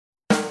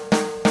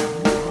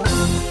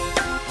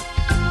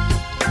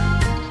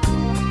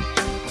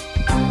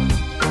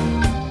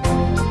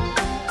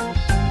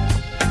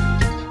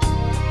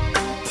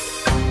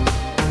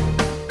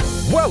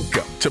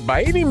to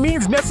By Any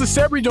Means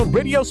Necessary on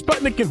Radio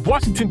Sputnik in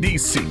Washington,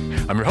 D.C.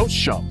 I'm your host,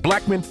 Sean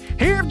Blackman,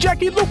 here with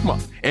Jackie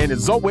Lukma. And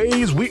as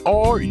always, we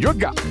are your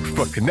guide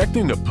for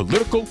connecting the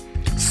political,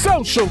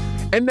 social,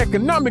 and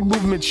economic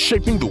movements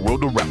shaping the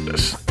world around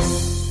us.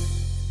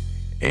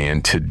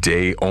 And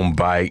today on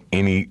By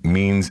Any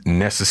Means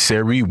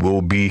Necessary,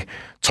 we'll be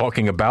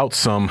talking about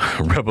some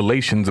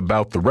revelations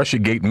about the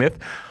Russiagate myth.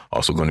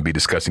 Also going to be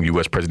discussing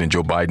U.S. President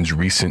Joe Biden's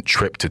recent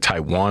trip to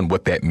Taiwan,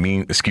 what that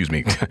means,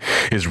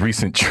 his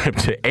recent trip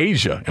to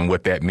Asia and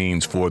what that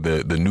means for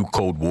the new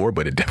Cold War,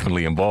 but it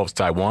definitely involves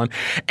Taiwan.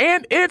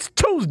 And it's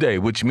Tuesday,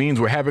 which means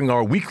we're having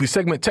our weekly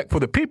segment, Tech for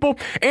the People.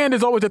 And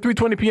as always, at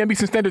 3:20 p.m.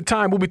 Eastern Standard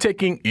Time, we'll be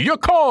taking your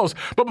calls.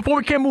 But before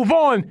we can move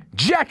on,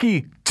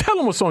 Jackie, tell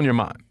them what's on your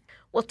mind.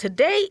 Well,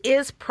 today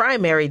is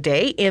primary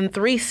day in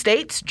 3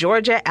 states,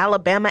 Georgia,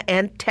 Alabama,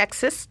 and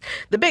Texas.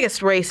 The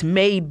biggest race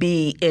may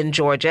be in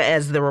Georgia,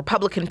 as the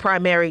Republican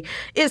primary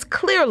is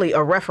clearly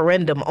a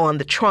referendum on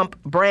the Trump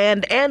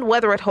brand and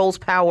whether it holds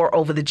power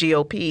over the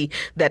GOP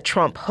that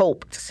Trump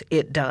hopes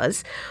it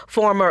does.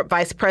 Former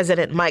Vice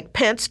President Mike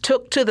Pence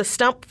took to the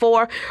stump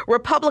for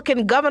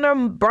Republican Governor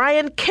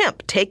Brian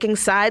Kemp, taking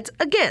sides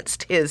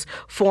against his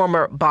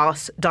former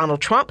boss,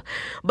 Donald Trump.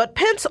 But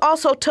Pence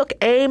also took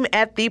aim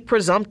at the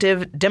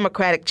presumptive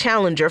Democratic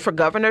challenger for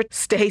Governor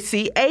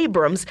Stacey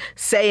Abrams,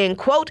 saying,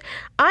 quote,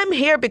 "I'm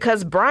here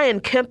because Brian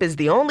Kemp is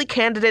the only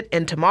candidate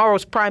in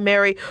tomorrow's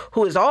primary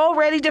who has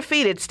already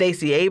defeated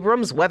Stacey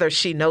Abrams, whether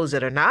she knows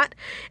it or not.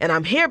 And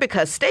I'm here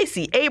because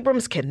Stacey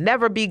Abrams can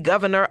never be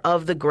governor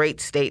of the great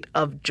state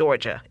of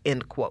Georgia,"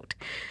 end quote.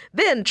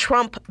 Then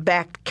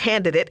Trump-backed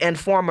candidate and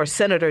former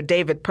Senator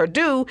David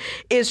Perdue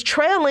is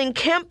trailing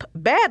Kemp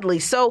badly,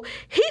 so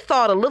he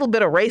thought a little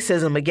bit of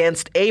racism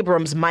against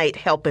Abrams might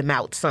help him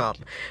out some.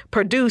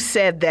 Perdue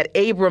said that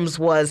Abrams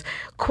was,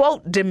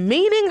 quote,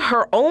 "demeaning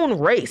her own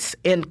race,"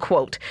 end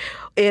quote,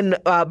 in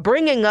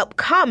bringing up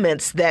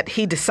comments that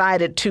he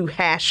decided to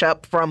hash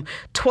up from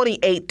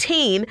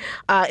 2018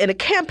 in a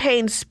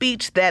campaign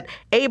speech that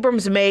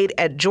Abrams made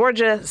at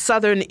Georgia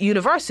Southern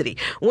University,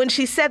 when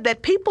she said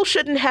that people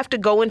shouldn't have to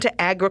go into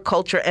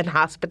agriculture and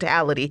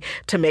hospitality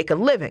to make a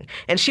living.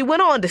 And she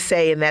went on to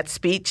say in that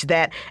speech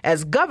that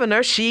as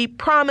governor, she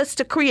promised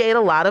to create a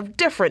lot of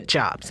different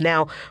jobs.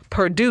 Now,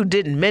 Perdue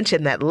didn't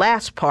mention that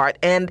last part,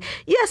 and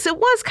yes, it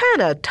was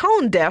kind of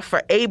tone deaf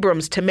for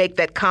Abrams to make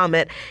that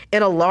comment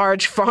in a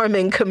large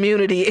farming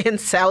community in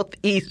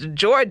southeast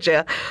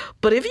Georgia.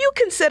 But if you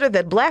consider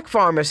that black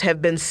farmers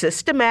have been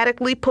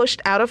systematically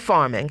pushed out of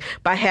farming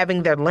by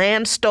having their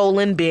land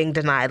stolen, being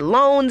denied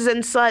loans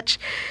and such,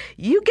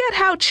 you get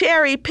how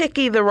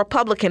cherry-picky the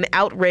Republican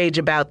outrage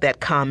about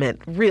that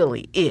comment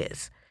really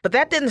is. But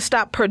that didn't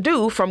stop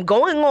Perdue from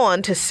going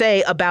on to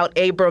say about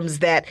Abrams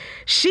that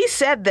she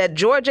said that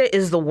Georgia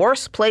is the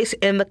worst place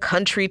in the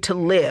country to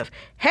live.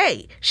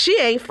 Hey, she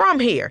ain't from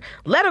here.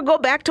 Let her go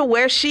back to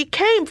where she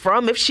came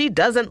from if she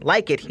doesn't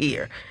like it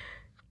here.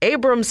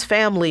 Abrams'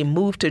 family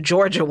moved to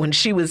Georgia when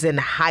she was in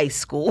high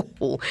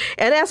school.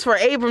 And as for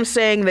Abrams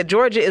saying that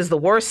Georgia is the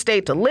worst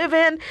state to live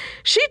in,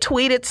 she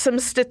tweeted some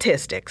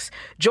statistics.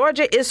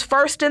 Georgia is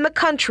first in the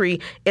country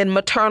in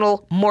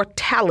maternal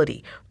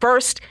mortality,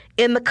 first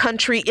in the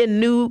country in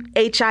new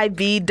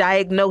HIV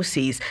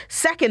diagnoses,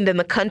 second in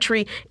the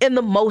country in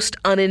the most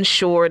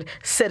uninsured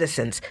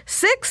citizens,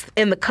 sixth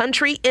in the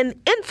country in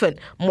infant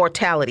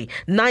mortality,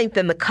 ninth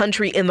in the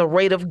country in the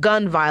rate of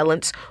gun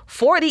violence,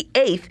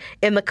 48th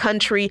in the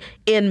country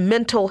in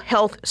mental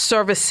health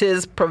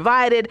services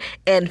provided,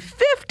 and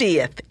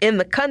 50th in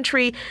the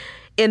country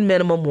in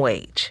minimum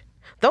wage.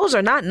 Those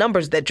are not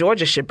numbers that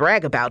Georgia should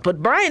brag about,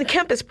 but Brian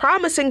Kemp is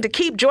promising to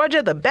keep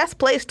Georgia the best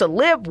place to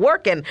live,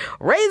 work, and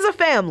raise a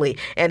family,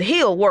 and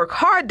he'll work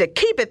hard to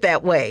keep it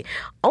that way.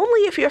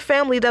 Only if your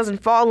family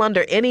doesn't fall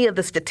under any of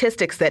the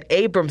statistics that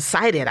Abrams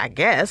cited, I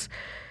guess.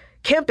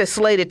 Kemp is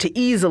slated to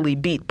easily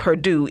beat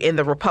Perdue in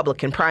the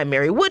Republican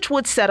primary, which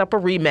would set up a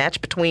rematch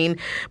between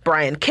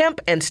Brian Kemp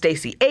and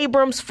Stacey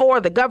Abrams for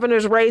the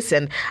governor's race,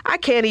 and I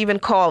can't even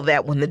call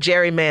that when the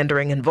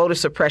gerrymandering and voter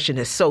suppression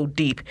is so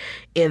deep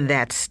in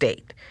that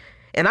state.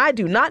 And I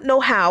do not know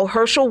how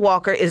Herschel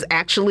Walker is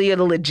actually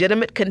a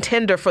legitimate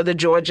contender for the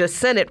Georgia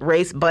Senate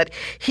race, but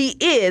he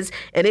is,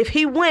 and if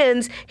he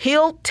wins,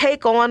 he'll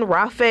take on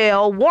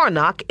Raphael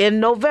Warnock in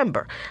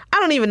November.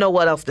 I don't even know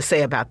what else to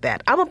say about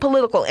that. I'm a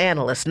political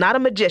analyst, not a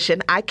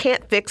magician. I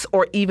can't fix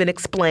or even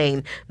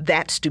explain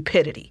that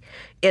stupidity.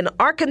 In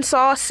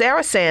Arkansas,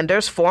 Sarah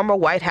Sanders, former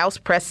White House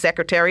press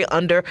secretary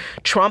under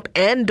Trump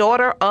and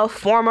daughter of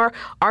former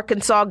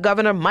Arkansas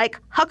Governor Mike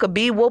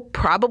Huckabee, will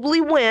probably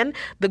win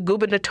the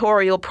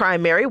gubernatorial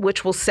primary,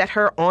 which will set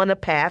her on a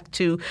path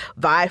to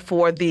vie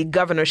for the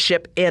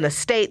governorship in a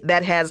state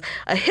that has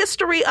a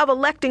history of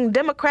electing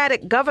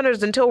Democratic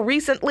governors until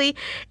recently.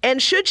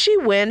 And should she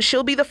win,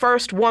 she'll be the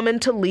first woman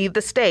to lead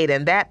the state.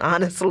 And that,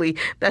 honestly,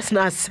 that's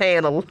not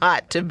saying a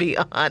lot, to be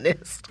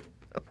honest.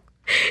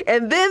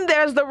 And then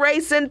there's the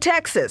race in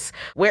Texas,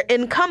 where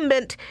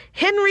incumbent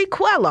Henry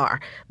Cuellar,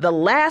 the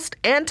last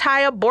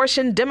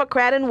anti-abortion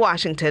Democrat in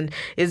Washington,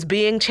 is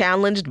being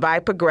challenged by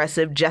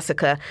progressive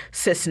Jessica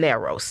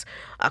Cisneros.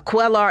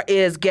 Cuellar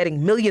is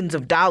getting millions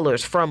of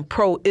dollars from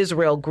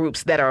pro-Israel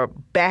groups that are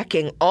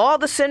backing all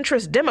the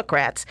centrist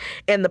Democrats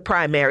in the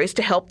primaries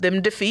to help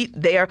them defeat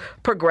their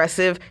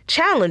progressive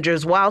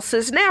challengers, while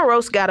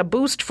Cisneros got a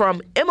boost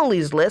from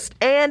Emily's List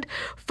and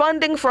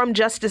funding from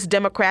Justice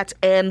Democrats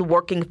and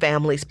Working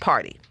Families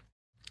Party.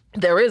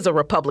 There is a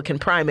Republican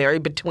primary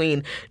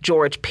between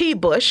George P.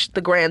 Bush,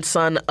 the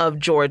grandson of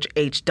George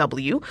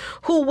H.W.,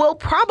 who will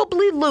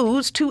probably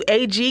lose to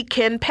AG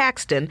Ken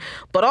Paxton,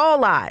 but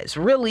all eyes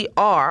really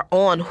are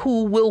on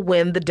who will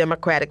win the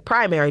Democratic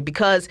primary,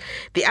 because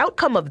the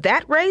outcome of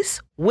that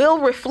race will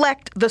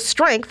reflect the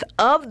strength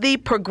of the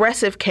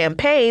progressive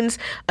campaigns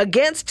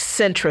against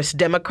centrist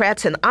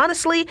Democrats. And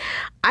honestly,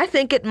 I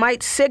think it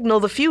might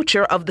signal the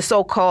future of the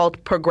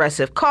so-called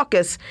Progressive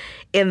Caucus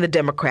in the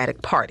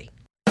Democratic Party.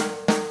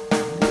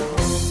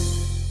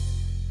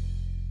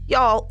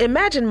 Y'all,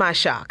 imagine my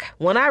shock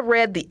when I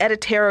read the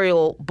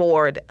editorial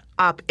board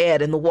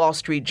op-ed in the Wall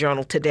Street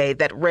Journal today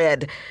that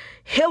read,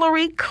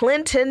 "Hillary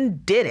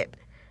Clinton did it."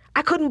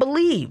 I couldn't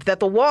believe that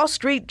the Wall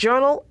Street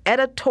Journal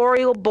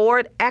editorial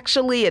board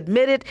actually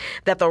admitted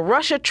that the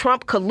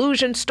Russia-Trump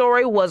collusion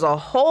story was a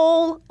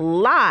whole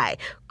lie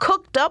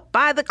cooked up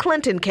by the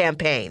Clinton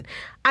campaign.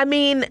 I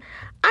mean,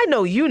 I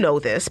know you know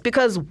this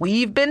because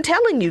we've been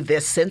telling you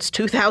this since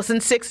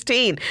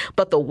 2016,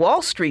 but the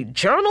Wall Street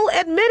Journal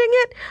admitting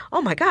it?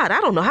 Oh my God, I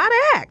don't know how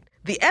to act.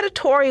 The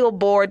editorial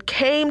board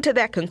came to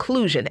that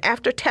conclusion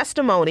after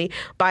testimony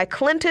by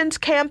Clinton's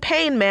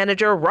campaign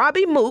manager,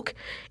 Robbie Mook,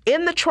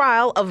 in the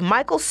trial of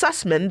Michael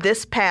Sussman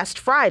this past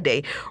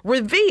Friday,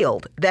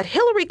 revealed that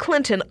Hillary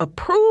Clinton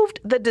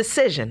approved the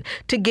decision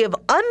to give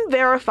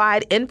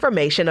unverified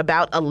information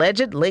about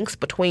alleged links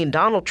between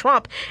Donald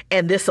Trump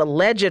and this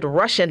alleged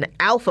Russian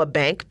Alpha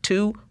Bank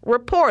to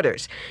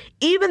reporters,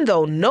 even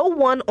though no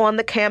one on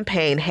the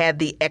campaign had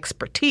the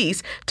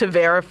expertise to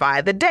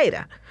verify the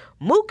data.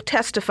 Mook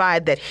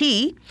testified that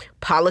he,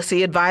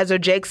 policy advisor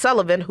Jake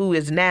Sullivan, who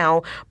is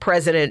now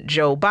President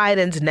Joe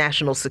Biden's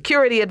national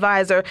security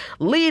advisor,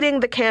 leading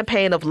the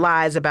campaign of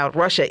lies about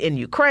Russia in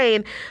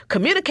Ukraine,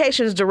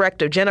 communications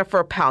director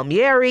Jennifer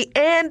Palmieri,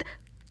 and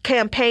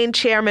campaign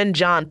chairman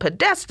John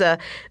Podesta,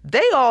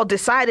 they all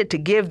decided to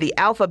give the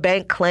Alpha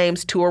Bank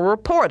claims to a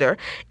reporter,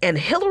 and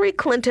Hillary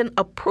Clinton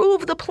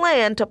approved the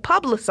plan to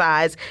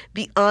publicize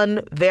the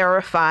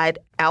unverified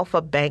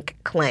Alpha Bank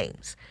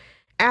claims.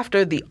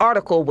 After the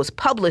article was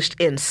published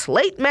in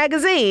Slate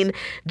magazine,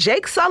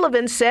 Jake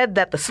Sullivan said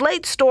that the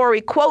Slate story,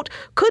 quote,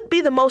 could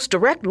be the most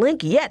direct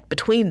link yet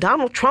between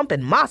Donald Trump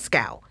and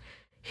Moscow.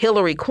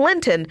 Hillary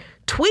Clinton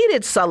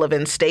tweeted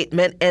Sullivan's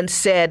statement and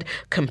said,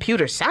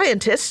 computer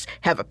scientists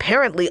have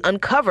apparently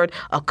uncovered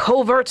a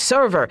covert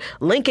server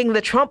linking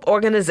the Trump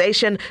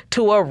organization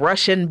to a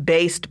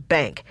Russian-based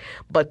bank.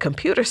 But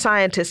computer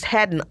scientists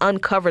hadn't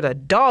uncovered a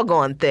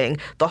doggone thing.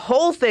 The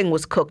whole thing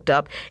was cooked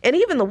up, and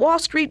even the Wall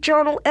Street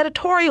Journal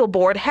editorial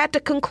board had to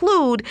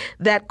conclude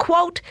that,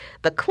 quote,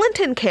 the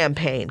Clinton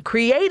campaign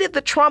created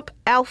the Trump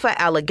Alpha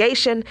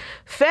allegation,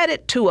 fed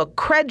it to a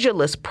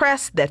credulous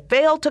press that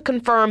failed to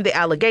confirm the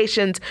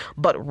allegations,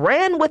 but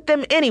ran with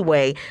them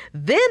anyway,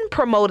 then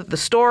promoted the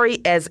story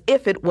as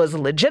if it was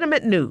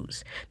legitimate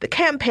news. The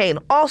campaign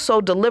also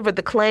delivered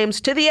the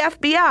claims to the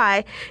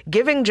FBI,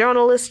 giving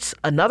journalists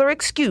another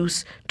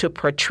excuse to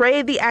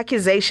portray the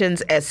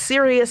accusations as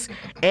serious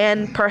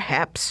and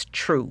perhaps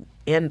true,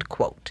 end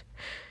quote.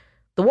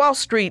 The Wall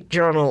Street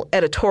Journal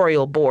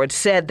editorial board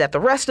said that the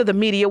rest of the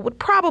media would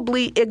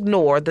probably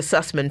ignore the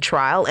Sussman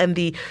trial and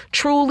the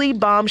truly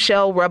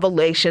bombshell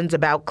revelations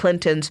about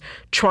Clinton's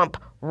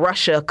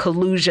Trump-Russia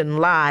collusion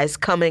lies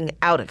coming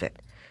out of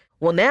it.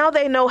 Well, now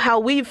they know how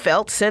we've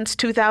felt since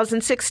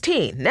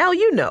 2016. Now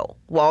you know,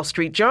 Wall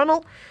Street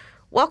Journal.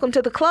 Welcome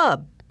to the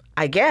club,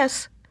 I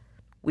guess.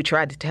 We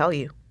tried to tell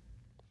you.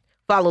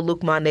 Follow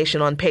Luke Mon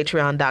Nation on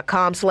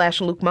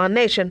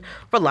patreon.com/LukeMonNation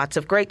for lots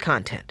of great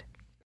content.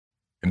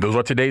 And those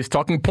are today's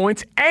talking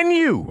points, and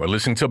you are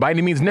listening to By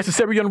Any Means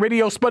Necessary on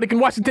Radio Sputnik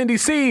in Washington,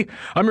 D.C.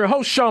 I'm your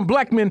host, Sean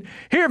Blackman,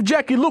 here with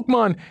Jackie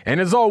Lukman,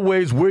 and as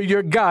always, we're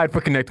your guide for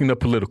connecting the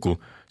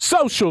political,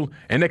 social,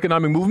 and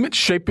economic movements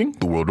shaping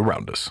the world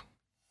around us.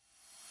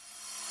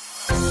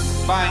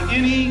 By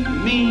any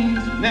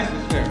means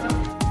necessary.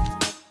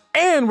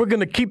 And we're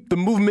going to keep the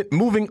movement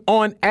moving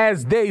on,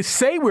 as they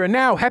say. We're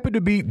now happy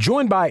to be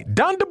joined by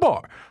Don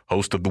DeBar,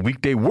 host of the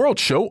Weekday World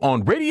Show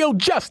on Radio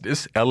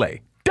Justice,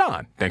 L.A.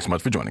 Don, thanks so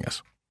much for joining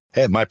us.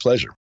 Hey, my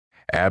pleasure.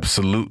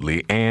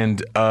 Absolutely.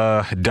 And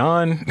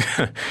Don,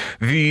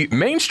 the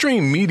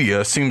mainstream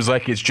media seems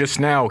like it's just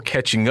now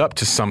catching up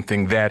to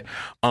something that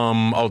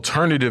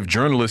alternative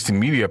journalists and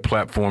media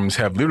platforms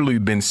have literally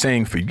been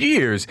saying for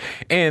years.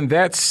 And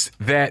that's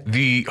that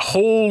the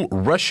whole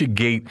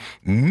Russiagate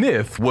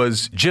myth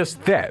was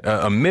just that,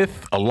 a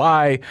myth, a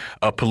lie,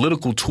 a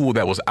political tool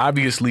that was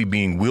obviously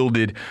being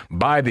wielded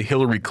by the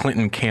Hillary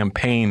Clinton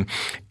campaign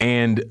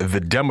and the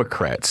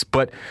Democrats.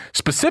 But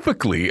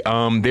specifically,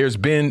 there's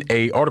been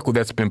an article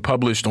that's been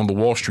published on the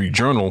Wall Street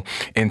Journal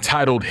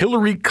entitled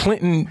 "Hillary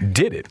Clinton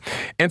Did It."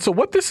 And so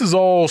what this is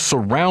all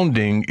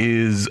surrounding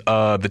is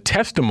the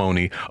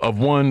testimony of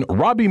one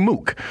Robbie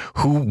Mook,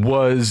 who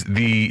was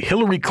the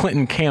Hillary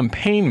Clinton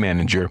campaign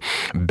manager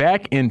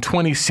back in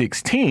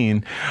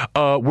 2016,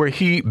 where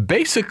he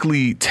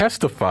basically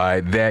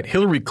testified that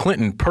Hillary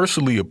Clinton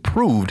personally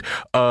approved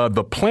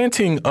the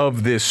planting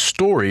of this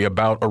story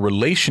about a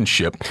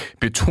relationship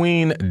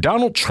between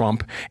Donald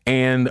Trump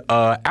and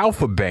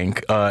Alfa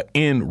Bank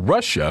in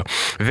Russia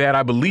that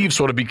I believe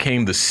sort of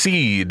became the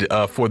seed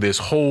for this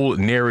whole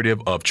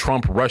narrative of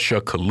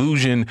Trump-Russia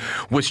collusion,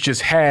 which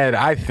just had,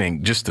 I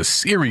think, just a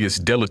serious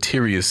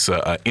deleterious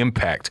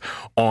impact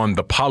on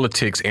the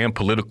politics and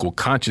political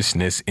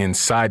consciousness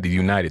inside the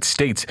United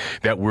States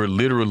that we're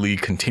literally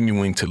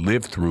continuing to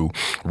live through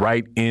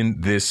right in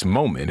this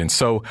moment. And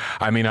so,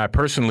 I mean, I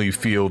personally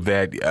feel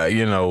that,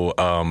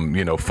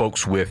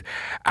 folks with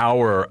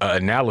our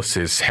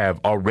analysis have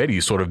already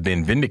sort of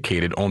been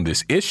vindicated on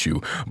this issue.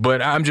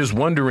 But I'm just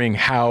wondering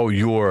how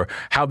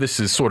this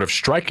is sort of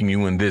striking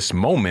you in this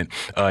moment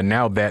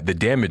now that the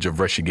damage of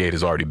Russiagate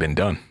has already been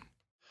done.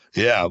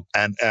 Yeah,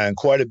 and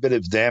quite a bit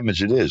of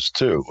damage it is,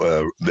 too.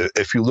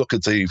 If you look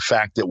at the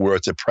fact that we're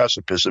at the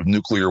precipice of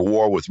nuclear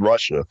war with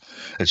Russia,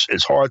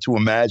 it's hard to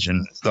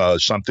imagine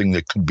something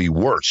that could be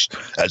worse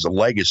as a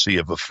legacy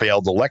of a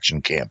failed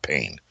election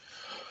campaign.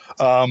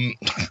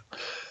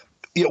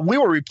 We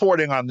were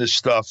reporting on this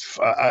stuff.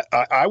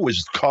 I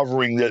was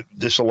covering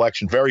this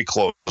election very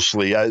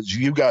closely. As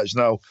you guys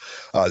know,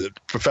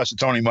 Professor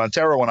Tony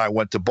Montero and I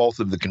went to both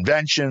of the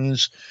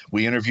conventions.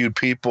 We interviewed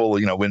people,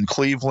 in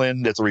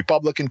Cleveland at the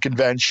Republican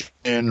convention,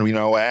 and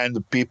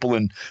the people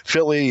in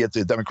Philly at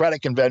the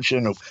Democratic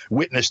convention,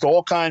 witnessed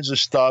all kinds of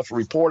stuff,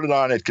 reported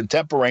on it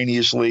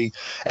contemporaneously.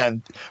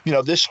 And,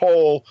 this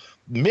whole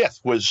myth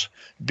was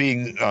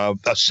being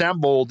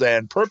assembled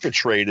and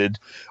perpetrated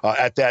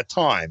at that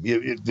time.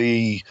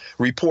 The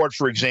report,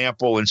 for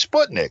example, in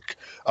Sputnik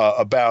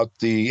about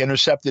the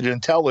intercepted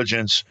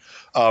intelligence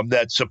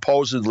that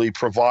supposedly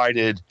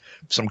provided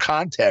some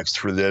context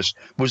for this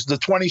was the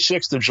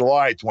 26th of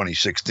July,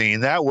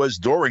 2016. That was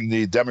during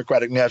the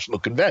Democratic National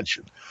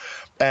Convention.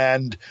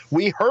 And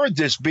we heard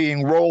this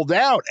being rolled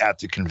out at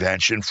the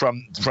convention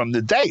from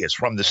the dais,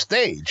 from the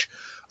stage,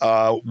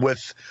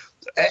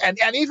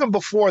 And even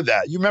before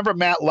that, you remember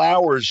Matt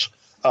Lauer's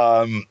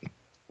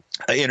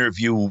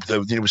interview?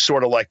 It was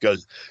sort of like a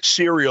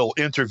serial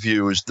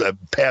interview,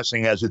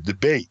 passing as a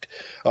debate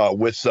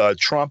with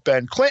Trump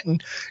and Clinton.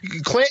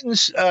 Clinton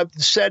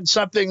said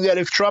something that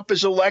if Trump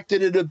is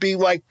elected, it'd be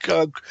like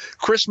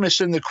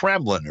Christmas in the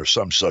Kremlin or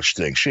some such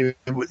thing.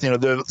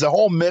 The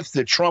whole myth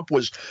that Trump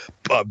was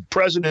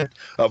President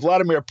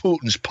Vladimir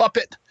Putin's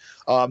puppet.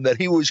 That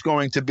he was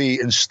going to be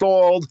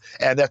installed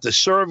and at the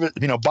service,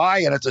 by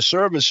and at the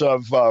service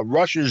of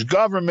Russia's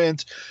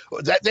government.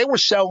 That they were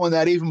selling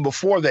that even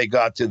before they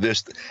got to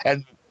this.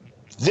 And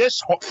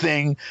this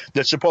thing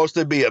that's supposed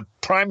to be a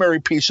primary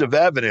piece of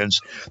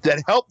evidence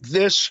that helped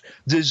this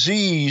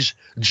disease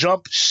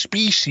jump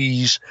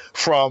species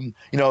from,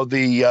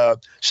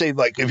 say,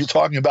 like if you're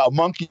talking about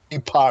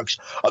monkeypox,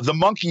 the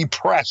monkey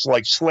press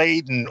like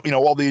Slate and,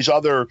 all these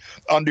other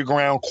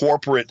underground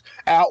corporate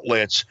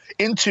outlets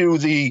into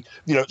the,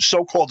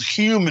 so-called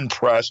human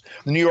press,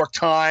 the New York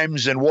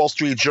Times and Wall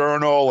Street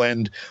Journal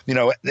and, the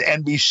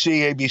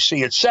NBC,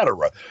 ABC, et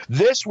cetera.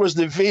 This was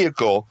the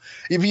vehicle.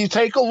 If you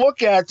take a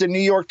look at the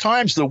New York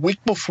Times the week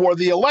before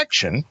the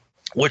election,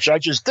 which I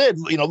just did,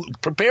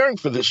 preparing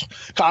for this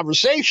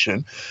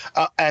conversation,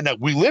 and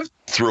we lived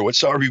through it,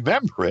 so I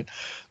remember it.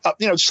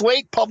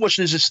 Slate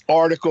publishes this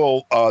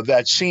article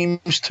that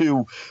seems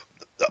to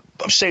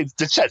say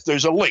that says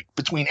there's a link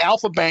between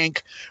Alfa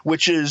Bank,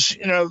 which is,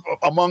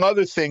 among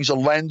other things, a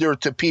lender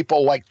to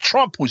people like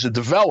Trump, who's a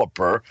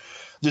developer.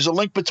 There's a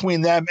link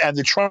between them and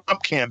the Trump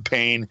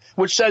campaign,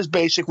 which says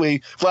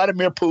basically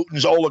Vladimir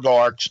Putin's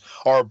oligarchs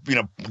are,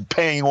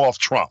 paying off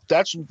Trump.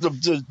 That's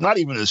not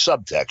even the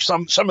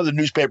subtext. Some of the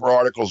newspaper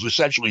articles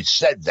essentially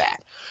said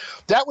that.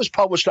 That was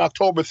published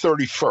October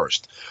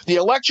 31st. The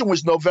election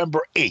was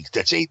November 8th.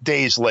 That's 8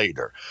 days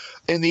later.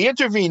 In the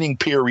intervening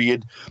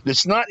period,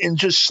 it's not in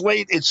just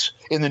Slate. It's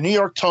in the New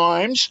York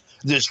Times.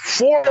 There's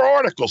 4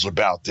 articles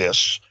about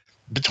this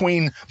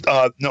between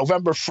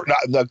October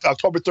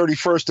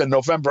 31st and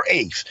November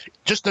 8th,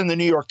 just in the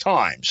New York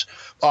Times.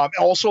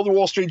 Also the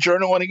Wall Street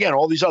Journal, and again,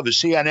 all these others,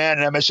 CNN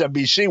and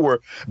MSNBC,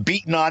 were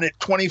beating on it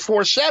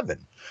 24/7.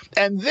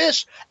 And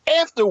this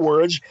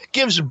afterwards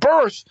gives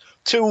birth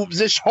to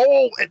this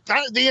whole,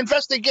 the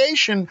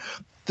investigation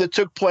that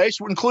took place,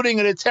 including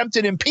an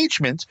attempted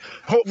impeachment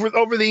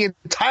over the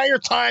entire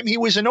time he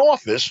was in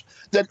office,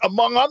 that,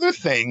 among other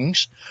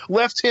things,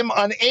 left him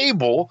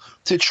unable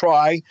to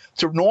try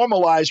to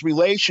normalize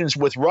relations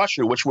with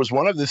Russia, which was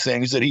one of the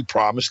things that he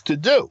promised to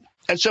do.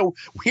 And so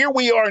here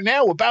we are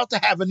now, about to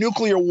have a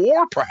nuclear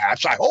war,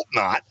 perhaps. I hope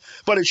not,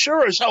 but it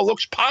sure as hell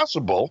looks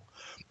possible.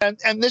 And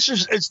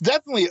it's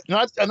definitely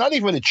not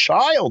even a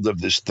child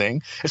of this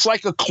thing. It's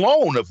like a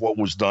clone of what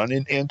was done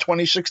in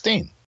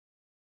 2016.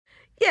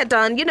 Yeah,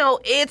 Don,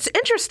 it's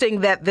interesting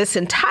that this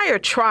entire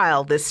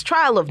trial, this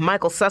trial of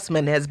Michael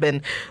Sussmann, has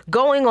been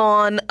going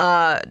on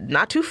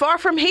not too far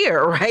from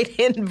here, right,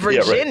 in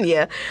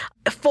Virginia,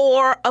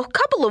 for a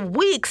couple of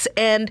weeks.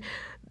 And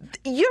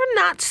you're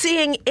not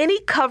seeing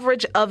any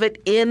coverage of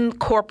it in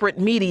corporate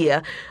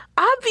media,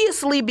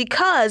 obviously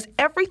because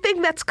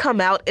everything that's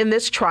come out in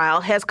this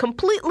trial has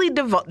completely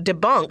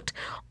debunked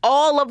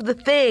all of the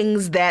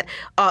things that,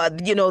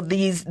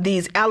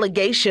 these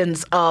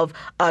allegations of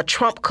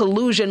Trump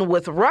collusion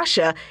with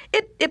Russia.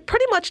 It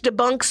pretty much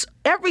debunks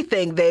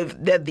everything.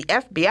 The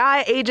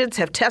FBI agents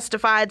have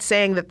testified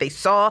saying that they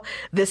saw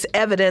this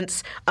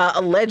evidence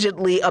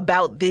allegedly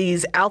about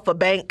these Alpha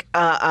Bank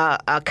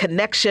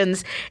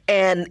connections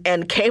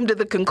and came to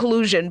the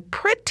conclusion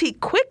pretty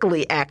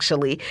quickly,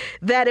 actually,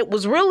 that it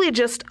was really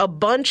just a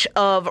bunch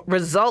of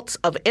results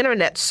of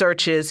internet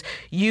searches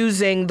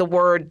using the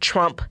word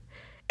Trump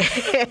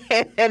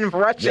and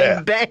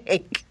Russian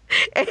bank.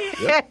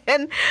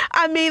 And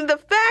I mean, the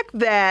fact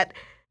that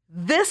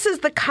this is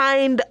the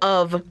kind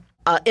of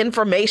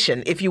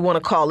information, if you want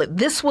to call it,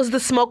 this was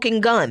the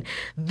smoking gun.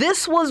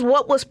 This was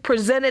what was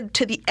presented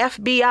to the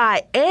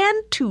FBI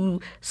and to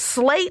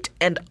Slate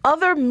and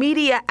other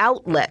media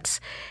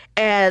outlets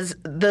as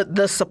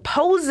the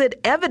supposed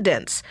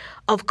evidence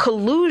of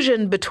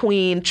collusion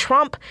between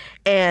Trump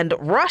and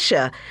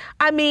Russia.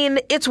 I mean,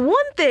 it's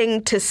one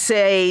thing to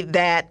say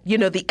that, the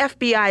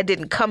FBI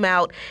didn't come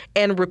out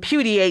and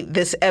repudiate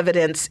this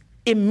evidence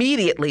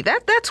immediately.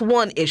 That's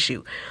one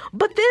issue.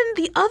 But then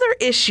the other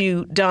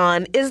issue,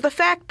 Don, is the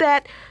fact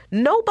that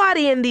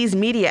nobody in these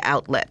media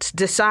outlets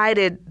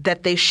decided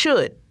that they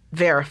should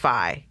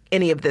verify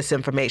any of this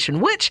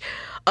information, which,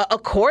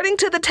 according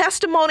to the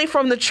testimony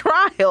from the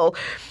trial,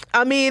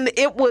 I mean,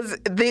 it was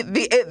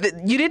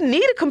you didn't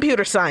need a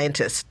computer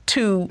scientist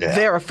to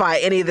verify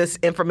any of this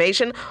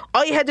information.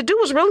 All you had to do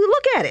was really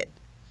look at it.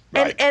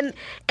 Right.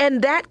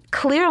 And that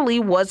clearly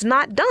was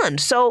not done.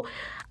 So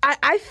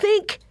I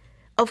think,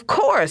 of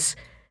course,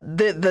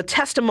 the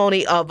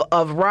testimony of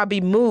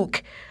Robbie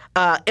Mook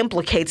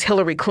implicates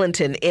Hillary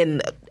Clinton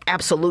in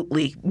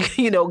absolutely,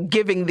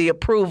 giving the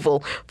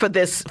approval for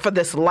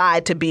this lie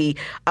to be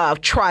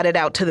trotted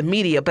out to the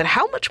media. But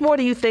how much more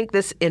do you think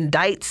this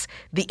indicts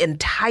the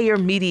entire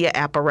media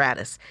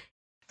apparatus?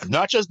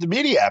 Not just the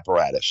media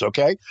apparatus,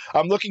 okay?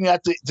 I'm looking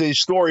at the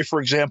story,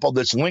 for example,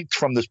 that's linked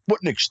from the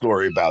Sputnik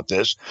story about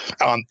this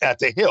at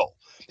The Hill.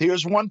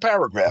 Here's one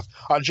paragraph.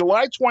 On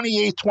July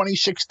 28,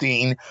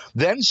 2016,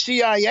 then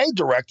CIA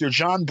Director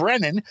John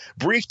Brennan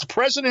briefed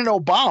President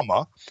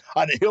Obama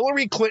on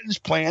Hillary Clinton's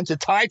plan to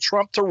tie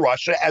Trump to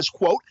Russia as,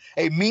 quote,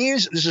 a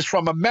means, this is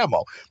from a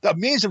memo, a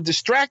means of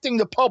distracting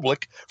the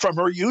public from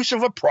her use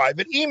of a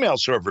private email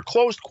server,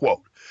 closed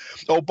quote.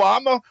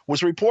 Obama was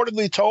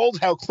reportedly told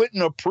how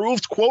Clinton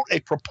approved, quote,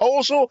 a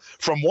proposal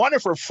from one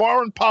of her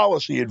foreign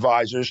policy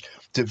advisors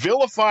to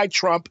vilify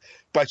Trump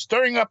by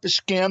stirring up a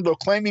scandal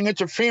claiming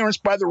interference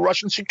by the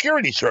Russian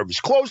security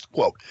service, closed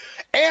quote.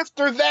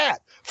 After that,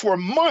 for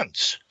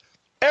months,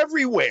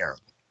 everywhere,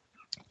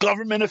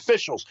 government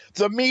officials,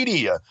 the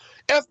media,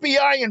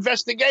 FBI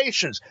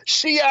investigations,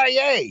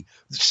 CIA,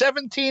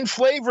 17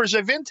 flavors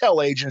of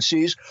intel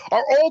agencies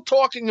are all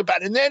talking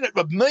about, and then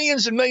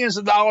millions and millions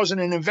of dollars in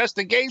an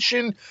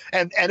investigation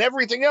and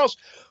everything else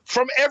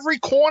from every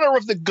corner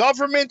of the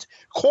government,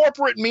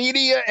 corporate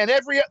media, and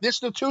every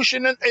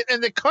institution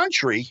in the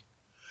country,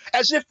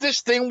 as if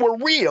this thing were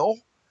real,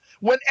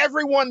 when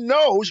everyone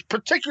knows,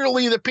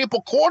 particularly the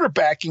people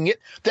quarterbacking it,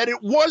 that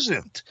it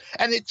wasn't.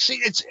 And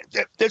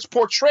it's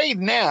portrayed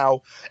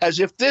now as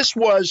if this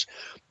was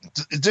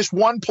this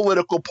one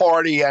political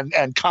party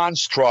and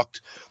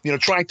construct,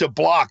 trying to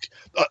block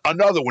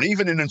another one,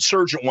 even an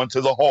insurgent one,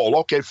 to the whole.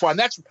 Okay, fine,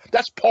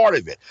 that's part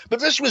of it. But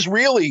this was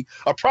really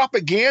a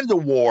propaganda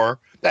war,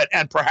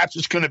 and perhaps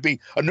it's going to be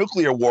a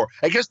nuclear war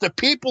against the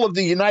people of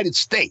the United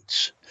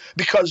States,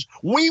 because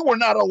we were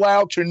not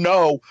allowed to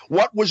know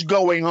what was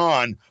going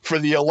on for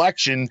the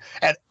election,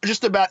 and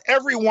just about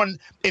everyone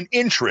in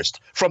interest,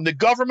 from the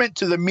government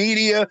to the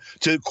media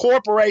to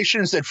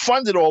corporations that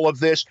funded all of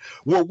this,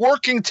 were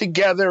working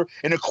together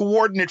in a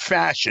coordinate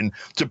fashion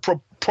to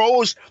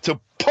post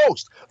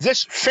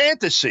this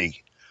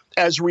fantasy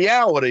as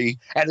reality,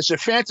 and it's a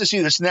fantasy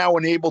that's now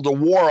enabled a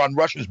war on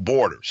Russia's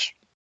borders.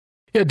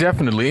 Yeah,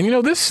 definitely.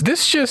 And, this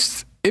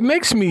just, it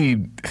makes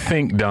me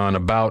think, Don,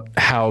 about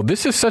how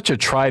this is such a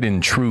tried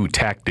and true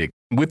tactic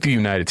with the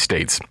United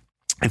States.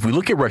 if we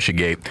look at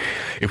Russiagate,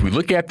 if we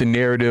look at the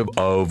narrative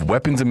of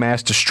weapons of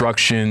mass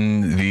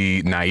destruction,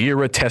 the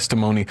Naira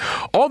testimony,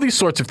 all these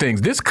sorts of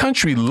things, this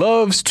country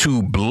loves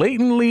to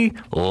blatantly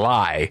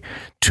lie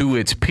to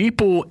its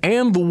people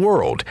and the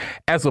world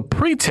as a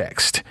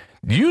pretext,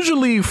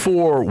 usually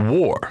for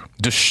war,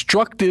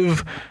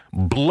 destructive,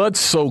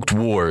 blood-soaked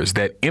wars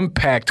that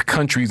impact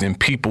countries and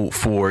people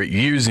for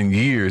years and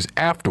years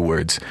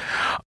afterwards.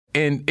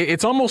 And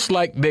it's almost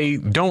like they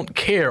don't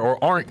care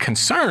or aren't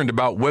concerned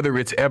about whether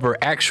it's ever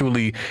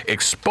actually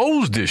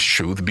exposed this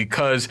truth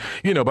because,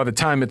 by the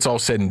time it's all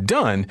said and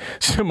done,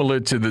 similar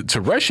to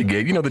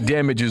Russiagate, the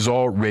damage is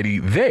already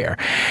there.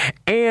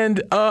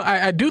 And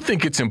I do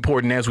think it's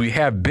important, as we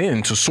have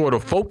been, to sort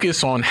of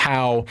focus on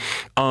how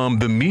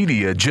the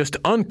media just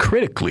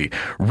uncritically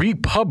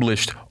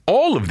republished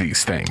all of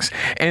these things.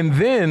 And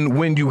then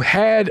when you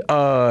had,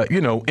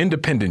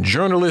 independent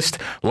journalists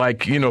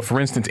like, for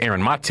instance,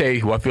 Aaron Mate,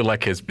 who I feel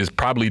like has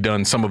probably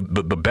done some of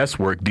the best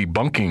work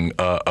debunking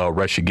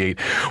Russiagate.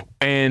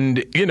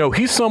 And,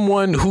 he's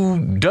someone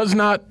who does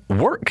not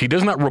work. He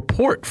does not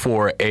report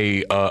for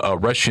a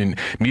Russian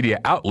media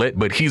outlet,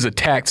 but he's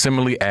attacked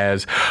similarly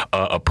as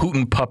a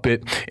Putin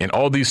puppet and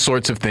all these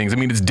sorts of things. I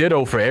mean, it's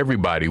ditto for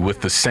everybody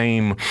with the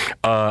same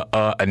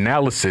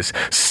analysis.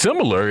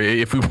 Similar,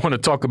 if we want to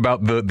talk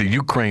about the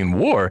Ukraine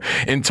war,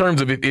 in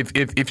terms of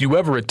if you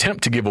ever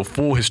attempt to give a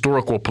full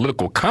historical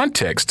political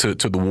context to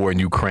the war in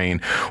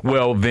Ukraine,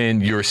 well,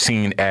 then you're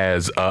seen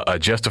as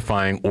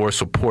justifying or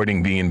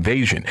supporting the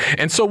invasion.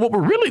 And so what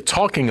we're really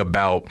talking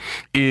about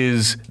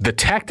is the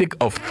tactic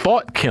of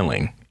thought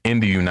killing in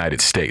the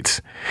United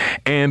States.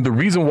 And the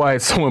reason why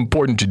it's so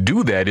important to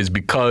do that is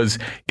because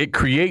it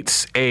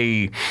creates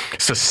a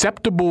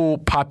susceptible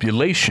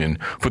population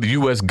for the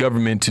U.S.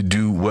 government to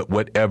do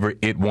whatever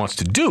it wants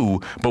to do.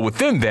 But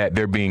within that,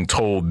 they're being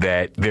told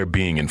that they're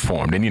being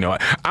informed. And, I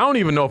don't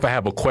even know if I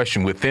have a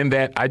question within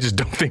that. I just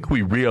don't think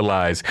we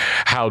realize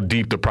how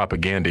deep the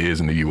propaganda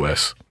is in the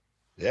U.S.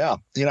 Yeah.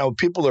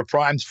 People are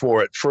primed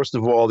for it. First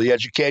of all, the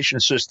education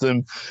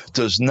system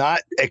does not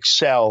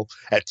excel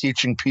at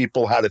teaching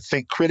people how to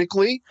think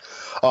critically.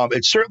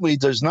 It certainly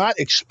does not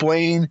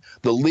explain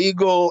the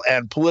legal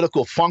and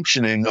political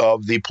functioning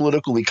of the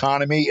political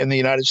economy in the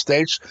United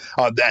States.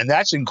 And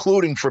that's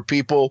including for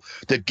people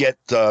that get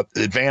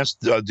advanced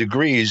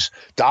degrees,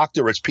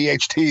 doctorates,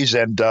 PhDs,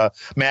 and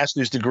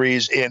master's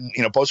degrees in,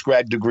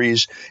 postgrad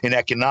degrees in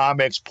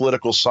economics,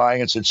 political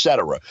science, et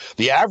cetera.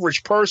 The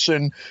average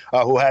person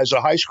who has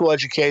a high school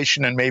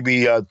education and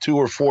maybe 2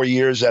 or 4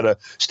 years at a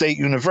state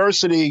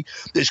university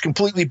is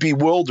completely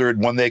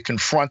bewildered when they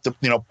confront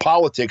the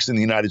politics in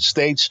the United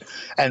States.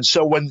 And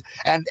so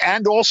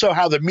and also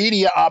how the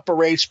media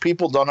operates,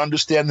 people don't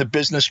understand the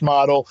business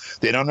model.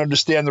 They don't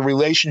understand the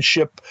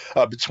relationship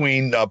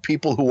between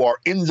people who are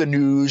in the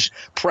news,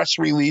 press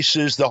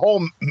releases, the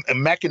whole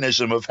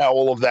mechanism of how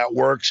all of that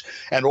works,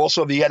 and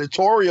also the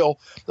editorial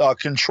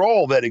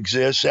control that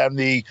exists and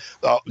the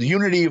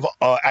unity of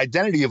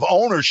identity of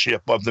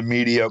ownership of the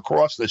media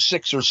across the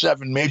 6 or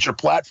 7 major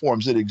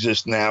platforms that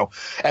exist now.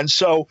 And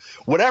so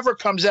whatever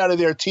comes out of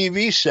their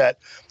TV set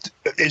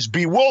is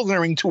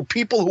bewildering to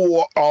people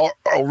who are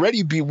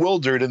already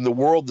bewildered in the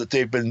world that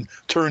they've been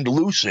turned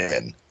loose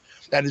in.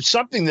 And it's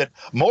something that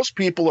most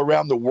people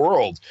around the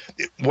world,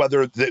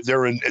 whether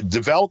they're in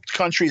developed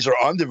countries or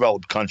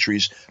undeveloped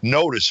countries,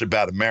 notice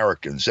about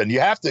Americans. And you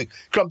have to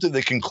come to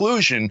the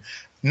conclusion,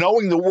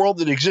 knowing the world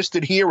that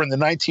existed here in the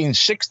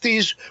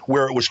 1960s,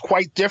 where it was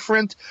quite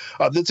different,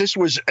 that this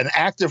was an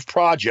active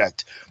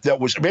project that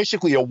was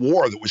basically a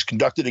war that was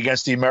conducted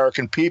against the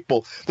American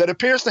people that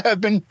appears to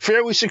have been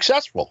fairly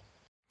successful.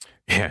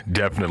 Yeah,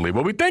 definitely.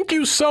 Well, we thank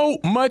you so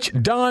much,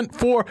 Don,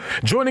 for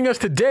joining us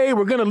today.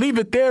 We're going to leave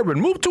it there and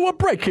move to a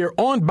break here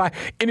on By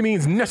Any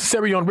Means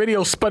Necessary on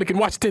Radio Sputnik in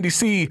Washington,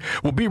 D.C.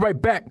 We'll be right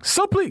back,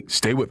 so please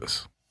stay with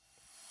us.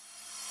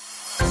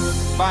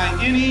 By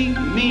any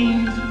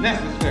means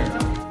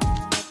necessary.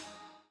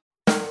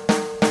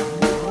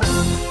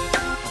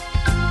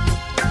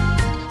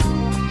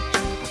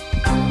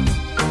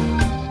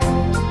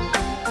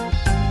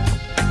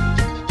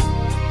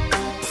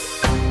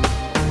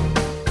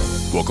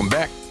 Welcome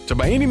back to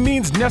By Any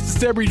Means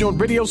Necessary on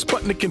Radio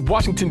Sputnik in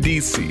Washington,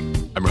 D.C.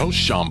 I'm your host,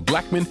 Sean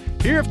Blackman,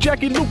 here with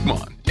Jackie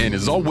Lukman. And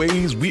as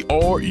always, we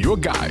are your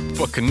guide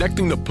for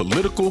connecting the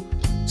political,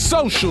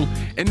 social,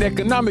 and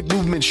economic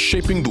movements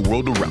shaping the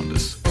world around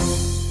us.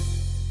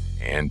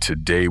 And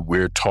today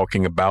we're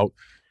talking about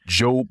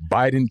Joe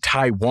Biden,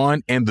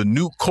 Taiwan, and the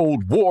new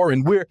Cold War.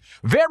 And we're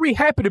very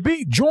happy to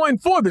be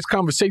joined for this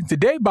conversation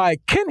today by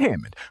Ken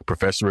Hammond,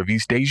 professor of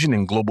East Asian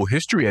and Global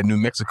History at New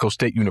Mexico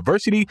State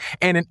University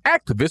and an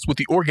activist with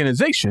the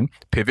organization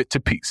Pivot to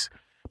Peace.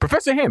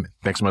 Professor Hammond,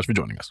 thanks so much for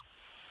joining us.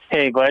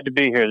 Hey, glad to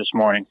be here this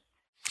morning.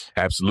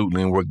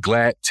 Absolutely. And we're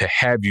glad to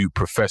have you,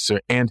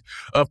 Professor. And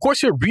of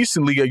course, here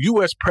recently,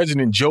 U.S.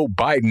 President Joe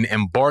Biden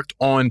embarked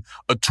on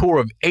a tour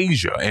of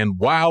Asia. And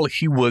while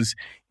he was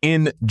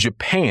in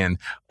Japan.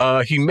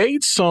 He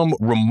made some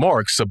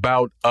remarks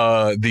about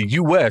the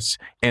U.S.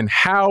 and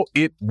how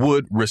it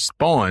would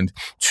respond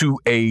to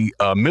a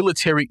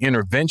military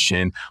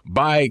intervention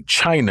by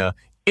China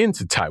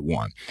into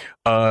Taiwan.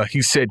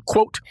 He said,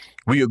 quote,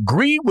 "We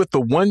agree with the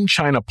one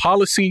China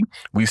policy.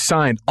 We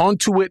signed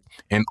onto it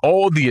and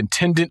all the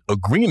attendant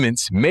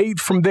agreements made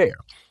from there.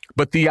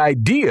 But the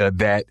idea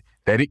that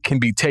it can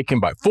be taken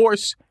by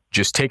force,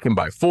 just taken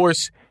by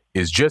force,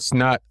 is just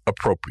not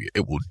appropriate.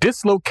 It will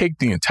dislocate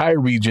the entire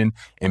region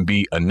and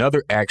be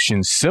another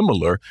action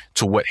similar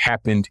to what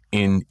happened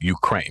in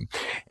Ukraine."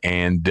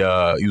 And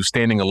he was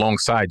standing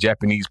alongside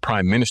Japanese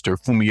Prime Minister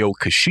Fumio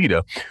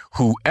Kishida,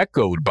 who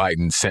echoed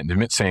Biden's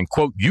sentiment, saying,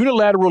 quote,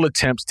 "Unilateral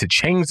attempts to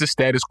change the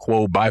status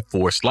quo by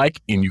force, like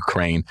in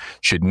Ukraine,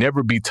 should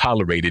never be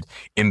tolerated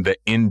in the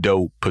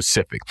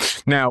Indo-Pacific."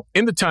 Now,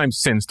 in the time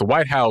since, the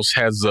White House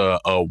has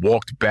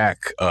walked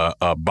back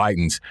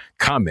Biden's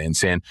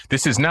comments, and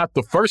this is not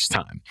the first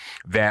time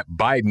that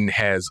Biden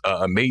has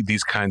made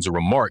these kinds of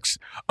remarks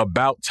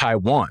about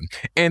Taiwan.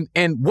 And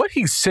what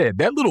he said,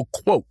 that little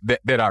quote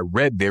that I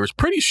read there is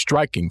pretty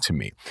striking to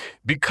me,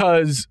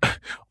 because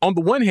on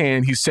the one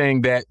hand, he's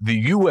saying that the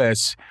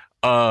U.S.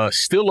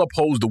 still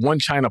upholds the one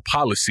China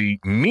policy,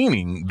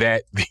 meaning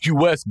that the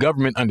U.S.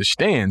 government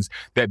understands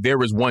that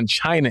there is one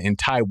China and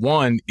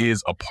Taiwan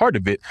is a part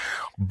of it.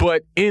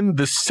 But in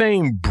the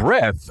same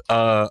breath,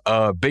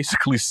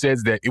 basically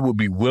says that it will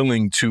be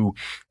willing to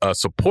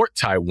support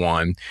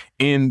Taiwan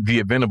in the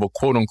event of a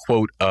quote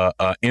unquote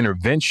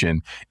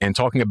intervention, and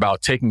talking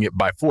about taking it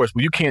by force.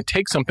 Well, you can't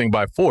take something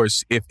by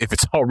force if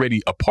it's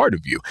already a part of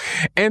you.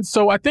 And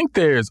so I think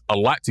there's a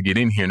lot to get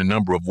in here in a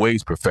number of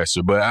ways,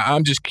 Professor, but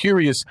I'm just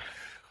curious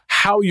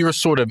how you're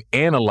sort of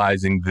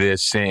analyzing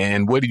this,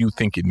 and what do you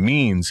think it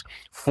means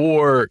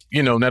for,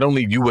 not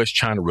only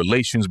U.S.-China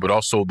relations, but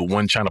also the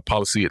one China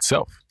policy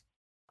itself?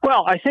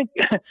 Well, I think,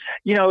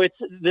 it's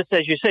this,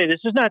 as you say, this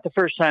is not the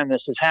first time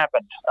this has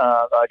happened.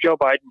 Joe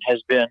Biden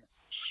has been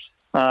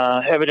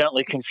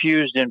evidently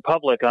confused in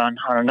public on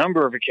a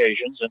number of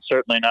occasions, and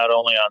certainly not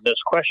only on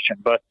this question,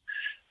 but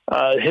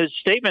his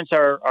statements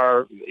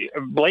are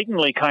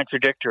blatantly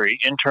contradictory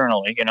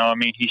internally.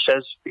 He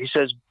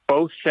says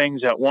both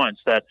things at once,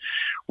 that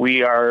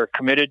we are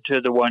committed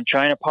to the one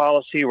China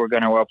policy. We're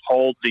going to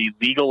uphold the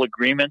legal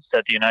agreements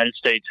that the United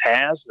States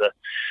has,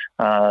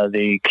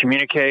 the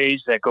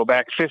communiques that go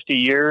back 50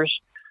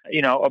 years,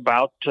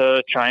 about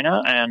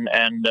China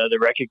and the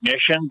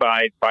recognition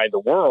by the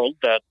world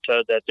that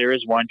there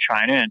is one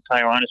China and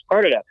Taiwan is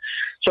part of that.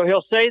 So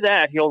he'll say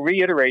that. He'll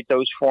reiterate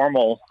those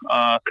formal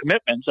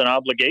commitments and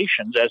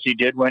obligations, as he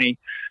did when he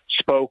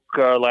spoke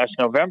last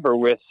November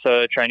with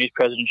Chinese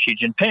President Xi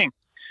Jinping.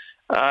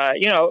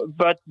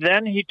 But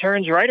then he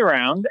turns right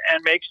around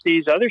and makes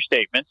these other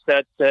statements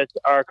that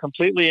are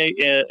completely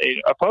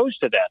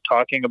opposed to that,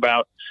 talking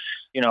about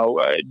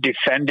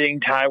defending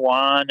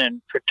Taiwan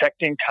and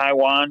protecting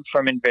Taiwan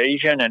from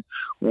invasion, and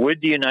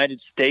would the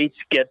United States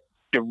get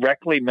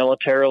directly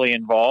militarily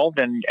involved?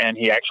 And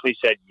he actually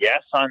said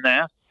yes on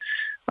that.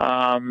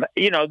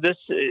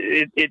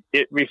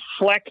 It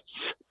reflects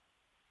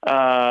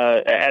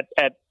at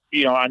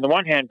on the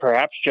one hand,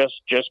 perhaps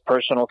just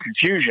personal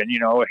confusion,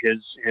 his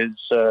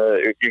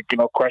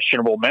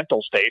questionable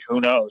mental state, who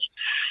knows?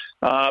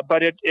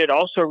 But it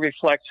also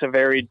reflects a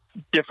very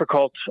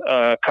difficult,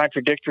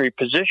 contradictory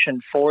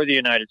position for the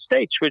United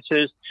States, which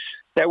is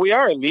that we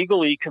are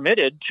legally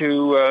committed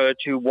to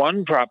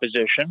one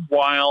proposition,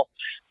 while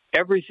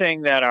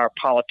everything that our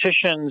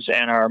politicians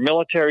and our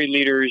military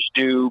leaders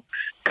do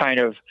kind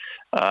of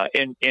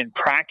in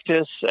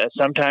practice,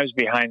 sometimes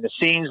behind the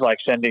scenes, like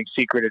sending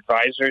secret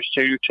advisors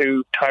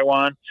to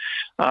Taiwan,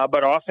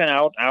 but often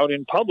out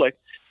in public,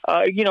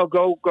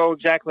 go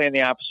exactly in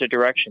the opposite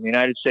direction. The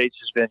United States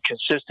has been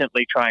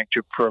consistently trying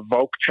to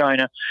provoke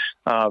China,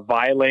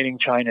 violating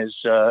China's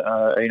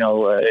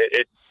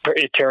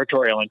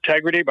territorial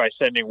integrity by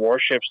sending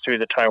warships through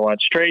the Taiwan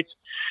Straits,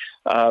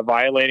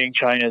 violating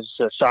China's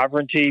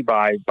sovereignty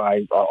by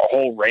a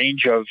whole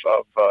range of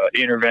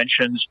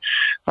interventions,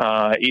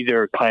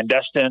 either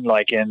clandestine,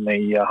 like in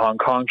the Hong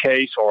Kong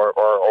case, or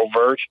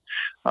overt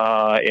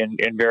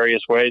in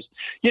various ways.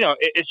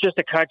 It's just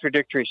a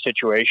contradictory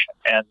situation,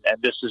 and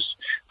this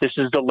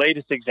is the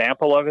latest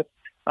example of it,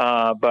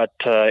 but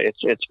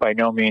it's by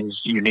no means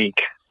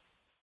unique.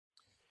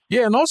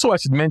 Yeah, and also I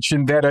should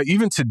mention that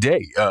even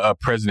today,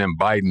 President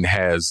Biden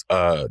has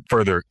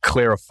further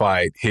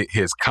clarified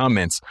his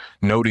comments,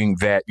 noting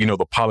that,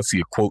 the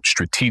policy of, quote,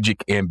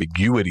 strategic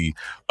ambiguity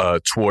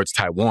towards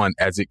Taiwan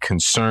as it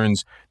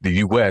concerns the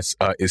U.S.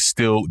 Is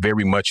still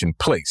very much in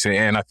place.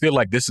 And I feel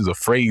like this is a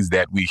phrase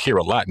that we hear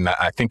a lot, and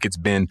I think it's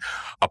been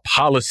a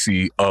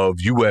policy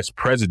of U.S.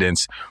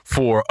 presidents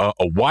for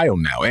a while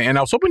now. And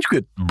I was hoping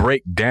you could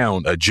break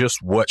down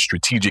just what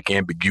strategic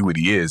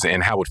ambiguity is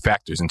and how it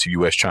factors into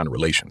U.S.-China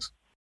relations.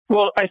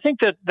 Well, I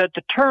think that the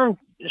term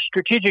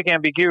strategic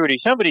ambiguity,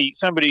 some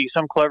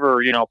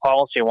clever,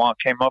 policy wonk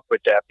came up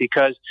with that,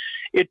 because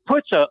it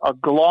puts a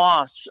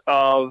gloss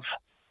of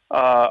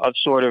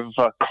sort of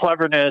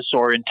cleverness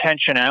or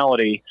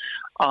intentionality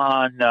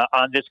on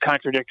this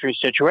contradictory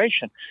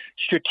situation.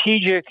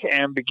 Strategic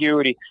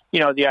ambiguity,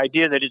 the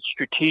idea that it's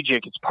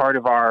strategic, it's part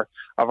of our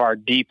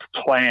deep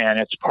plan,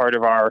 it's part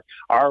of our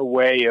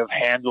way of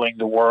handling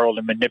the world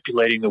and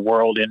manipulating the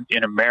world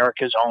in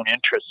America's own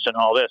interests and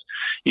all this.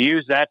 You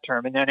use that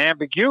term, and then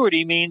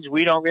ambiguity means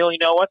we don't really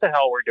know what the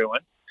hell we're doing.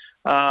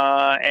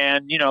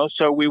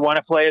 So we want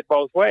to play it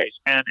both ways.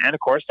 And of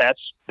course,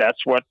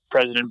 that's what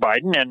President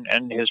Biden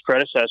and his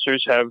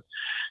predecessors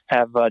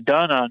have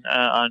done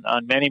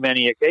on many,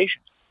 many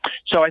occasions.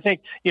 So I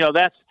think,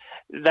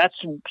 that's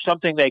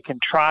something they can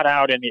trot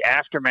out in the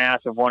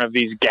aftermath of one of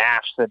these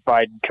gaffes that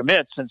Biden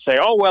commits and say,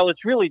 oh, well,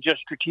 it's really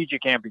just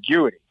strategic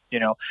ambiguity.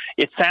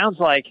 It sounds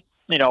like,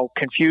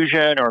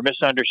 confusion or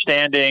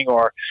misunderstanding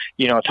or,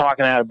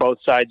 talking out of both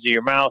sides of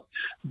your mouth,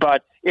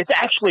 but it's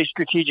actually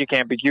strategic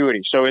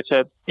ambiguity. So it's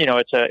an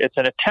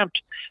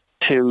attempt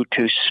to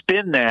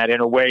spin that in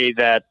a way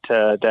that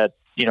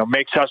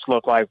makes us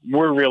look like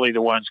we're really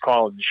the ones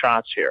calling the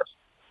shots here.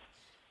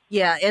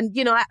 Yeah. And,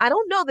 I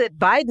don't know that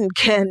Biden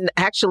can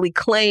actually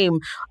claim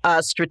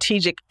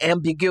strategic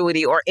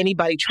ambiguity, or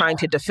anybody trying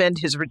to defend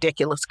his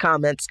ridiculous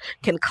comments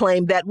can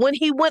claim that, when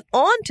he went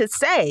on to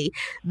say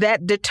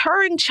that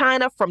deterring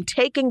China from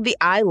taking the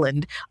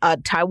island,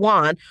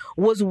 Taiwan,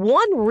 was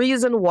one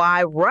reason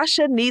why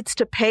Russia needs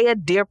to pay a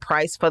dear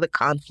price for the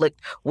conflict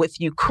with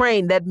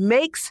Ukraine. That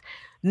makes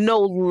no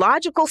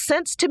logical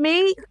sense to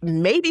me.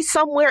 Maybe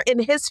somewhere in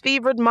his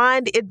fevered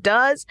mind it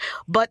does,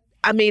 but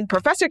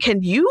Professor,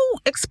 can you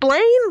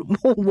explain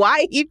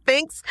why he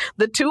thinks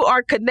the two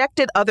are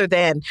connected, other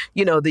than,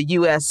 the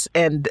U.S.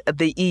 and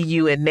the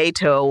EU and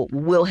NATO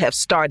will have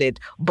started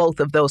both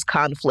of those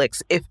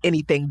conflicts if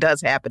anything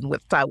does happen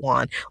with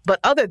Taiwan? But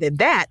other than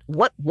that,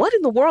 what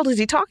in the world is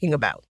he talking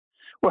about?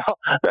 Well,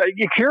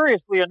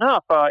 curiously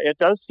enough, it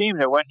does seem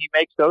that when he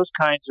makes those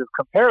kinds of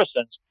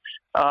comparisons,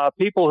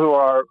 people who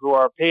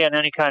are paying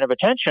any kind of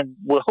attention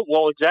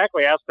will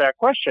exactly ask that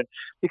question,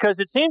 because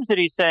it seems that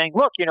he's saying,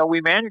 look,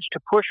 we managed to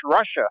push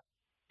Russia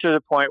to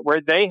the point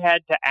where they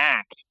had to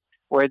act,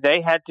 where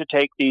they had to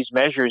take these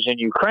measures in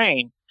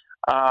Ukraine,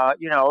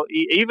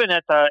 even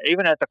at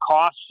the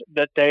cost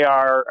that they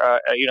are,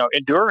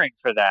 enduring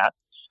for that.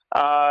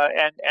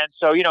 And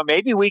so,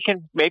 maybe we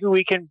can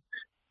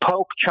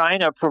provoke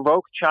China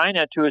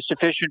to a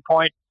sufficient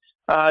point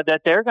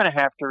that they're going to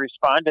have to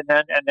respond, and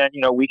then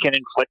we can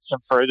inflict some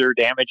further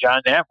damage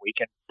on them. We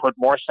can put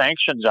more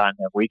sanctions on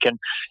them. We can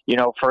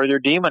further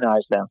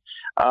demonize them.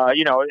 On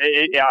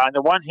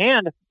the one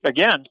hand,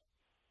 again,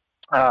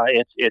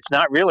 it's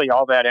not really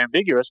all that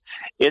ambiguous.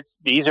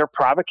 These are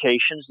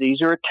provocations.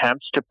 These are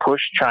attempts to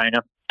push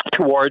China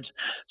towards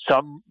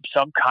some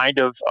kind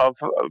of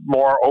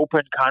more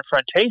open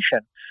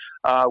confrontation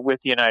with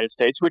the United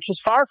States, which is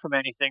far from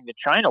anything that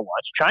China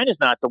wants. China's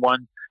not the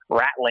one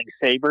rattling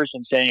sabers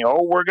and saying,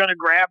 oh, we're going to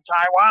grab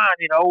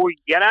Taiwan, we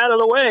get out of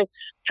the way.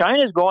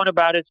 China's going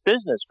about its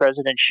business.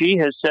 President Xi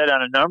has said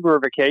on a number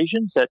of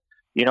occasions that,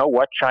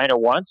 what China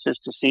wants is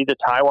to see the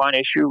Taiwan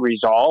issue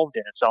resolved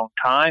in its own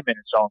time, in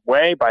its own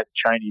way, by the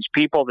Chinese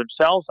people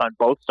themselves on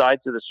both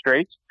sides of the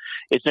straits.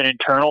 It's an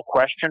internal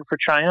question for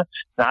China,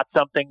 not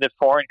something that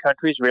foreign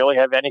countries really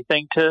have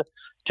anything to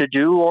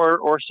do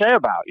or say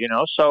about,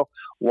 So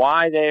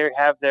why they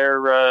have their,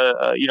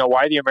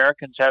 why the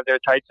Americans have their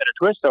tights in a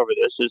twist over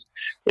this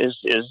is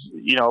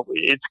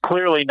it's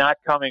clearly not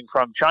coming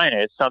from China.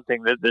 It's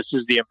something that this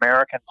is the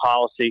American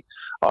policy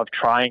of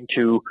trying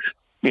to,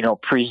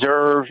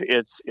 preserve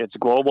its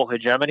global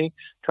hegemony,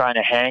 trying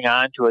to hang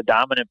on to a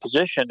dominant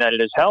position that it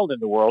has held in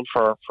the world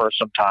for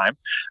some time,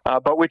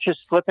 but which is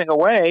slipping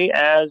away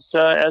as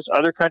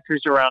other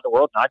countries around the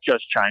world, not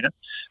just China,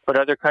 but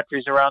other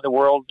countries around the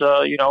world,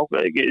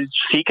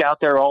 seek out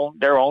their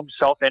own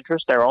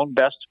self-interest, their own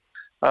best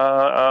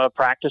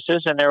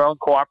practices, and their own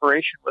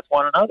cooperation with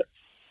one another.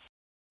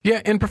 Yeah,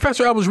 and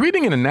Professor, I was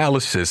reading an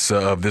analysis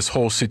of this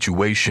whole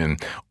situation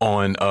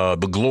on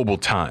the Global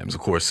Times, of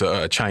course,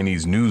 a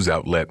Chinese news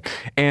outlet.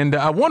 And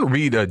I want to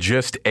read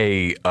just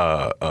a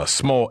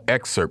small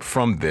excerpt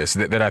from this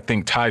that I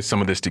think ties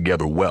some of this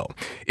together well.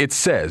 It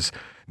says,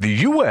 the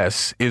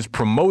U.S. is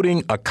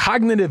promoting a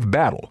cognitive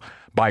battle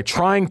by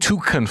trying to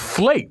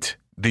conflate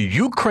the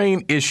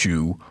Ukraine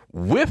issue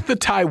with the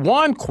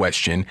Taiwan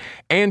question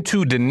and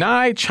to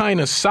deny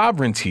China's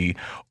sovereignty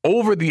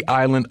over the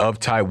island of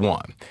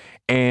Taiwan.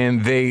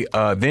 And they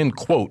then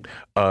quote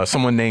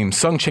someone named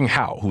Sung Ching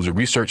Hao, who's a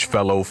research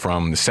fellow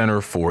from the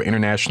Center for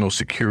International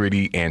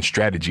Security and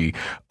Strategy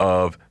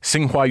of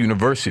Tsinghua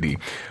University.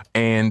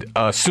 And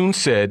Sun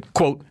said,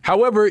 quote,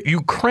 however,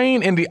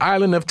 Ukraine and the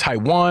island of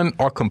Taiwan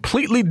are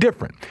completely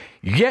different.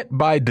 Yet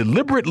by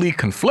deliberately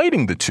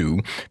conflating the two,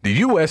 the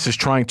U.S. is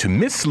trying to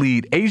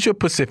mislead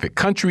Asia-Pacific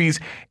countries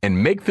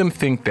and make them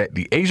think that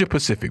the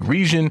Asia-Pacific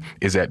region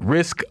is at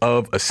risk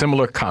of a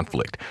similar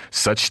conflict.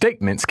 Such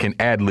statements can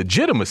add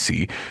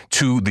legitimacy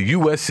to the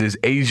U.S.'s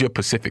Asia-Pacific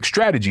Indo-Pacific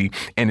strategy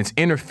and its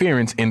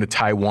interference in the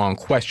Taiwan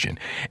question.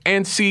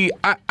 And see,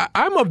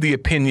 I'm of the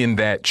opinion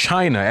that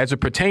China, as it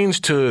pertains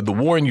to the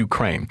war in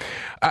Ukraine,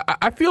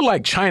 I feel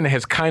like China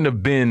has kind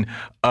of been,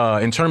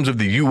 in terms of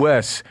the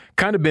U.S.,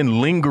 kind of been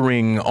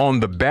lingering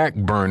on the back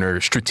burner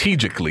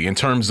strategically in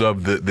terms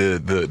of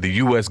the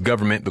U.S.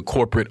 government, the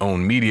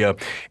corporate-owned media,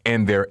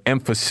 and their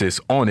emphasis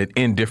on it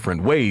in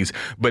different ways.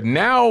 But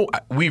now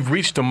we've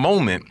reached a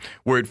moment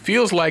where it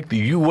feels like the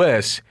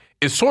U.S.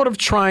 is sort of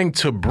trying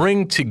to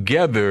bring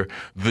together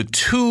the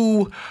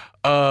two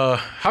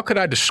how could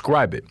I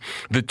describe it?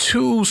 The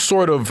two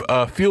sort of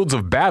fields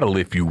of battle,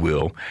 if you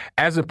will,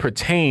 as it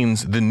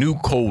pertains the new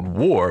Cold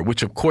War,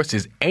 which of course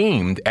is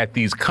aimed at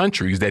these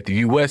countries that the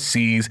U.S.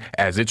 sees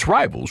as its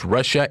rivals,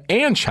 Russia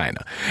and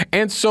China.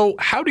 And so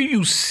how do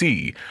you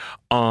see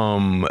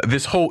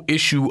this whole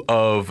issue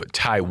of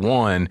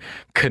Taiwan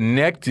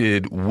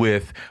connected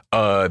with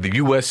the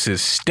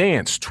U.S.'s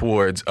stance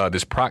towards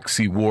this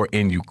proxy war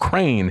in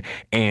Ukraine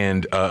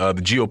and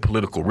the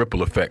geopolitical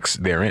ripple effects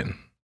therein?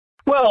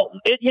 Well,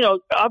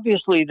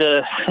 obviously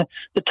the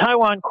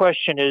Taiwan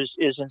question is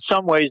in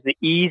some ways the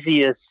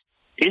easiest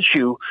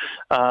issue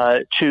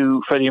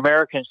for the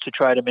Americans to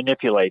try to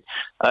manipulate,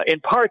 in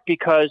part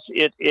because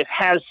it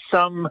has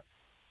some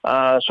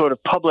sort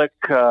of public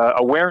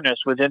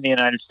awareness within the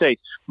United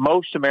States.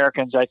 Most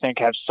Americans, I think,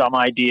 have some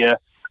idea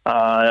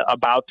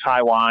about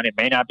Taiwan. It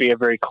may not be a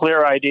very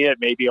clear idea. It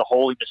may be a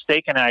wholly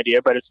mistaken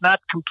idea, but it's not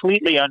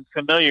completely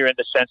unfamiliar in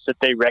the sense that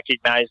they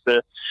recognize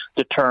the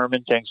term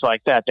and things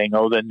like that. They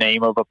know the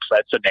name of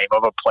that's the name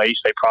of a place.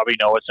 They probably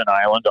know it's an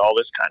island, all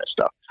this kind of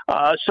stuff.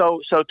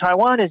 So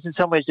Taiwan is in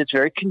some ways, it's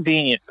very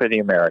convenient for the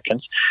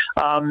Americans.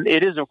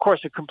 It is, of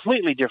course, a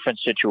completely different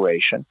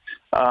situation.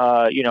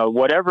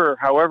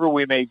 However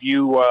we may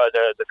view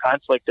the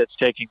conflict that's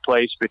taking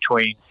place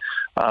between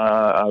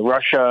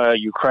Russia,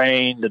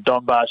 Ukraine, the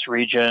Donbass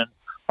region,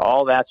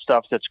 all that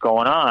stuff that's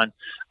going on,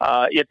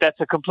 that's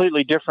a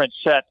completely different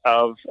set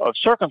of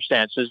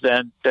circumstances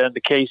than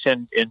the case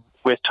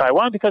with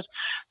Taiwan, because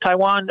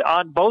Taiwan,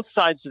 on both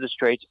sides of the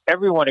straits,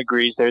 everyone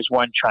agrees there's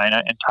one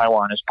China and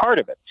Taiwan is part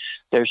of it.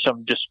 There's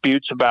some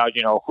disputes about,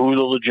 who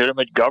the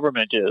legitimate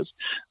government is.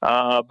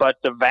 But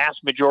the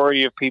vast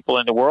majority of people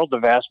in the world, the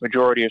vast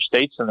majority of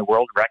states in the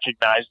world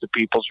recognize the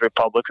People's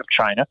Republic of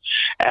China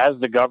as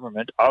the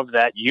government of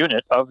that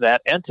unit, of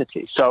that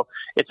entity. So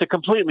it's a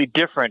completely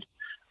different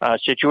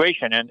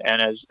situation. And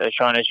as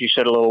Sean, as you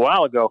said a little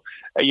while ago,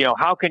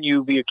 how can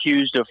you be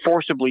accused of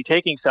forcibly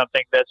taking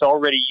something that's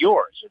already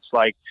yours? It's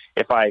like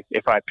if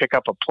I pick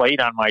up a plate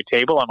on my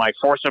table, am I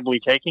forcibly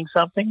taking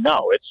something?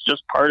 No, it's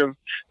just part of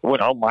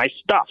my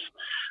stuff.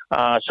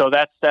 So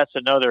that's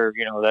another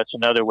way that's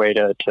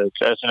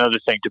another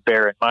thing to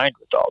bear in mind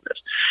with all this.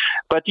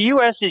 But the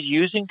U.S. is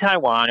using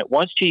Taiwan. It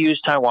wants to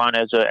use Taiwan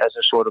as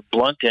a sort of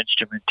blunt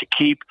instrument to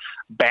keep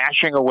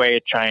bashing away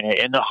at China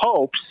in the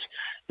hopes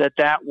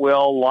that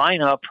will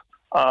line up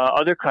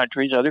other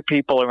countries, other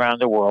people around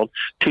the world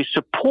to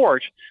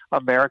support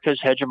America's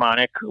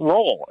hegemonic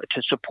role,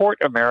 to support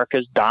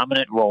America's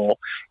dominant role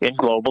in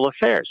global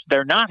affairs.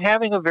 They're not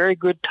having a very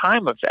good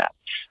time of that.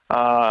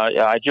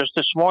 Just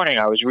this morning,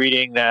 I was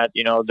reading that,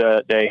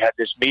 they had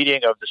this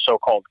meeting of the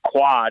so-called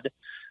Quad,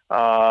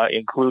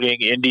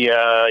 including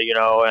India,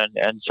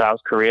 and South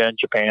Korea and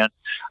Japan,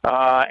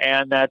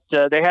 and that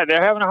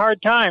they're having a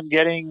hard time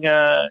getting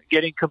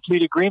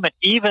complete agreement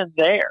even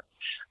there.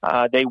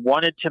 They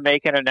wanted to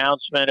make an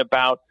announcement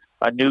about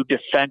a new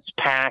defense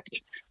pact,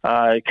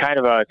 kind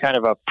of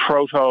a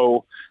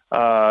proto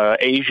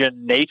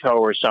Asian NATO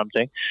or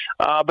something,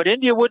 but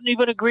India wouldn't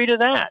even agree to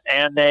that,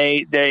 and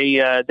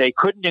they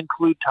couldn't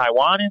include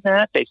Taiwan in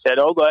that. They said,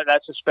 "Oh,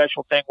 that's a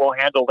special thing. We'll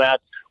handle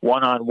that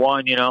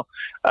one-on-one."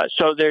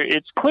 So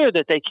it's clear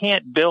that they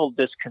can't build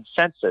this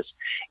consensus,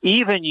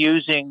 even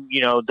using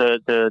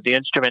the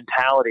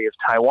instrumentality of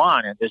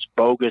Taiwan in this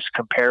bogus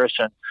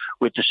comparison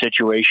with the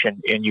situation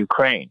in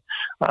Ukraine.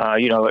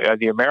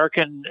 The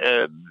American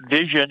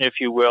vision, if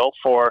you will,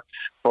 for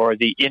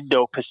the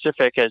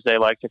Indo-Pacific, as they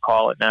like to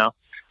call it now,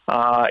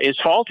 is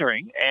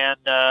faltering, and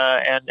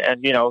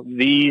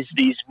these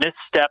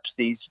missteps,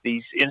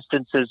 these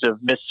instances of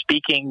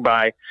misspeaking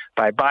by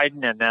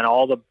Biden, and then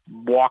all the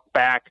walk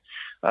back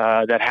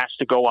that has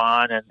to go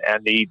on,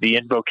 and the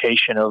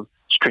invocation of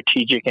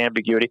strategic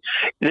ambiguity.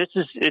 The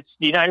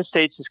United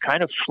States is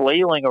kind of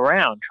flailing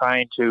around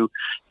trying to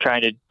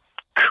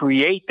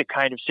create the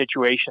kind of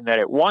situation that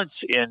it wants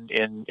in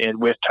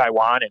with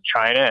Taiwan and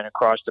China and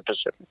across the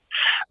Pacific,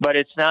 but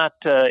it's not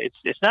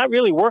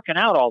really working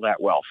out all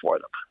that well for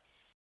them.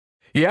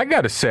 Yeah, I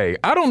got to say,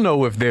 I don't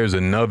know if there's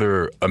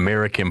another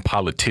American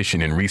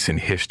politician in recent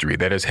history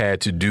that has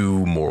had to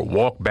do more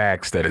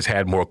walkbacks, that has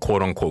had more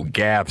quote unquote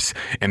gaffes,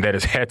 and that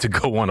has had to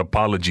go on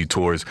apology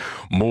tours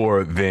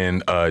more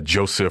than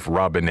Joseph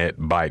Robinette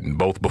Biden,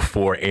 both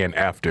before and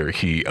after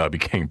he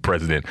became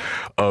president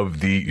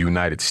of the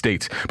United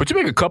States. But you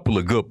make a couple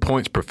of good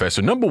points,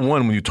 Professor. Number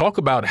one, when you talk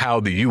about how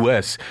the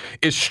U.S.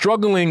 is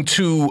struggling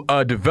to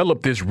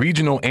develop this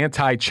regional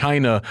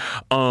anti-China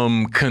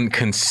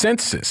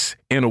consensus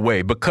in a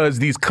way, because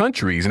these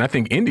countries, and I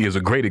think India is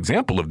a great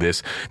example of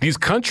this, these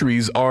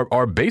countries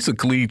are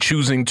basically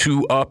choosing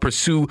to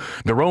pursue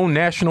their own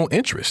national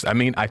interest. I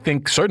mean, I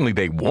think certainly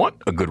they want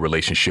a good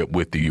relationship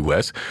with the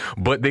U.S.,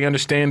 but they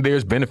understand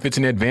there's benefits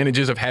and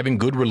advantages of having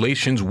good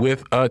relations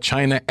with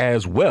China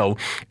as well.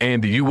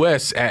 And the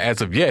U.S.,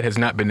 as of yet, has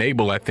not been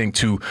able, I think,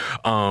 to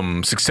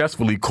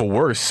successfully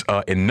coerce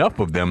enough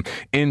of them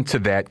into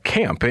that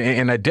camp.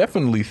 And I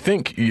definitely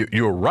think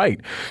you're right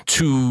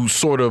to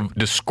sort of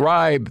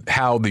describe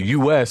how the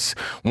U.S.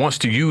 wants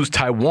to use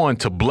Taiwan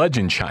to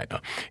bludgeon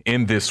China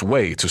in this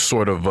way, to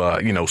sort of,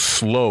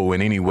 slow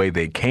in any way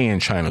they can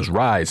China's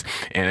rise.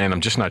 And I'm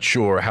just not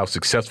sure how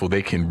successful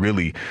they can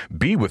really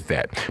be with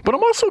that. But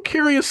I'm also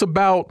curious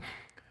about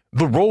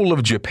the role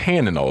of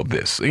Japan in all of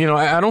this.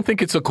 I don't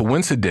think it's a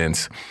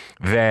coincidence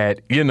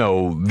that,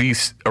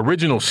 these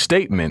original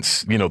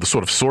statements, the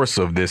sort of source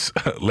of this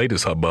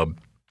latest hubbub,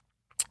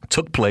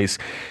 took place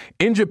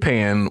in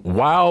Japan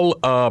while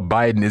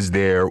Biden is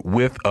there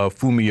with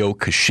Fumio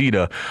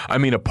Kishida. I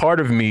mean, a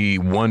part of me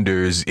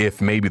wonders if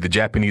maybe the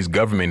Japanese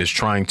government is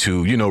trying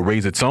to,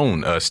 raise its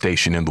own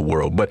station in the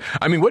world. But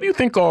I mean, what do you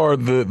think are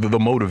the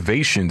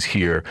motivations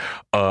here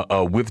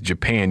with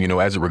Japan,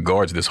 as it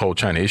regards this whole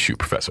China issue,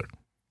 Professor?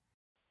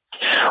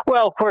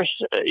 Well, of course,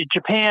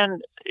 Japan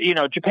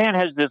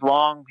has this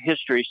long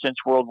history since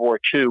World War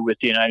II with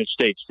the United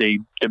States. The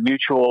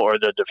mutual or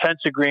the defense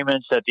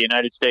agreements that the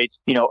United States,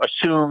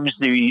 assumes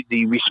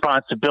the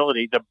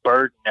responsibility, the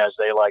burden, as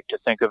they like to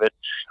think of it,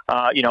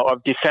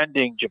 of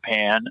defending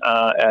Japan.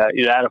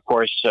 That, of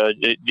course,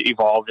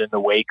 evolved in the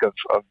wake of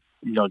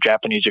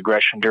Japanese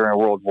aggression during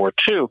World War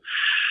II.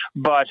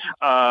 But,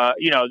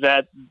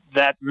 that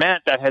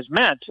has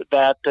meant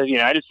that the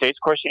United States,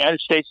 of course, the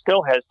United States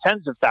still has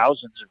tens of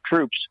thousands of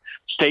troops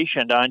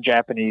stationed on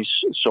Japanese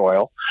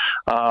soil.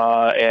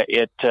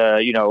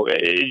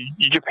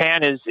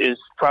 Japan is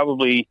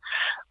probably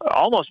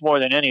almost more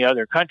than any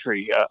other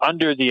country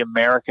under the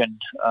American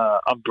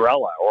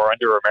umbrella or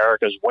under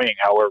America's wing,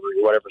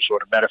 whatever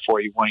sort of metaphor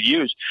you want to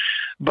use.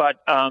 But,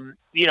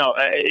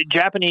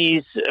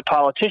 Japanese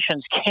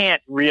politicians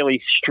can't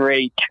really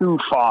stray too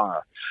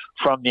far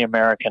from the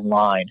American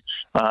line.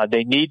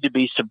 They need to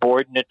be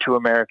subordinate to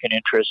American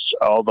interests,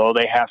 although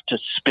they have to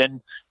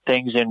spin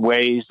things in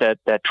ways that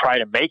try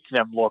to make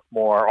them look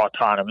more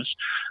autonomous.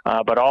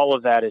 But all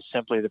of that is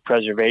simply the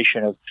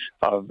preservation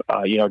of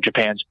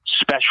Japan's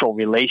special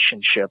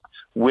relationship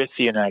with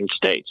the United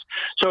States.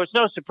 So it's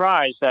no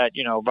surprise that,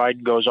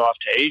 Biden goes off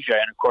to Asia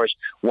and, of course,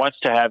 wants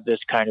to have this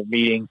kind of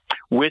meeting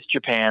with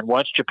Japan,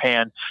 wants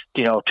Japan,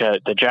 to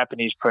the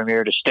Japanese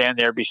premier to stand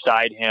there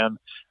beside him.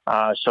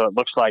 So it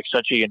looks like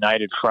such a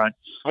united front.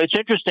 It's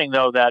interesting,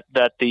 though, that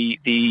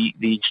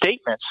the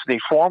statements, the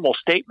formal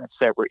statements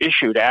that were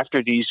issued after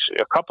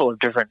a couple of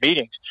different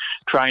meetings,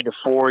 trying to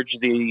forge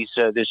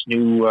this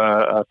new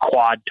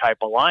Quad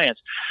type alliance,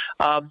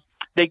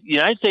 the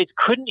United States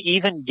couldn't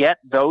even get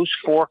those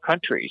four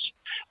countries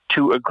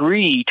to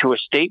agree to a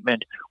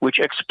statement which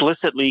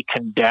explicitly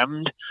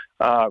condemned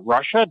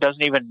Russia,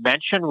 doesn't even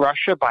mention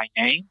Russia by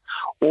name,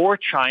 or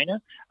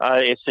China.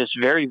 It's this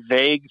very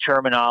vague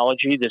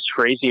terminology, this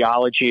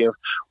phraseology of,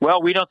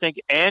 well, we don't think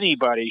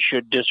anybody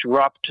should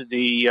disrupt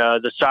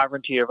the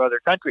sovereignty of other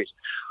countries.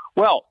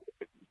 Well,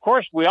 of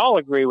course, we all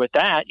agree with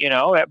that,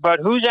 but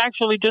who's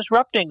actually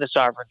disrupting the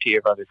sovereignty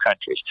of other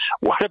countries?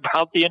 What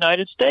about the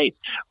United States?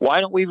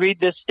 Why don't we read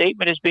this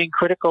statement as being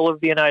critical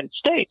of the United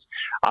States?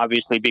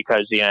 Obviously,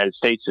 because the United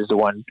States is the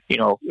one,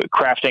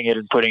 crafting it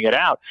and putting it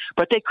out.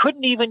 But they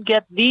couldn't even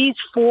get these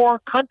four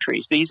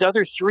countries, these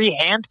other three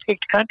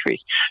hand-picked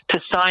countries, to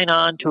sign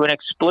on to an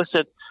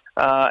explicit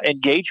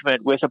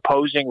engagement with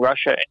opposing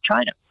Russia and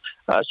China.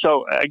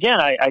 So again,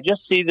 I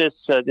just see this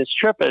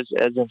trip as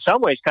in some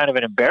ways kind of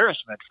an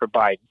embarrassment for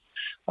Biden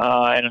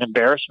and an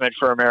embarrassment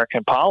for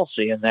American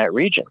policy in that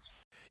region.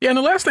 Yeah, and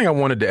the last thing I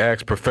wanted to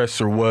ask,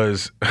 Professor,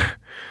 was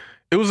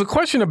it was a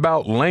question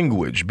about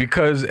language,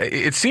 because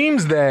it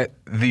seems that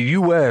the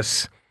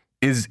U.S.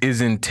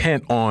 is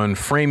intent on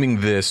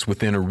framing this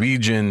within a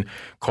region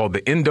called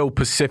the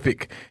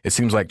Indo-Pacific. It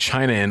seems like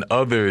China and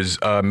others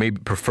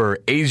maybe prefer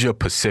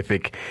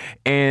Asia-Pacific.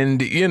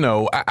 And,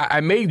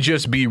 I may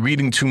just be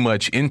reading too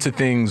much into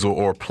things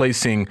or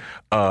placing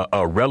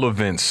a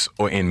relevance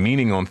or in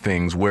meaning on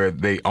things where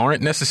they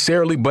aren't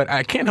necessarily, but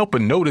I can't help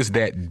but notice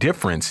that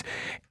difference.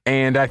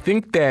 And I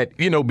think that,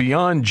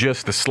 beyond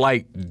just the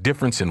slight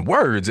difference in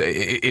words,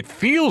 it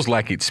feels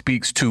like it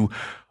speaks to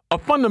a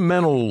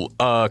fundamental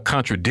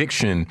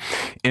contradiction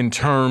in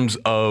terms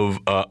of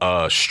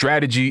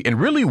strategy and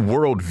really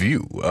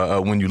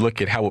worldview when you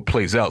look at how it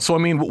plays out. So, I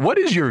mean, what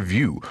is your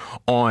view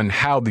on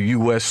how the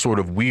U.S. sort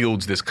of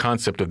wields this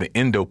concept of the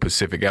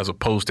Indo-Pacific as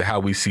opposed to how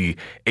we see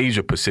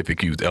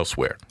Asia-Pacific used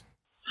elsewhere?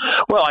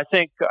 Well, I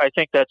think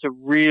that's a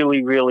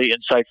really, really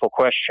insightful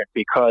question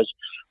because,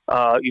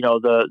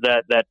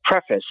 that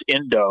preface,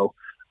 Indo,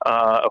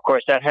 of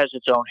course, that has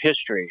its own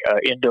history.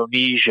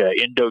 Indonesia,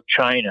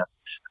 Indochina.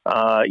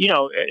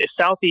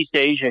 Southeast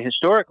Asia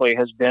historically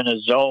has been a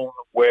zone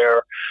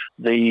where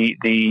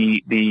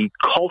the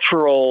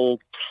cultural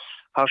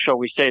how shall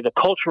we say, the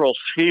cultural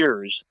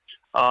spheres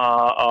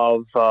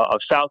of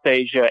South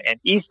Asia and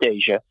East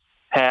Asia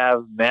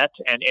have met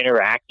and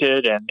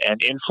interacted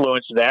and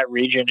influenced that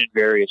region in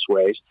various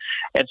ways.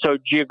 And so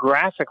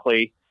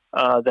geographically,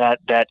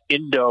 that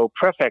Indo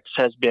prefix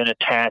has been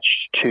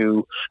attached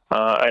to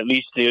at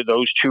least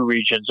those two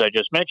regions I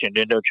just mentioned,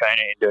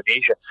 Indochina,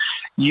 Indonesia.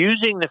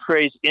 Using the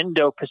phrase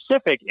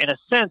Indo-Pacific, in a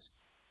sense,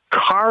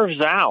 carves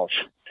out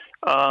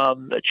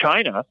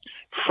China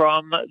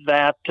from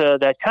that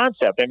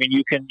concept. I mean,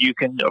 you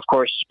can of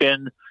course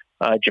spin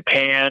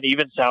Japan,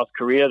 even South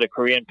Korea, the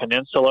Korean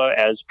Peninsula,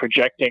 as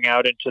projecting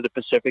out into the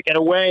Pacific in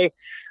a way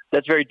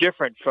that's very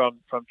different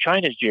from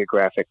China's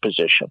geographic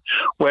position.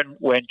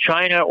 When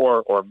China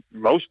or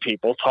most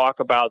people talk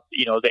about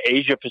the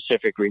Asia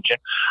Pacific region,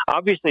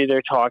 obviously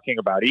they're talking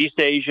about East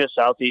Asia,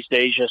 Southeast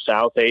Asia,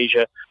 South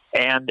Asia,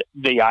 and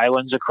the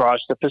islands across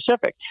the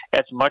Pacific.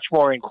 It's much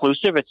more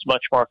inclusive. It's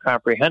much more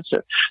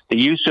comprehensive. The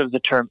use of the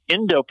term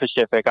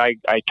Indo-Pacific,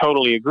 I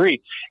totally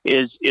agree,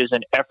 is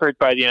an effort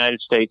by the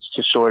United States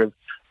to sort of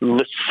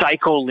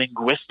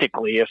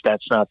psycholinguistically, if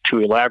that's not too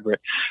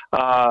elaborate,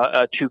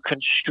 to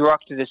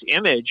construct this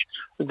image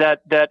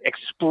that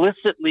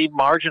explicitly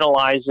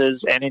marginalizes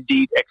and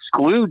indeed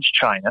excludes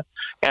China.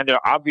 And the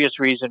obvious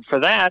reason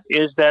for that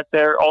is that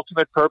their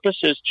ultimate purpose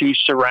is to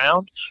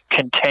surround,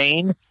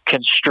 contain,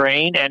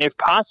 constrain, and if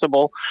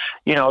possible,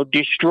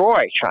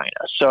 destroy China.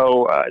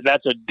 So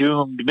that's a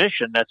doomed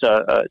mission. It's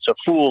a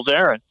fool's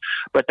errand.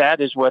 But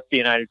that is what the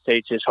United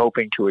States is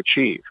hoping to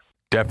achieve.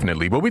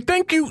 Definitely. Well, we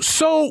thank you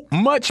so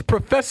much,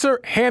 Professor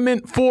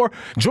Hammond, for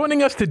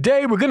joining us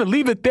today. We're going to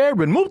leave it there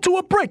and move to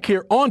a break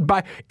here on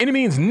By Any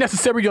Means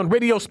Necessary on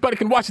Radio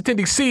Sputnik in Washington,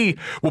 D.C.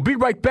 We'll be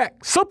right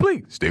back, so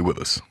please stay with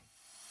us.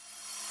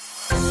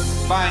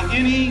 By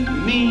any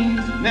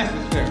means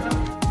necessary.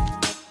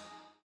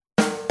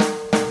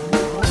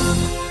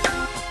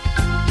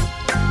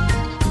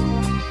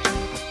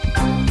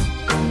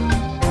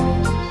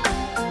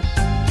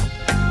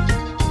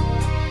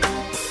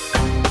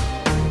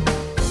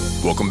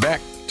 Welcome back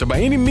to By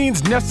Any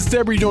Means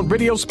Necessary on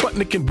Radio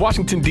Sputnik in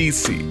Washington,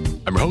 D.C.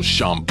 I'm your host,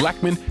 Sean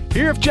Blackman,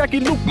 here with Jackie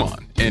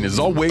Lukman. And as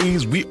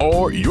always, we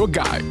are your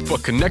guide for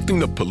connecting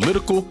the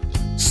political,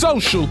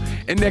 social,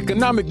 and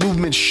economic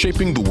movements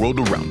shaping the world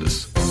around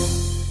us.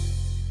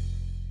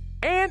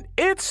 And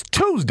it's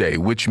Tuesday,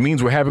 which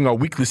means we're having our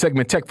weekly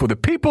segment, Tech for the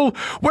People,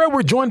 where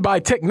we're joined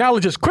by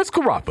technologist Chris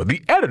Carafa,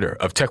 the editor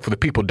of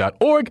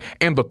techforthepeople.org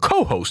and the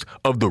co-host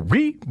of the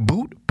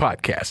Reboot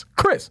podcast.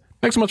 Chris,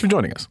 thanks so much for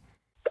joining us.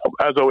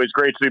 As always,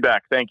 great to be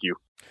back. Thank you.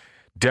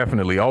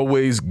 Definitely.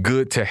 Always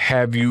good to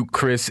have you,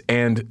 Chris.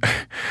 And,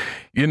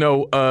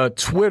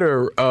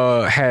 Twitter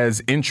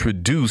has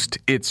introduced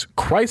its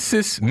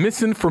crisis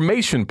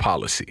misinformation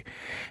policy.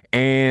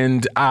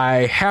 And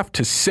I have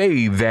to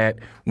say that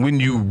when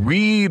you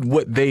read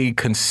what they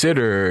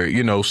consider,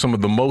 some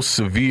of the most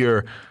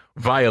severe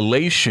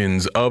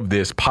violations of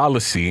this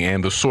policy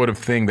and the sort of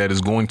thing that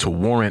is going to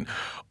warrant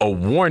a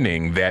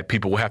warning that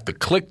people will have to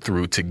click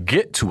through to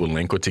get to a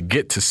link or to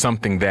get to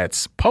something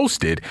that's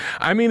posted.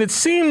 I mean, it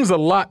seems a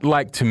lot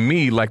to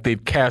me like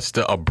they've cast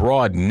a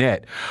broad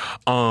net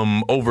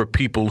over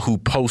people who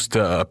post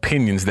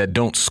opinions that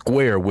don't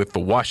square with the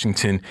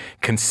Washington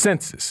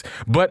consensus.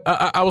 But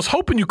I was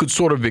hoping you could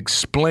sort of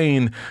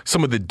explain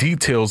some of the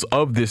details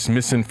of this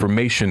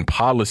misinformation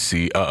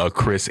policy,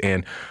 Chris,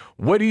 and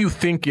what do you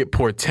think it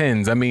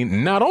portends? I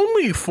mean, not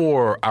only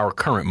for our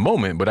current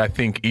moment, but I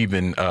think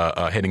even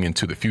heading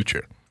into the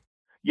future.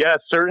 Yeah,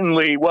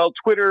 certainly. Well,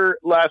 Twitter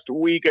last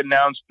week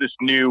announced this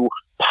new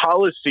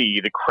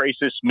policy, the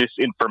crisis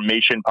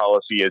misinformation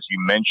policy, as you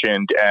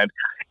mentioned. And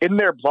in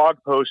their blog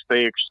post,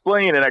 they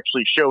explain and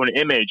actually show an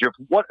image of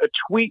what a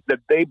tweet that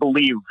they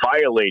believe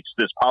violates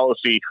this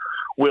policy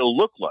will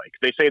look like.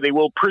 They say they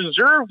will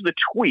preserve the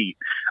tweet,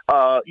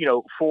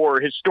 for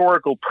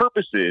historical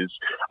purposes,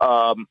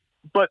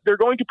 but they're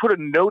going to put a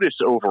notice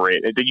over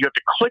it, and then you have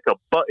to click a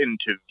button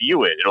to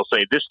view it. It'll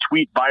say, this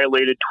tweet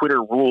violated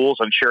Twitter rules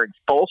on sharing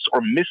false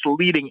or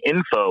misleading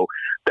info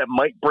that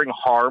might bring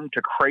harm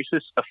to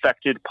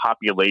crisis-affected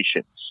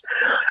populations.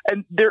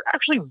 And they're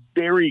actually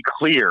very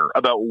clear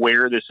about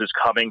where this is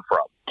coming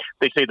from.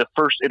 They say the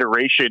first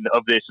iteration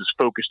of this is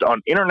focused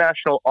on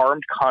international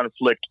armed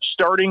conflict,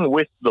 starting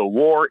with the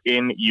war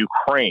in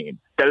Ukraine.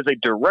 That is a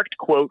direct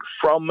quote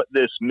from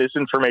this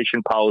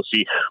misinformation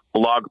policy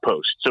blog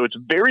post. So it's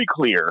very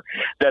clear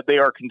that they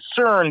are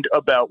concerned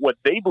about what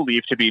they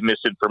believe to be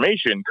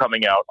misinformation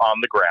coming out on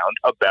the ground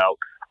about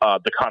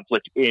the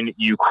conflict in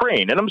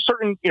Ukraine. And I'm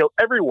certain,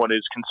 everyone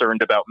is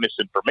concerned about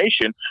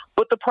misinformation,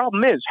 but the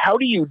problem is, how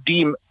do you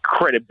deem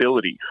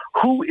credibility?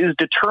 Who is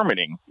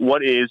determining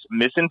what is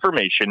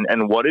misinformation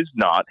and what is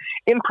not,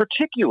 in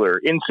particular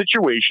in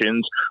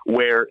situations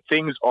where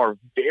things are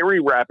very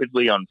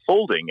rapidly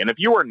unfolding? And if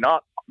you are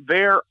not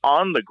there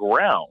on the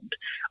ground,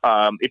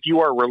 if you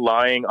are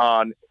relying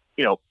on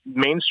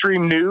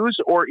mainstream news,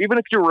 or even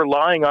if you're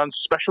relying on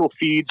special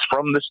feeds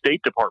from the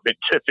State Department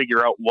to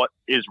figure out what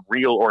is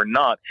real or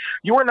not,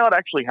 you are not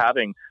actually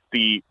having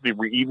the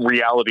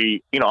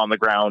reality, on the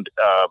ground,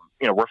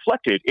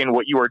 reflected in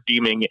what you are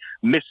deeming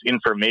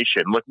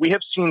misinformation. Look, we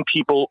have seen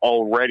people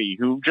already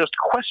who just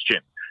question,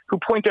 who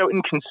point out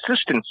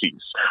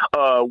inconsistencies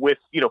with,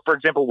 for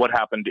example, what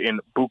happened in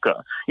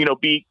Bucha,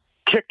 be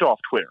kicked off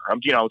Twitter. I'm,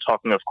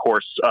 talking, of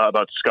course,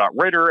 about Scott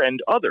Ritter and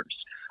others.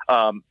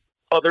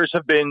 Others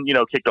have been,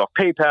 kicked off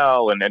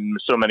PayPal and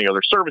so many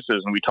other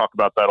services, and we talk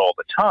about that all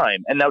the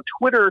time. And now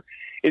Twitter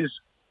is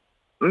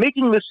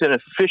making this an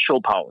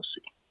official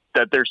policy,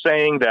 that they're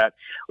saying that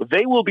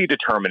they will be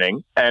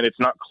determining, and it's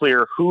not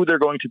clear who they're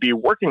going to be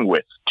working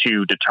with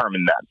to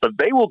determine that, but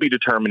they will be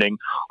determining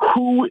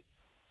what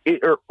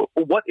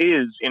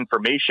is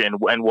information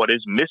and what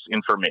is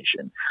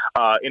misinformation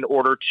in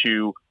order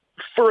to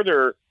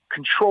further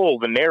control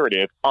the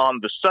narrative on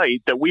the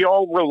site that we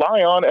all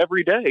rely on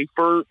every day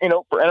for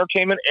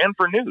entertainment and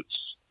for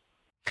news.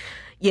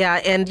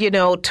 Yeah, and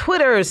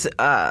Twitter's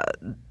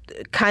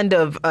kind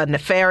of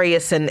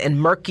nefarious and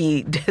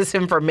murky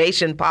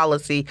disinformation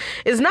policy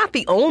is not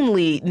the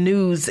only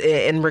news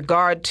in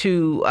regard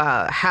to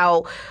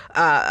how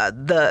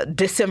the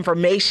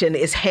disinformation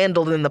is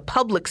handled in the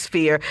public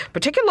sphere,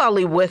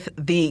 particularly with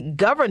the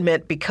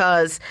government,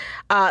 because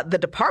the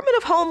Department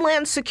of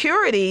Homeland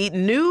Security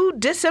new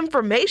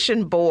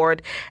disinformation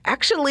board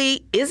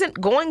actually isn't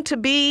going to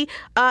be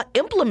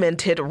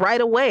implemented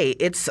right away.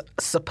 It's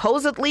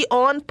supposedly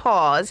on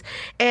pause,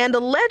 and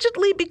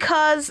allegedly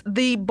because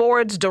the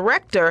board's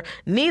director,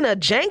 Nina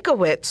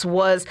Jankowicz,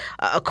 was,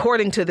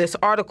 according to this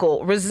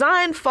article,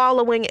 resigned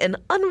following an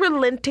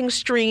unrelenting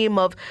stream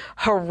of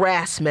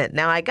harassment.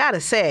 Now, I got to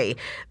say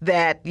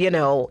that,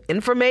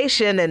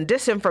 information and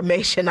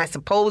disinformation, I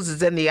suppose,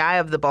 is in the eye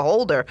of the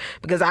beholder,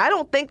 because I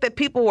don't think that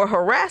people were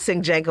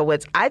harassing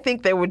Jankowicz. I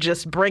think they were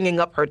just bringing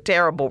up her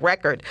terrible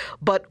record.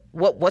 But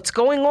what's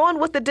going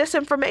on with the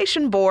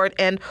disinformation board,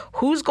 and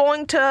who's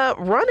going to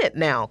run it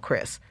now,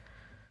 Chris?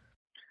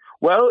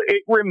 Well,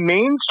 it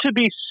remains to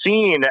be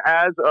seen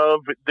as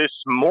of this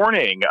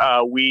morning.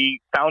 We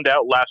found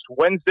out last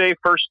Wednesday,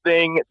 first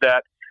thing,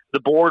 that the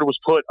board was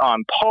put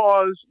on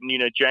pause.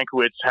 Nina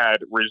Jankowicz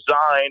had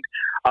resigned.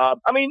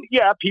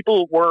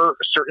 People were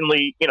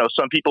certainly,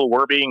 some people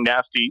were being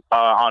nasty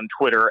on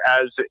Twitter,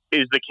 as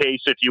is the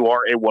case if you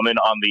are a woman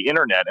on the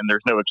internet, and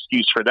there's no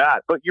excuse for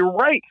that. But you're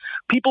right.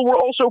 People were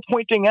also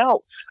pointing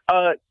out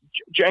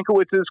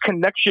Jankowicz's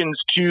connections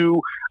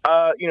to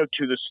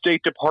the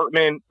State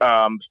Department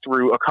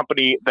through a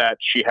company that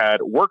she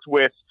had worked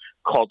with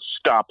called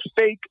Stop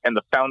Fake, and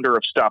the founder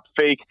of Stop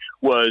Fake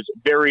was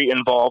very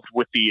involved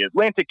with the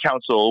Atlantic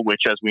Council,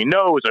 which, as we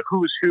know, is a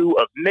who's who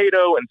of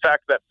NATO. In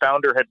fact, that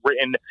founder had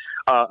written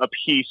a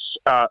piece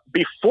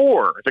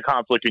before the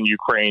conflict in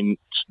Ukraine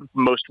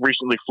most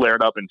recently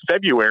flared up in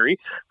February,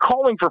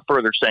 calling for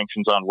further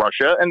sanctions on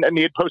Russia, and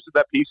he had posted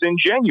that piece in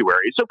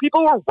January. So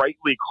people were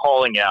rightly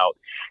calling out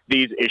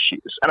these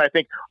issues. And I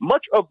think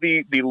much of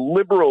the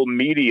liberal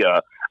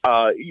media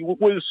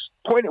was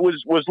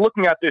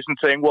looking at this and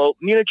saying, well,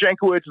 Nina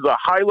Jankowicz is a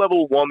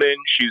high-level woman.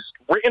 She's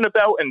written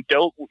about and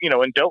dealt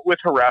with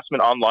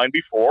harassment online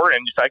before. And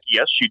in fact,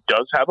 yes, she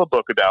does have a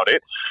book about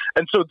it.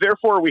 And so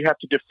therefore we have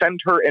to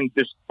defend her and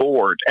this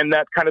board. And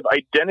that kind of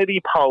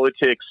identity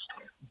politics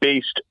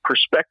based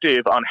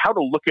perspective on how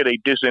to look at a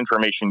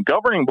disinformation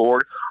governing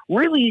board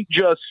really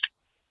just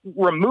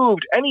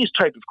removed any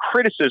type of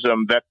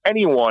criticism that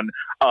anyone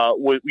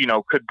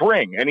could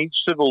bring. Any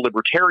civil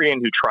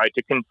libertarian who tried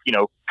to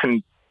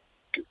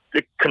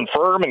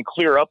confirm and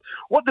clear up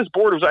what this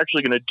board was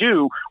actually going to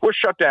do was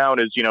shut down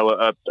as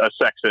a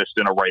sexist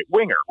and a right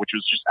winger, which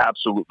was just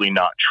absolutely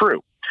not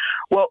true.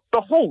 Well,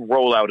 the whole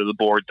rollout of the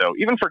board, though,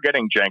 even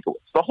forgetting Jankowicz,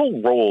 the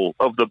whole rollout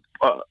of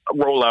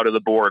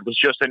the board was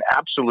just an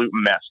absolute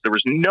mess. There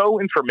was no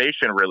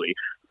information really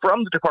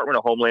from the Department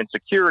of Homeland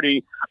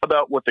Security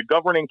about what the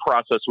governing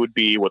process would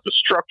be, what the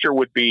structure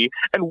would be,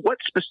 and what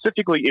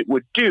specifically it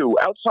would do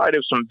outside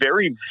of some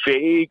very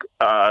vague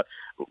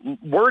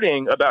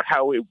wording about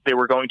how they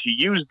were going to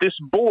use this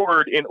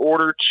board in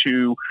order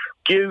to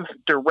give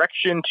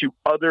direction to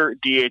other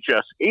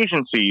DHS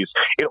agencies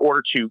in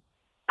order to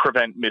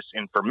prevent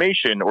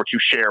misinformation or to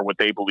share what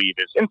they believe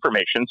is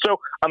information. So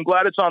I'm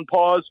glad it's on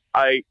pause.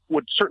 I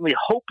would certainly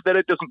hope that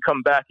it doesn't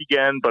come back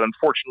again, but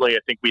unfortunately, I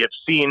think we have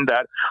seen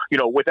that,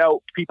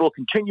 without people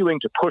continuing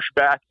to push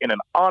back in an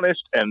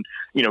honest and,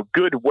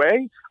 good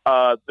way,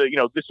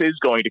 this is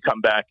going to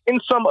come back in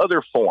some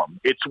other form.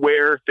 It's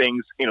where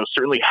things,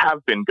 certainly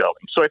have been going.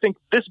 So I think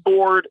this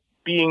board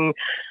being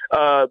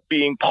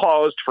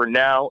paused for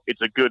now,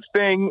 it's a good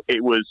thing.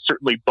 It was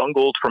certainly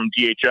bungled from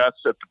DHS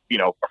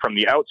from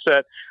the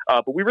outset,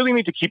 but we really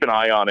need to keep an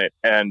eye on it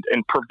and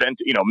prevent,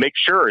 make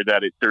sure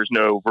that there's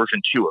no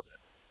version 2 of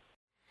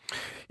it.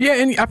 Yeah,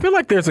 and I feel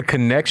like there's a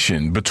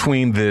connection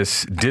between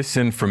this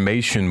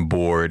disinformation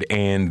board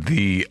and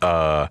the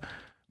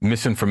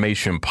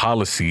misinformation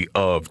policy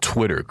of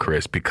Twitter,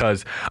 Chris,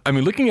 because, I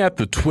mean, looking at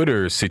the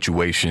Twitter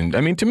situation,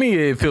 I mean, to me,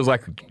 it feels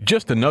like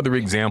just another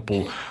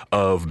example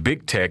of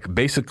big tech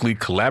basically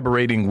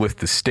collaborating with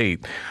the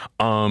state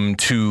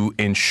to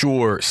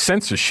ensure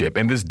censorship.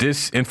 And this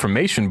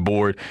disinformation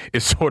board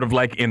is sort of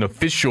like an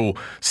official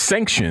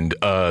sanctioned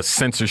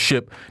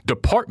censorship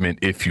department,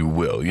 if you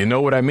will. You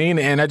know what I mean?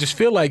 And I just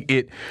feel like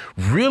it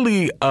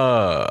really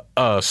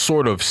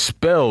sort of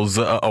spells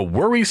a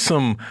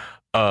worrisome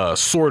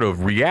sort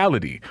of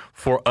reality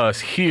for us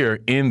here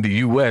in the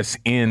U.S.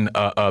 in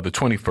the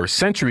 21st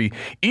century,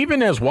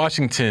 even as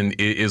Washington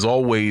is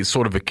always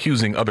sort of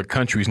accusing other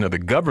countries and other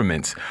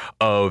governments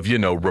of, you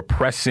know,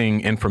 repressing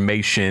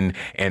information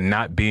and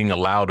not being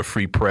allowed a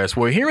free press.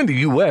 Well, here in the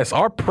U.S.,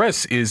 our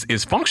press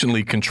is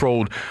functionally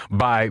controlled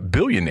by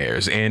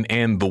billionaires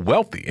and the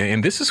wealthy.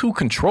 And this is who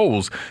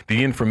controls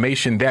the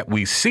information that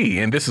we see.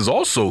 And this is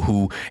also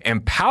who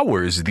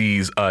empowers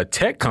these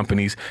tech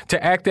companies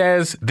to act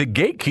as the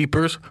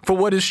gatekeepers for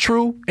what is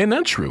true and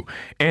untrue.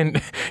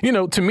 And, you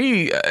know, to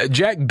me,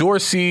 Jack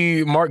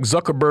Dorsey, Mark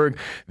Zuckerberg,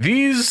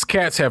 these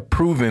cats have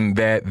proven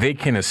that they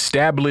can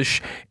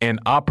establish and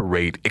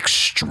operate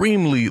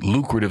extremely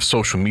lucrative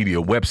social media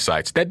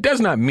websites. That does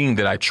not mean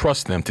that I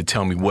trust them to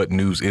tell me what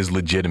news is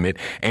legitimate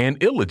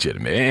and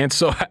illegitimate. And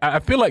so I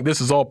feel like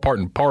this is all part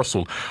and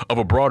parcel of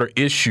a broader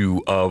issue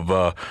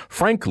of,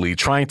 frankly,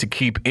 trying to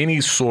keep any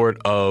sort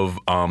of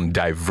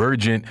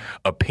divergent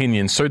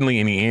opinion, certainly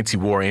any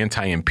anti-war,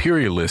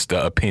 anti-imperialist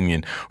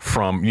opinion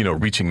from, you know,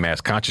 reaching mass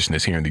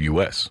consciousness here in the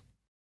U.S.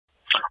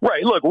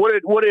 Right. Look,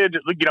 what did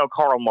you know,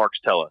 Karl Marx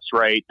tell us,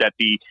 right? That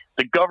the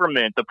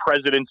government, the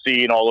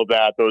presidency and all of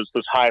that, those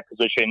high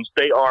positions,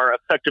 they are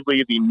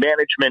effectively the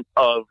management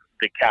of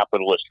the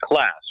capitalist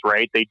class,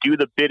 right? They do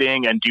the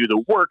bidding and do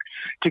the work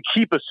to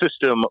keep a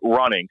system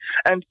running.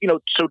 And, you know,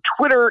 so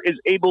Twitter is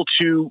able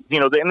to, you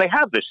know, and they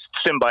have this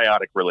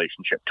symbiotic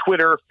relationship.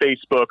 Twitter,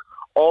 Facebook,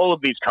 all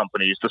of these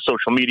companies, the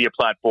social media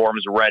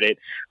platforms, Reddit,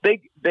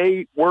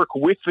 they work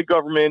with the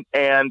government,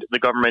 and the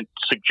government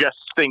suggests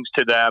things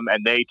to them,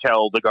 and they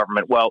tell the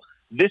government, well,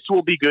 this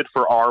will be good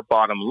for our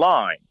bottom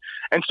line.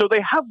 And so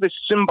they have this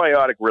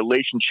symbiotic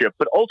relationship,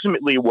 but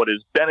ultimately what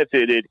is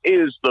benefited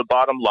is the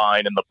bottom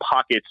line and the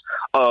pockets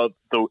of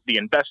the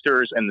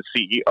investors and the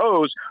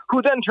CEOs,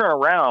 who then turn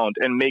around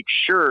and make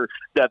sure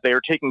that they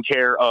are taking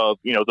care of,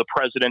 you know, the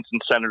presidents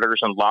and senators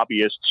and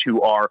lobbyists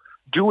who are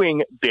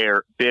doing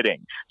their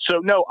bidding. So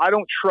no, I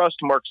don't trust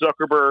Mark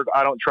Zuckerberg.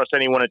 I don't trust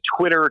anyone at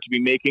Twitter to be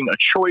making a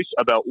choice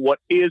about what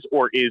is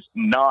or is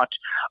not,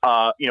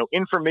 you know,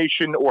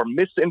 information or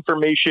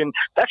misinformation.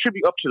 That should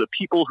be up to the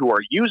people who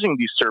are using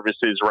these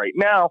services right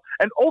now.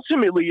 And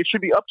ultimately, it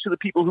should be up to the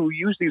people who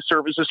use these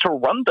services to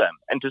run them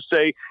and to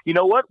say, you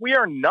know what, we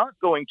are not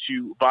going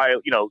to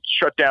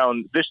shut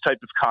down this type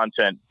of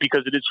content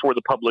because it is for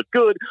the public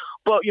good.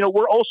 But, you know,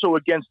 we're also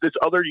against this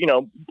other, you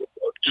know,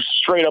 just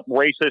straight up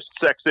racist,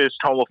 sexist,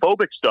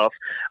 homophobic stuff,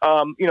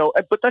 you know,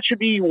 but that should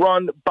be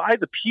run by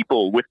the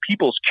people with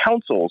people's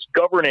councils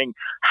governing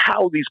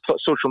how these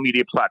social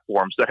media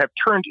platforms that have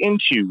turned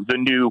into the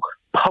new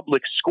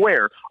public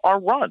square are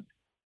run.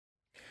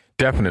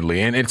 Definitely.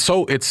 And it's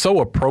so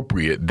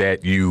appropriate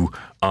that you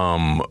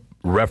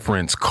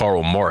reference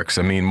Karl Marx.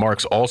 I mean,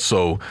 Marx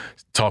also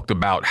talked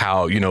about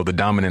how, you know, the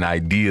dominant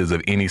ideas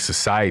of any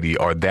society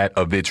are that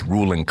of its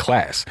ruling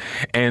class.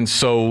 And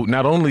so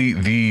not only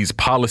these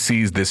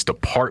policies, this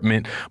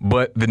department,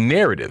 but the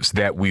narratives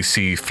that we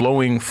see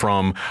flowing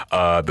from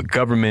the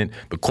government,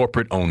 the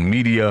corporate-owned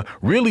media,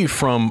 really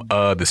from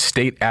the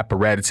state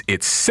apparatus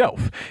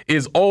itself,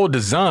 is all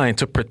designed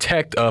to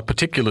protect a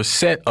particular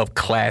set of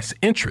class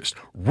interests,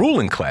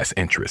 ruling class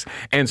interests.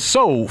 And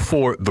so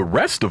for the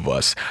rest of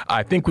us,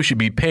 I think we should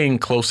be paying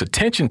close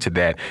attention to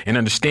that and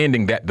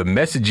understanding that the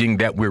messaging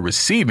that we're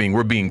receiving,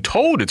 we're being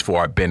told it's for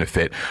our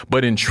benefit,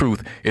 but in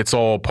truth, it's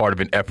all part of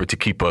an effort to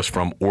keep us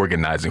from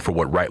organizing for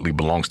what rightly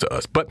belongs to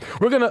us. But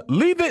we're going to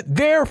leave it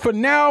there for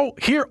now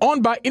here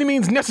on By Any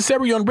Means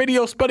Necessary on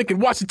Radio Sputnik in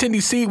Washington,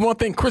 D.C. I want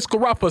to thank Chris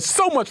Carafa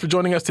so much for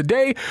joining us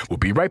today. We'll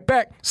be right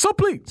back, so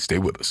please stay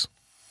with us.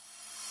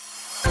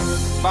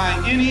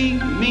 By any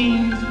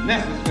means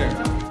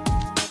necessary.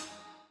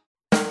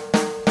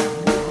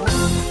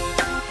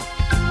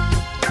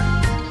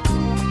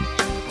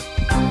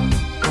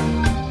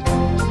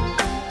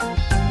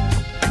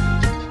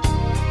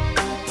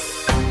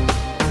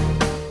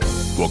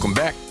 Welcome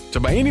back to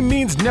By Any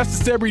Means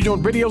Necessary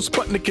on Radio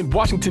Sputnik in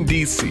Washington,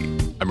 D.C.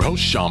 I'm your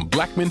host, Sean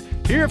Blackman,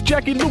 here with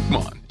Jackie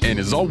Lukman. And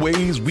as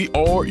always, we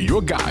are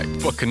your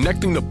guide for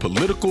connecting the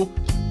political,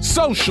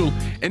 social,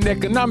 and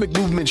economic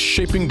movements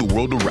shaping the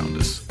world around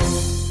us.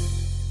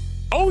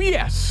 Oh,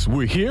 yes,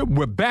 we're here.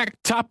 We're back,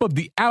 top of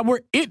the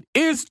hour. It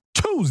is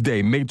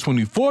Tuesday, May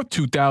 24th,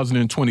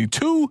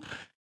 2022.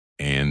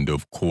 And,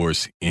 of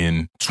course,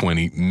 in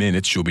 20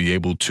 minutes, you'll be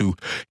able to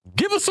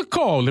give us a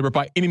call, Live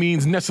by any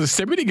means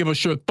necessary, to give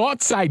us your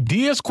thoughts,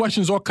 ideas,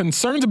 questions, or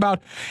concerns about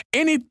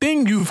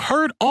anything you've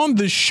heard on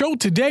the show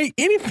today,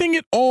 anything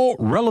at all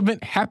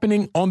relevant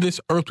happening on this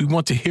earth. We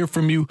want to hear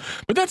from you.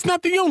 But that's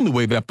not the only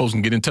way that folks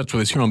can get in touch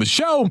with us here on the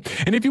show.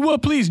 And if you will,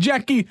 please,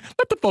 Jackie,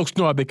 let the folks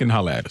know how they can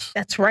holler at us.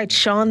 That's right,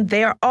 Sean.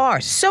 There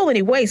are so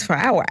many ways for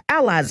our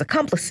allies,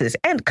 accomplices,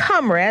 and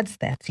comrades,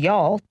 that's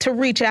y'all, to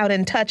reach out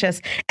and touch us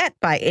at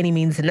By Any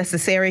Means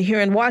Necessary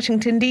here in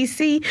Washington,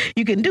 D.C.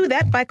 You can do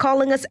that by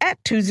calling us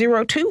at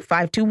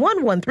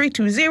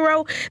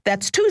 202-521-1320.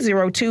 That's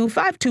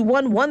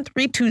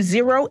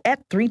 202-521-1320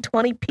 at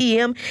 3:20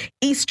 p.m.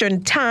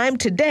 Eastern Time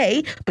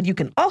today. But you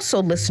can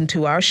also listen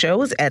to our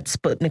shows at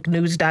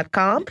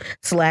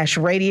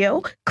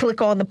SputnikNews.com/radio.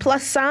 Click on the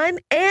plus sign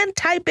and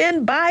type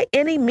in By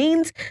Any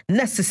Means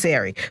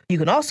Necessary. You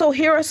can also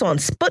hear us on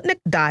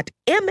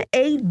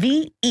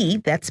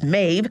Sputnik.mave, that's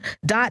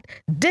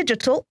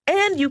mave.digital,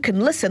 and you can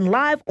listen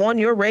live on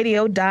your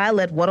radio dial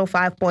at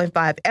 105.5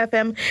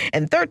 FM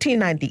and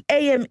 1390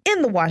 AM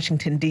in the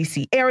Washington,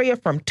 D.C. area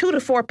from 2 to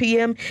 4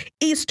 p.m.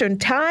 Eastern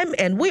Time,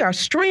 and we are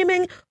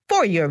streaming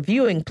for your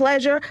viewing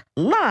pleasure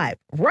live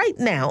right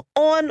now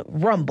on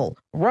Rumble,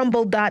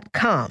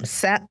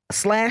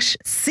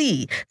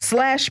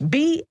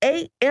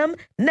 rumble.com/C/BAM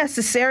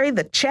necessary.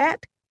 The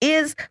chat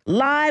is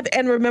live.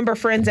 And remember,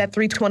 friends, at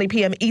 3:20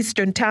 p.m.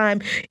 Eastern Time,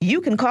 you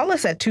can call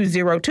us at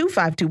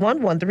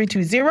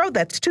 202-521-1320.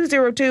 That's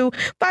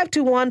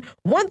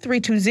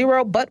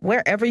 202-521-1320. But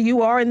wherever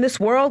you are in this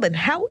world and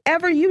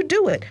however you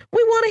do it,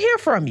 we want to hear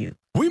from you.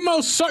 We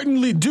most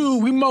certainly do.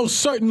 We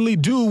most certainly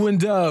do.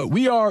 And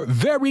we are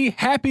very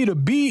happy to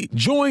be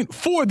joined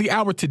for the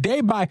hour today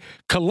by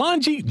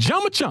Kalonji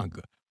Gyamachanga,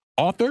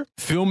 author,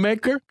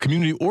 filmmaker,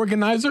 community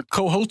organizer,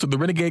 co-host of the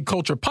Renegade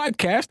Culture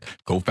podcast,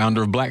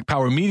 co-founder of Black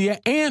Power Media,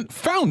 and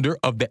founder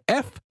of the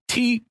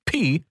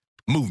FTP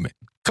movement.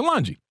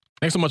 Kalonji,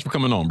 thanks so much for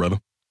coming on, brother.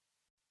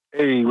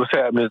 Hey, what's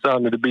happening? It's an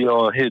honor to be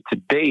on here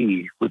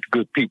today with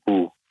good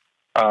people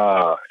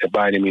at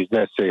By Any Means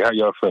Necessary. How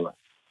y'all feeling?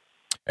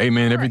 Hey,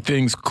 man,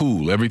 everything's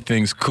cool.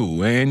 Everything's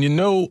cool. And, you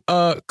know,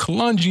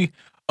 Kalonji,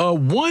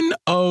 one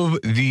of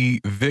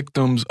the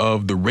victims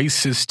of the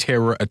racist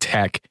terror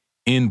attack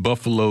in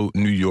Buffalo,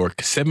 New York,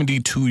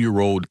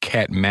 72-year-old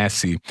Kat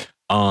Massey,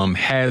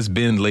 has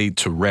been laid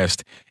to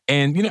rest.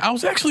 And, you know, I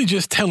was actually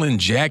just telling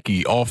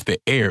Jackie off the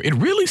air, it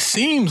really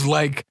seems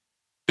like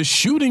the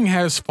shooting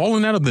has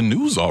fallen out of the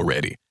news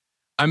already.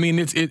 I mean,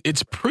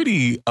 it's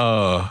pretty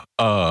wild.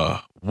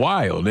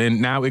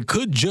 And now it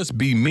could just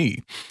be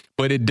me,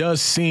 but it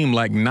does seem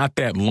like not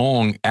that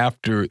long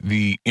after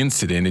the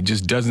incident, it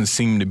just doesn't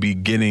seem to be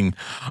getting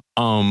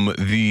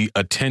the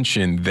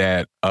attention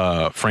that,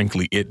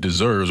 frankly, it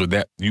deserves, or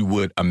that you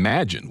would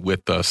imagine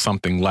with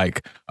something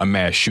like a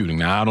mass shooting.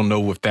 Now, I don't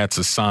know if that's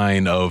a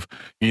sign of,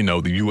 you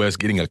know, the U.S.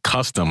 getting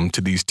accustomed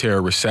to these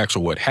terrorist acts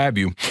or what have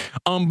you.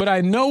 But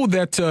I know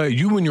that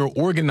you and your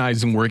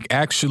organizing work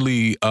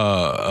actually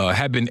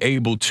have been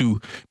able to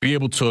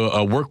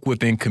work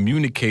with and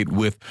communicate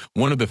with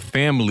one of the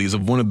families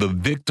of one of the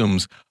victims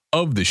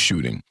of the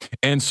shooting.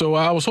 And so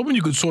I was hoping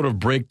you could sort of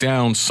break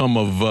down some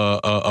of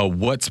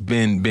what's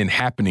been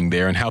happening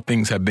there and how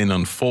things have been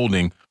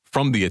unfolding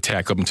from the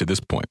attack up until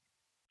this point.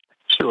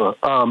 Sure.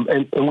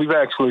 And we've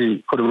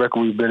actually, for the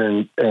record, we've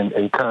been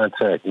in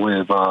contact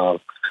with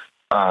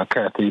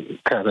Kathy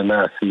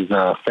Massey's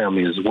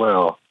family as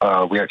well.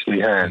 We actually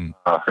had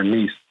her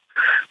niece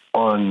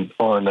on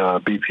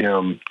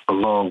BPM,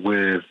 along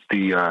with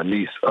the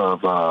niece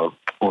of,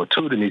 or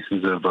two of the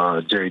nieces of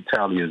Jerry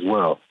Talley as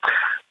well.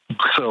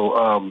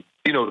 So,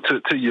 you know,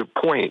 to your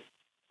point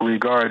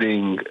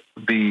regarding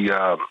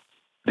the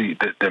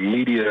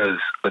media's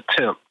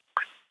attempt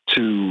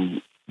to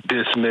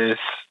dismiss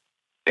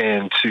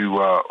and to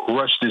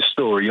rush this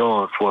story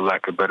on, for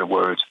lack of better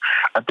words,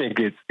 I think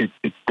it's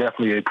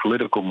definitely a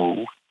political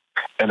move.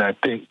 And I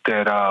think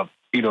that,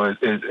 you know, as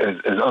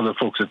other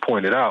folks have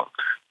pointed out,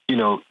 you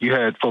know, you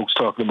had folks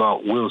talking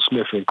about Will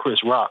Smith and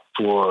Chris Rock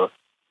for,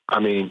 I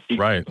mean,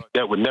 right.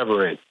 That would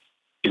never end.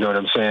 You know what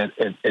I'm saying?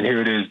 And here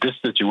it is. This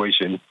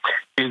situation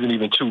isn't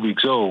even 2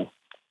 weeks old,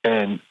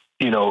 and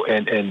you know,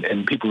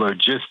 and people are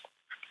just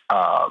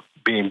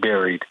being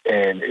buried,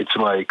 and it's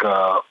like,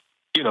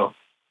 you know,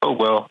 oh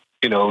well,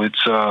 you know,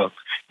 it's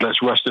let's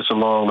rush this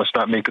along. Let's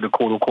not make it a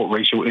quote unquote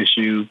racial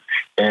issue,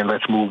 and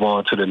let's move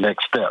on to the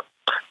next step.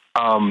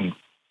 To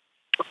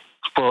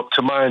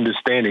my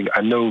understanding,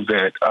 I know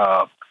that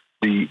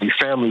the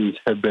families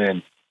have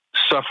been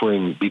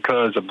suffering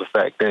because of the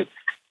fact that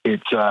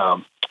it's,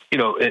 you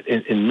know,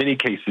 in many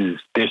cases,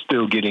 they're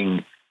still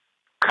getting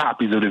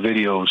copies of the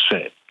videos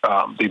sent.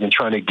 They've been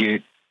trying to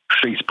get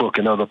Facebook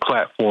and other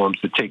platforms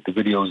to take the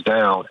videos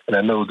down. And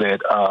I know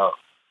that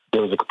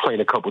there was a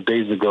complaint a couple of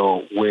days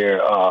ago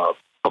where a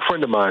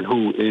friend of mine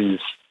who is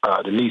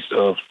the niece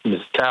of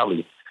Ms.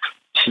 Talley,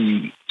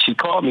 she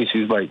called me.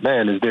 She's like,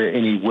 man, is there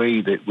any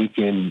way that we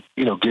can,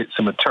 you know, get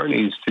some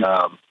attorneys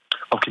to,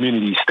 of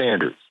community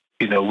standards,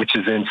 you know, which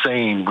is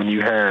insane when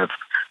you have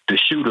the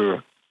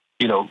shooter,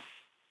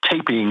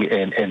 taping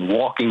and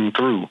walking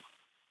through,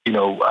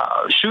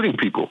 shooting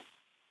people.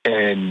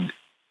 And,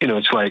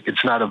 it's like,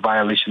 it's not a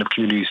violation of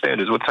community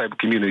standards. What type of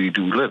community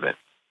do we live in?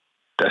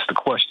 That's the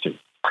question.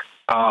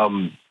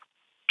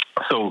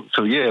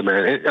 So yeah,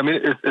 man,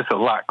 it's a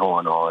lot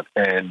going on.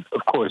 And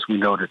of course we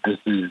know that this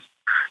is,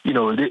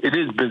 it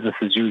is business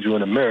as usual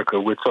in America.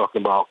 We're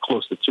talking about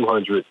close to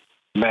 200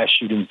 mass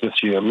shootings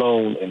this year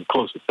alone and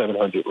close to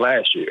 700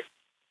 last year.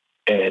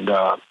 And,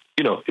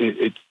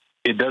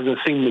 it doesn't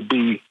seem to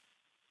be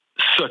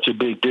such a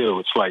big deal.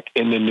 It's like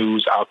in the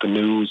news, out the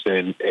news,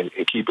 and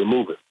keep it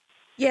moving.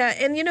 Yeah.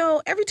 And,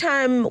 every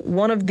time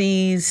one of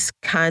these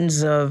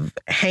kinds of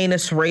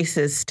heinous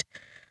racist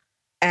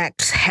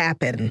acts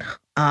happen,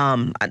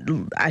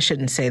 I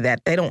shouldn't say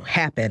that, they don't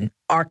happen,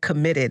 are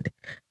committed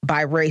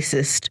by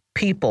racist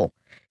people.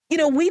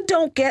 We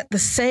don't get the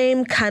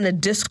same kind of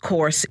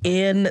discourse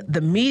in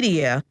the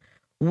media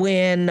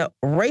when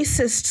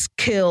racists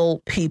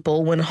kill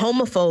people, when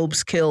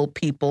homophobes kill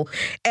people,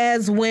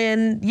 as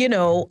when,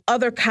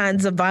 other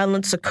kinds of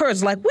violence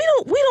occurs. Like we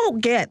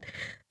don't get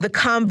the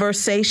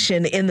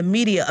conversation in the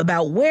media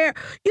about where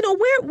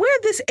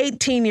this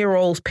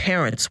 18-year-old's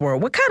parents were.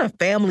 What kind of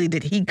family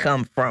did he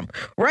come from,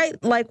 right?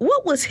 Like,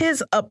 what was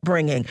his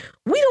upbringing?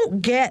 We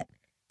don't get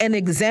an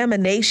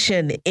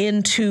examination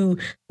into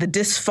the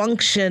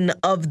dysfunction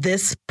of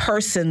this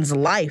person's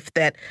life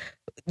that,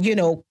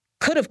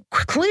 could have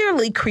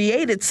clearly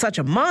created such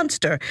a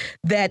monster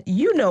that,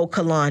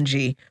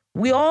 Kalonji,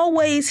 we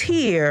always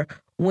hear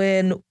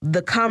when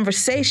the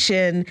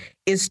conversation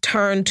is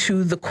turned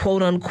to the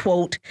quote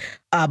unquote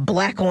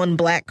black on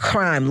black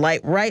crime,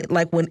 like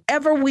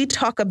whenever we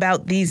talk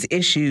about these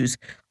issues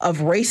of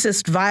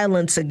racist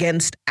violence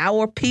against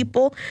our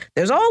people,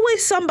 there's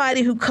always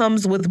somebody who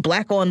comes with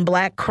black on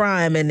black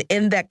crime. And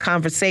in that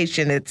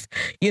conversation, it's,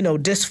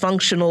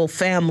 dysfunctional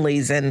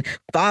families and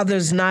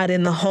fathers not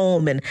in the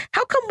home. And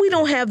how come we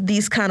don't have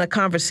these kind of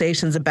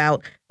conversations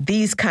about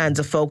these kinds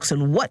of folks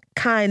and what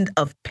kind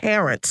of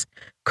parents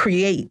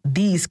create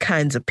these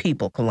kinds of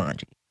people,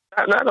 Kalonji?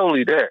 Not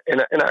only that,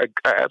 and I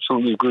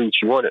absolutely agree with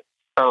you on it.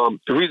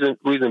 The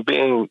reason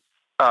being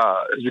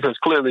is because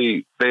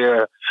clearly they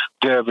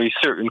have a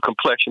certain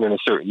complexion and a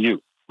certain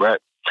youth, right?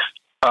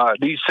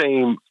 These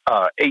same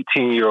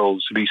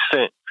 18-year-olds be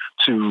sent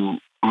to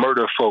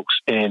murder folks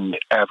in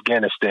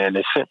Afghanistan.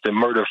 They're sent to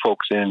murder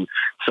folks in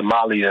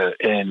Somalia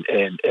and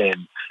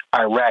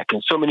Iraq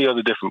and so many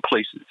other different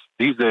places.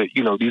 These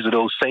are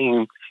those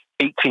same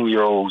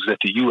 18-year-olds that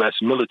the U.S.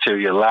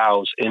 military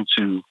allows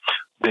into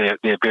their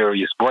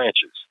various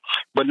branches.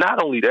 But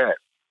not only that,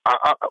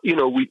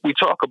 we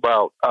talk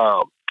about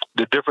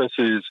the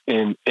differences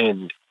in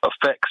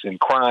effects and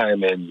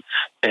crime and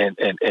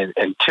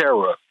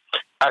terror.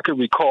 I can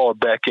recall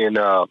back in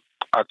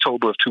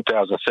October of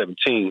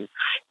 2017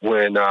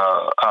 when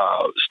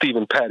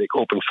Stephen Paddock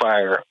opened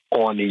fire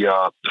on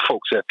the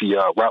folks at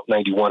the Route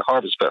 91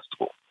 Harvest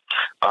Festival.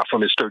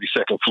 From his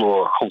 32nd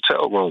floor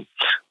hotel room.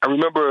 I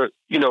remember,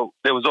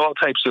 there was all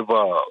types of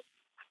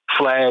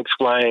flags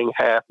flying,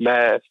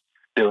 half-mast.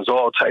 There was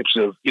all types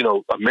of,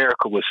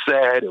 America was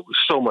sad. It was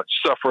so much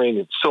suffering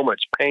and so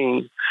much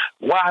pain.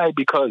 Why?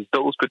 Because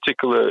those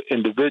particular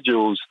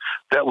individuals,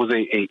 that was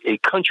a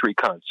country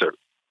concert,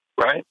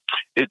 right?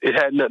 It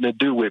had nothing to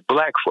do with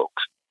black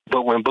folks.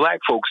 But when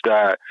black folks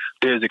die,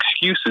 there's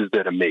excuses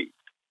that are made.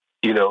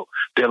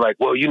 They're like,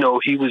 well,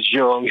 he was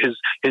young,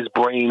 his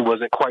brain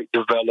wasn't quite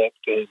developed,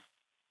 and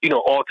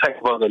all type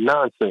of other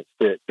nonsense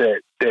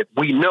that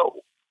we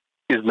know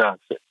is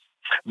nonsense.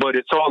 But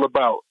it's all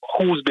about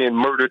who's being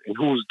murdered and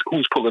who's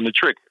pulling the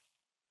trigger.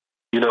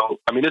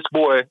 This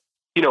boy,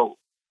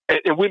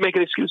 and we're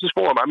making excuses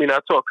for him. I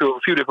talked to a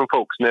few different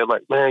folks, and they're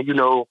like, man,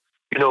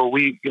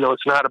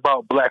 it's not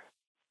about black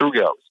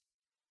 3 hours.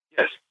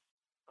 Yes,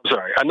 I'm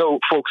sorry. I know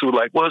folks who are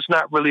like, well, it's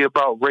not really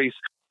about race.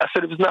 I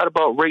said, if it's not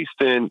about race,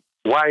 then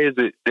why is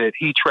it that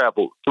he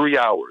traveled 3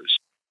 hours,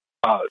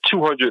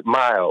 200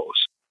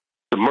 miles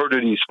to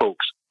murder these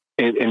folks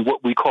in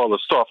what we call a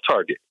soft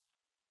target?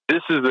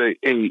 This is a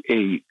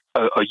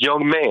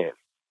young man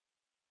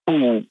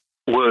who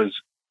was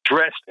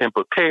dressed and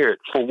prepared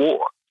for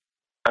war.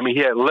 He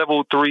had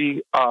level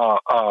 3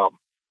 armor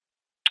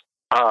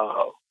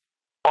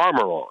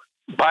on,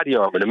 body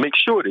armor, to make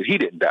sure that he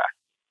didn't die.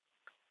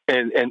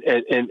 And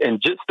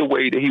just the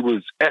way that he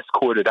was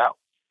escorted out.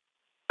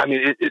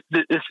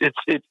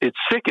 It's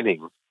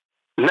sickening.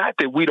 Not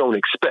that we don't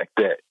expect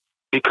that,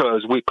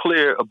 because we're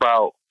clear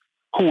about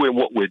who and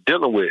what we're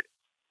dealing with,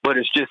 but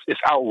it's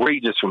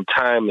outrageous from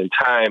time and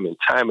time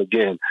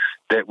again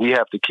that we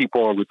have to keep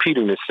on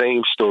repeating the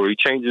same story,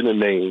 changing the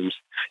names,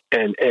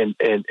 and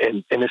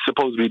it's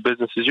supposed to be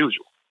business as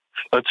usual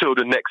until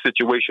the next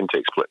situation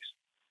takes place.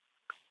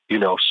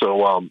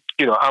 So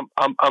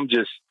I'm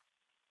just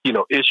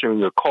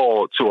issuing a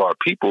call to our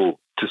people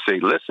to say,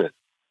 listen,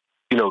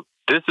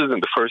 this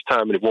isn't the first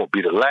time and it won't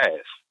be the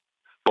last,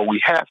 but we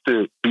have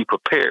to be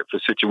prepared for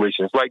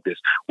situations like this.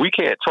 We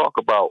can't talk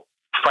about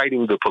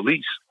fighting the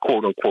police,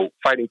 quote unquote,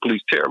 fighting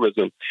police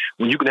terrorism,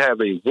 when you can have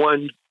a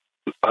lone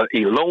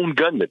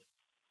gunman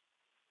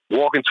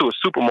walk into a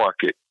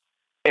supermarket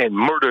and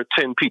murder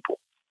 10 people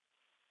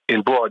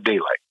in broad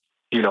daylight.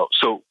 You know,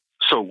 so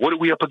what are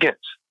we up against?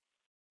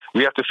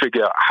 We have to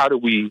figure out how do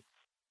we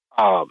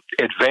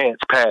advance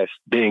past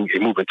being a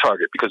moving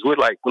target, because we're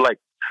like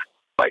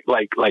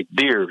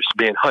deers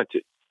being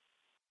hunted.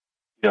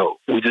 You know,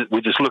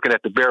 we're just looking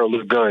at the barrel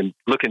of the gun,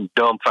 looking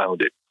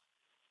dumbfounded,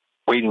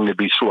 waiting to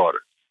be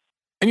slaughtered.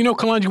 And you know,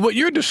 Kalonji, what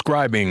you're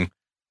describing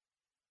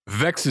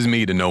vexes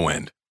me to no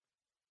end.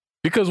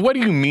 Because what do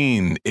you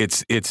mean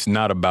it's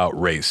not about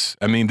race?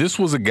 I mean, this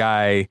was a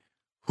guy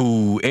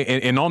who,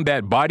 and on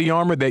that body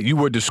armor that you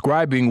were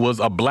describing was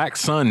a Black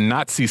Sun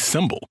Nazi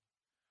symbol.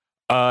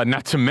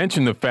 Not to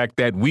mention the fact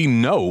that we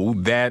know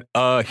that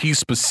he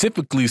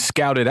specifically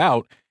scouted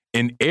out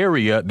an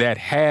area that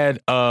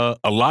had a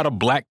lot of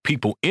Black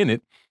people in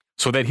it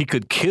so that he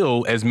could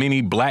kill as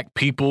many Black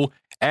people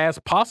as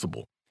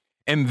possible.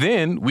 And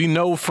then we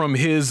know from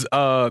his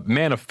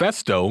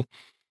manifesto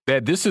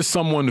that this is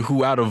someone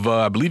who out of,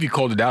 I believe he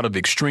called it out of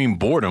extreme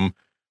boredom,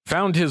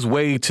 found his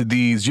way to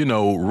these, you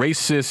know,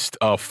 racist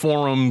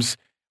forums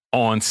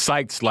on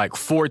sites like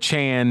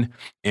 4chan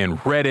and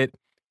Reddit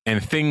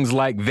and things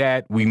like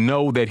that. We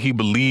know that he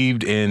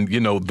believed in,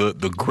 you know,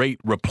 the great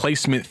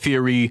replacement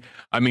theory.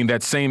 I mean,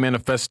 that same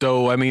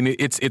manifesto, I mean,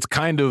 it's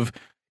kind of,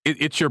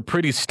 it's your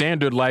pretty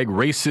standard, like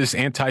racist,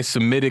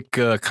 anti-Semitic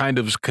kind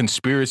of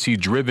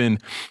conspiracy-driven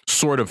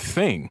sort of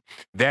thing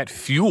that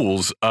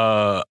fuels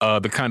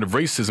the kind of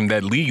racism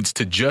that leads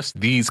to just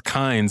these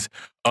kinds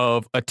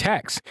of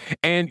attacks.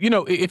 And, you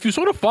know, if you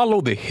sort of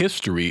follow the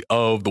history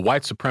of the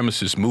white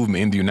supremacist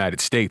movement in the United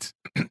States,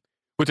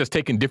 which has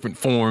taken different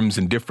forms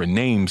and different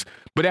names,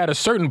 but at a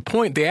certain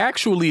point, they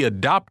actually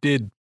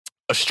adopted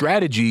a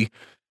strategy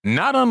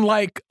not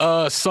unlike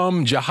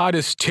some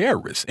jihadist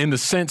terrorists, in the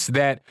sense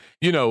that,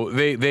 you know,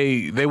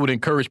 they would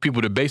encourage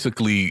people to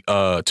basically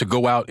to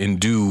go out and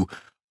do,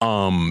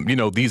 you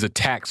know, these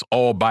attacks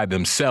all by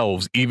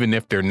themselves, even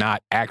if they're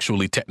not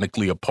actually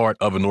technically a part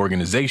of an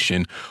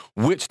organization,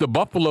 which the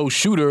Buffalo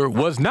shooter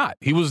was not.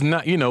 He was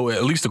not, you know,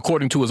 at least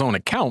according to his own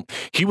account,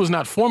 he was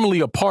not formally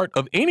a part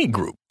of any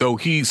group, though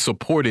he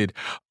supported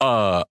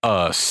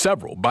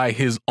several by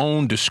his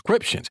own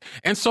descriptions.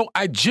 And so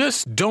I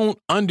just don't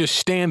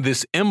understand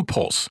this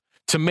impulse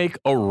to make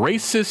a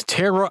racist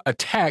terror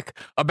attack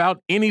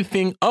about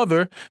anything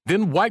other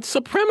than white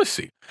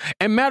supremacy.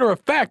 And matter of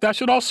fact, I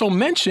should also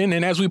mention,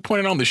 and as we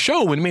pointed on the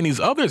show, and many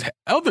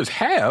others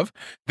have,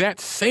 that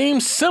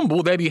same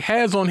symbol that he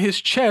has on his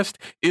chest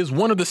is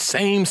one of the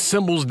same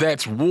symbols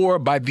that's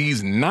worn by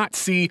these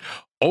Nazi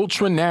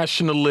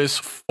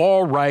ultra-nationalist,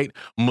 far-right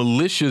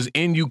militias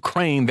in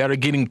Ukraine that are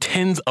getting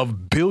tens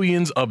of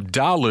billions of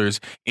dollars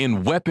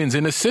in weapons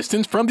and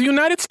assistance from the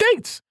United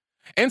States.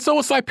 And so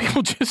it's like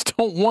people just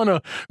don't want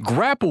to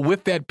grapple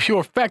with that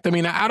pure fact. I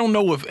mean, I don't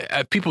know if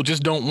people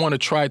just don't want to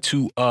try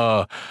to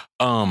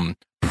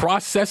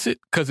process it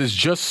because it's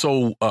just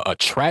so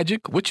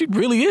tragic, which it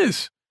really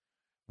is.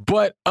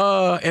 But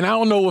and I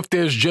don't know if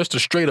there's just a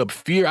straight up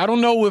fear. I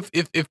don't know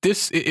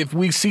if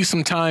we see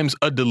sometimes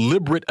a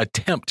deliberate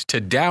attempt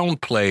to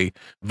downplay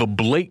the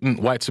blatant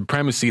white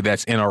supremacy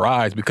that's in our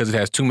eyes because it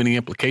has too many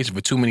implications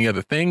for too many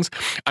other things.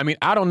 I mean,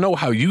 I don't know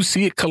how you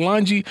see it,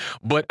 Kalonji,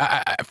 but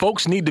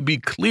folks need to be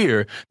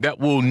clear that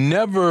we'll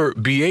never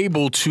be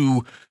able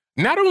to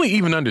not only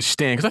even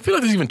understand, because I feel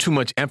like there's even too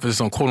much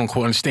emphasis on quote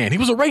unquote understand. He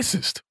was a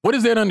racist. What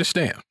is there to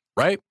understand,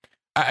 right?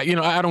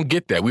 I don't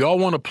get that. We all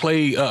want to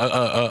play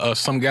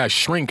some guy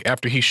shrink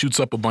after he shoots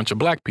up a bunch of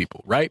Black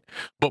people, right?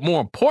 But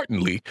more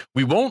importantly,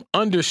 we won't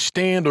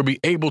understand or be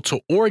able to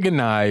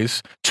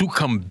organize to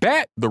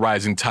combat the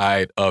rising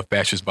tide of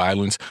fascist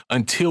violence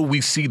until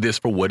we see this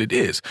for what it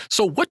is.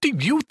 So what do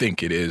you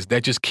think it is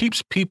that just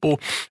keeps people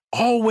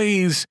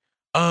always,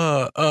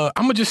 I'm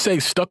going to just say,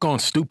 stuck on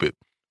stupid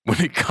when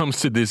it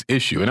comes to this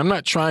issue? And I'm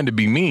not trying to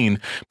be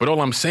mean, but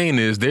all I'm saying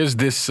is there's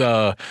this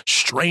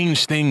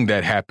strange thing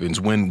that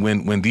happens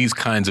when these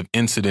kinds of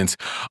incidents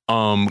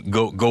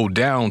go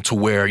down to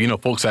where, you know,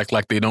 folks act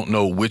like they don't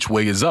know which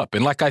way is up.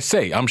 And like I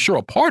say, I'm sure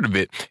a part of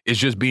it is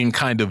just being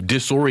kind of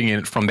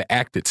disoriented from the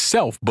act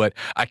itself, but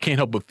I can't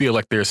help but feel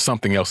like there's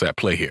something else at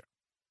play here.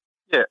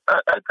 Yeah,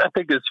 I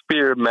think it's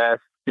fear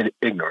masked in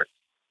ignorance.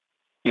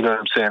 You know what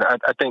I'm saying?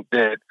 I think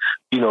that,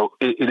 you know,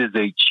 it is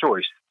a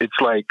choice. It's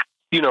like,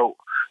 you know,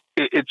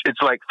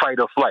 it's like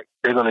fight or flight.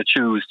 They're going to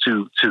choose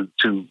to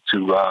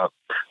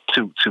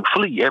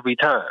flee every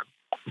time,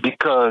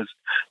 because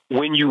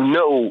when you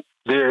know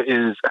there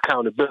is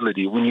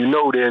accountability, when you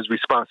know there's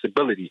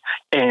responsibility,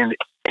 and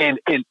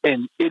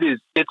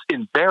it's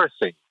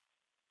embarrassing.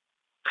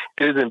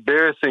 It is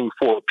embarrassing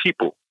for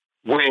people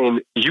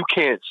when you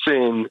can't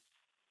send,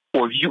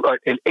 or you are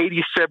an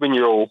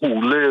 87-year-old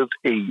who lived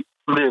a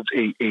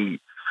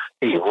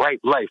right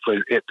life,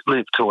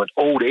 lived to an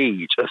old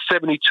age, a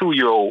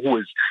 72-year-old who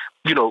is,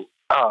 you know,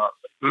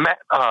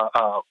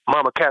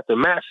 Mama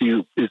Catherine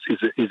Massey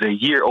is a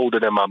year older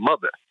than my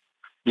mother.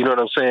 You know what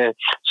I'm saying?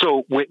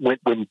 So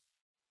when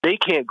they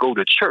can't go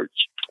to church,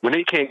 when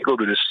they can't go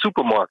to the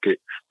supermarket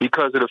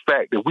because of the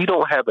fact that we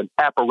don't have an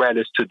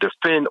apparatus to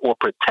defend or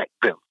protect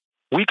them,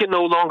 We can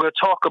no longer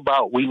talk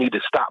about we need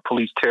to stop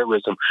police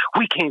terrorism.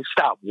 We can't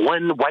stop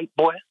one white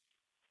boy,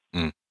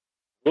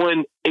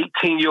 one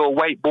 18-year-old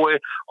white boy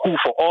who,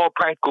 for all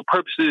practical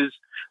purposes,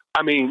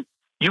 I mean,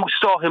 you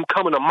saw him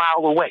coming a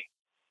mile away.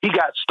 He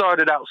got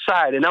started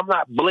outside, and I'm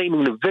not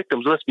blaming the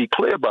victims. Let's be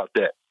clear about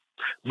that.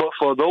 But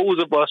for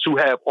those of us who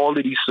have all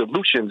of these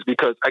solutions,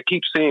 because I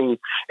keep seeing,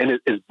 and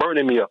it's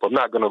burning me up, I'm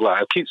not going to lie,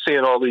 I keep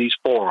seeing all of these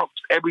forums.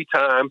 Every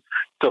time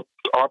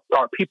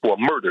our people are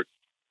murdered,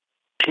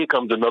 here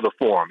comes another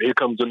forum, here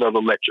comes another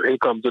lecture, here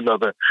comes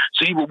another.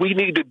 See, what we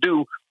need to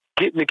do,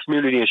 get in the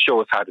community and show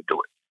us how to do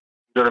it.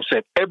 You know what I'm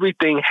saying?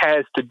 Everything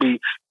has to be,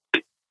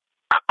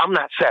 I'm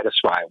not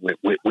satisfied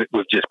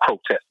with just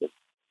protesting.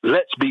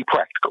 Let's be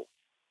practical.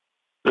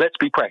 Let's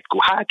be practical.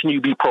 How can you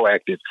be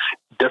proactive?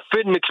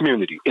 Defend the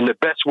community in the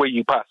best way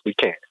you possibly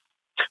can.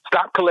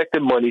 Stop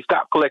collecting money.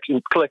 Stop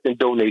collecting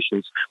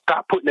donations.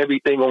 Stop putting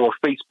everything on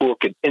Facebook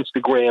and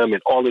Instagram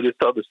and all of this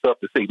other stuff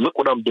to say, look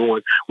what I'm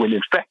doing, when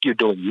in fact you're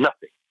doing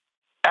nothing.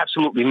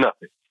 Absolutely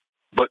nothing.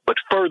 But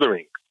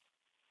furthering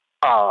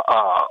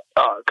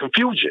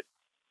confusion.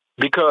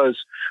 Because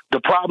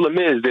the problem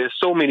is there's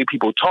so many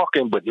people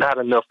talking, but not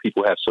enough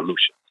people have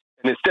solutions.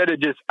 And instead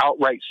of just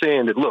outright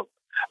saying that, look,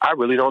 I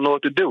really don't know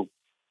what to do.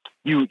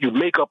 You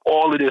make up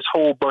all of this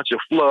whole bunch of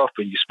fluff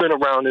and you spin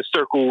around in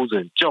circles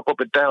and jump up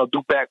and down,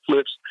 do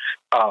backflips,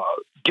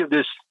 give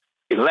this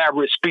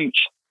elaborate speech.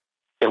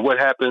 And what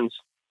happens?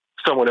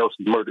 Someone else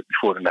is murdered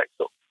before the night's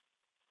over.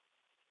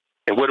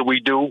 And what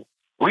do?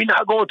 We're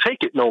not going to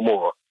take it no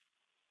more.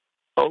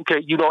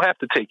 Okay, you don't have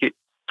to take it.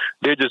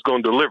 They're just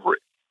going to deliver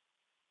it.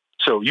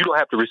 So you don't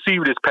have to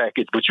receive this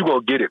package, but you're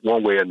going to get it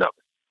one way or another.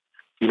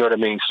 You know what I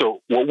mean?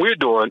 So what we're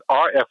doing,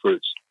 our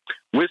efforts,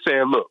 we're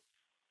saying, look,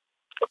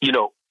 you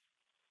know,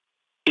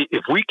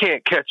 if we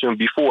can't catch them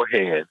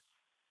beforehand,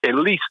 at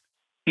least,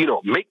 you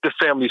know, make the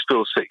families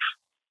feel safe.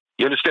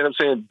 You understand what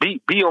I'm saying?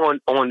 Be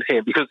on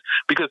hand, because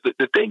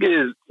the thing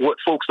is, what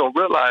folks don't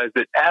realize,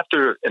 that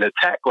after an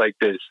attack like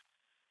this,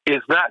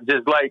 it's not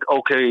just like,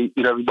 okay,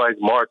 you know, everybody's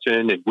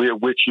marching and we're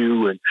with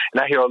you. And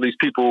I hear all these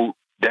people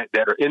that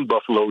are in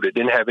Buffalo that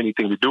didn't have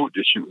anything to do with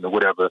the shooting or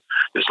whatever.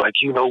 It's like,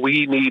 you know,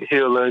 we need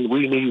healing,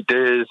 we need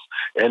this,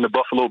 and the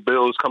Buffalo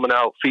Bills coming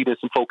out, feeding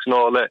some folks and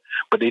all that.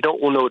 But they don't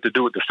know what to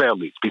do with the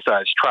families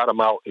besides trot them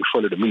out in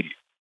front of the media.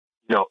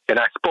 You know, and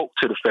I spoke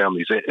to the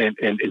families,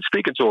 and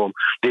speaking to them,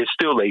 there's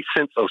still a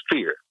sense of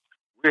fear.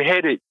 We're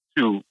headed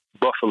to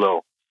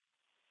Buffalo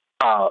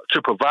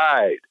to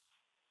provide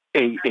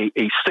a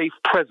safe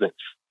presence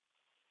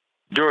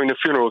during the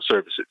funeral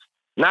services,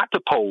 not to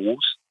pose,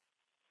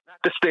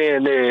 to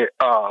stand there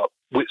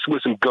with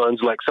some guns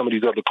like some of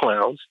these other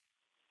clowns,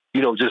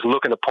 you know, just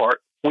looking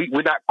apart.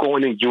 We're not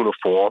going in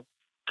uniform.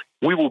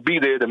 We will be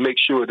there to make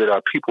sure that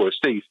our people are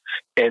safe,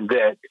 and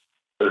that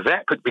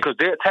could, because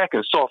they're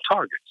attacking soft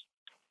targets.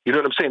 You know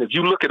what I'm saying? If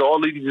you look at all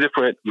of these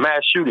different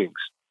mass shootings,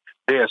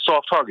 they're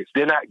soft targets.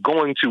 They're not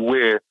going to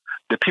where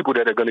the people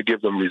that are going to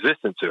give them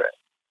resistance to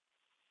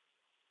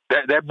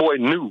that. That boy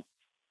knew.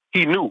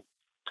 He knew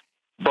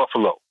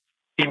Buffalo.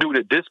 He knew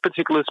that this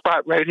particular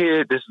spot right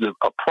here, this is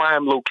a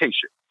prime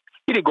location.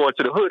 He didn't go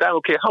into the hood. I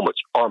don't care how much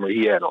armor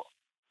he had on.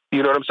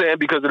 You know what I'm saying?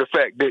 Because of the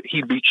fact that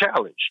he'd be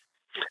challenged.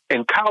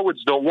 And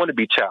cowards don't want to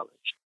be challenged.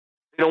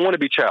 They don't want to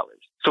be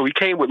challenged. So he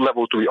came with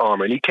level 3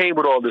 armor, and he came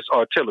with all this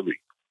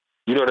artillery.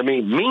 You know what I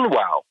mean?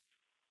 Meanwhile,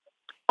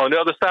 on the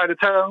other side of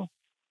town,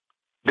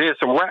 there's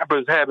some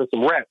rappers having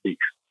some rap beef,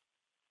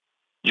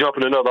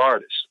 jumping another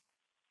artist.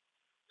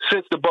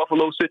 Since the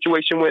Buffalo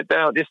situation went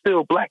down, there's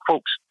still black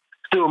folks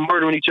still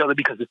murdering each other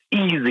because it's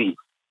easy.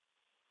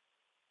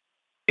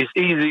 It's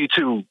easy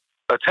to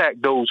attack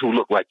those who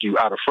look like you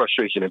out of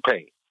frustration and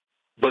pain.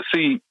 But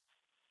see,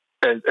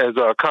 as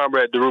our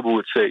comrade Dhoruba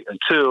would say,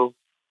 until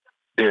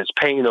there's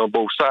pain on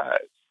both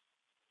sides,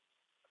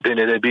 then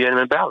there'll be an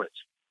imbalance.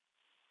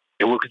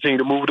 And we'll continue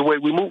to move the way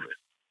we're moving.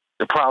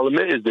 The problem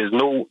is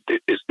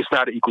it's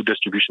not an equal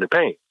distribution of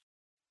pain.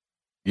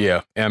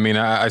 Yeah, I mean,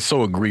 I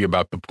so agree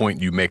about the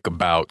point you make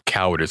about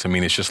cowardice. I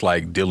mean, it's just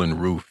like Dylan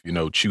Roof, you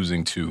know,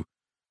 choosing to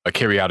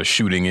carry out a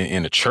shooting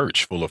in a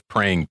church full of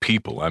praying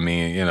people. I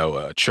mean, you know,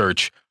 a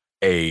church,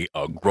 a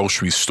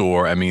grocery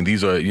store. I mean,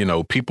 these are, you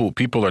know,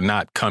 people are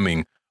not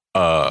coming,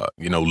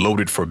 you know,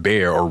 loaded for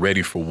bear or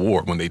ready for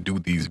war when they do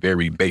these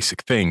very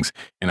basic things.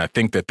 And I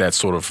think that that's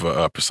sort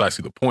of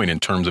precisely the point in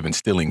terms of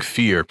instilling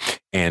fear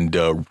and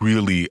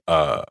really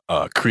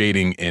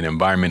creating an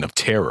environment of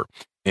terror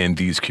in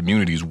these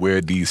communities where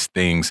these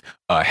things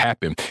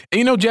happen. And,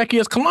 you know, Jackie,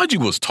 as Kalonji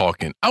was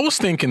talking, I was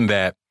thinking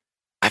that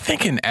I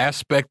think an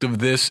aspect of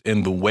this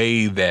in the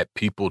way that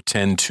people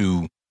tend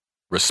to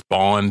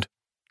respond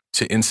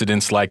to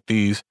incidents like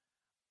these,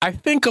 I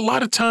think a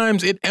lot of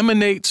times it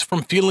emanates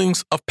from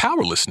feelings of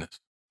powerlessness.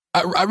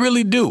 I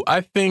really do.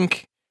 I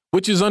think,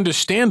 which is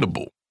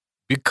understandable,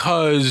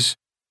 because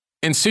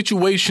in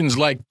situations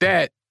like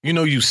that, you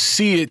know, you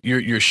see it,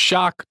 you're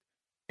shocked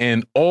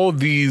and all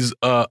these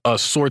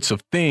sorts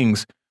of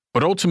things,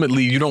 but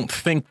ultimately you don't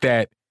think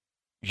that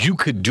you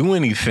could do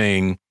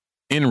anything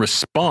in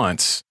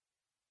response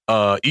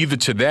either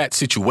to that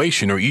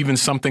situation or even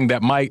something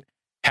that might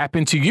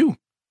happen to you.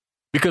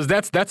 Because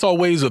that's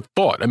always a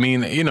thought. I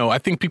mean, I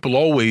think people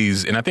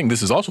always, and I think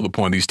this is also the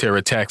point of these terror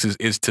attacks,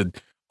 is to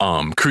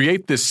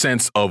create this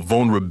sense of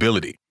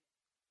vulnerability.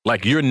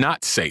 Like you're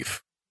not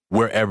safe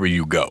wherever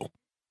you go.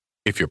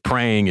 If you're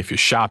praying, if you're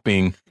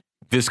shopping,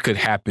 this could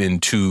happen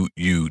to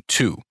you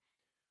too.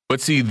 But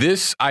see,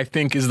 this, I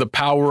think, is the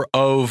power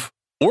of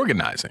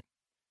organizing.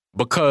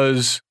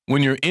 Because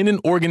when you're in an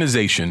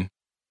organization,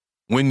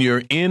 when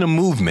you're in a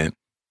movement,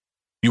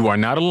 you are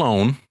not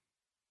alone.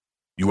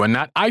 You are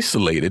not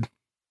isolated.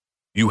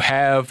 You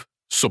have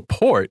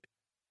support.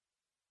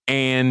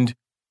 And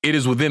it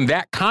is within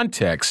that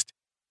context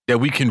that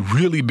we can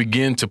really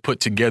begin to put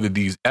together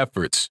these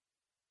efforts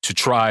to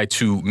try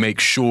to make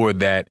sure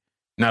that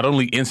not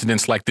only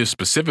incidents like this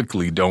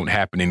specifically don't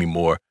happen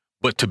anymore,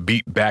 but to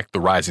beat back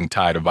the rising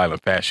tide of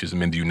violent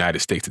fascism in the United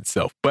States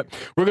itself. But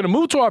we're going to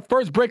move to our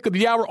first break of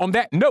the hour on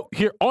that note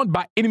here on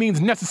By Any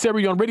Means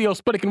Necessary on Radio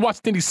Sputnik in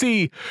Washington,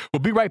 D.C. We'll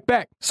be right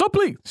back. So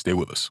please stay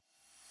with us.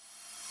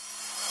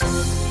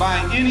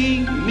 By any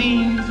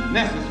means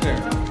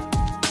necessary.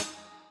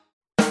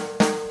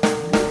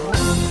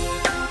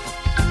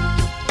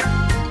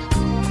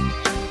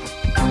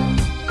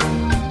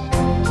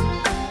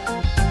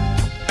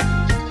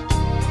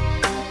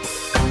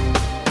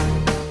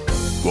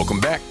 Welcome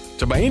back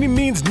to By Any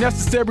Means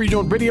Necessary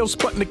on Radio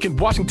Sputnik in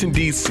Washington,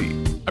 D.C.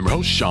 I'm your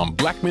host, Sean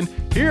Blackman,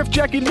 here with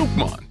Jackie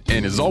Lukman.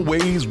 And as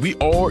always, we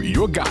are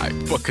your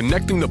guide for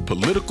connecting the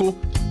political,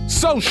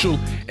 social,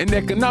 and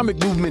economic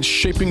movements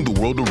shaping the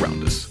world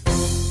around us.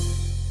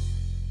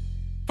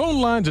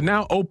 Phone lines are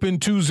now open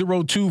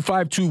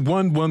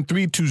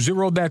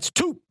 202-521-1320. That's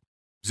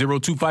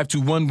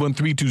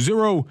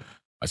 202-521-1320.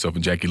 Myself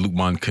and Jackie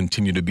Lukman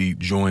continue to be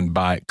joined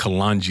by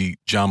Kalanji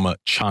Jama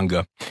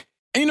Changa.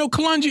 And,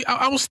 Kalanji,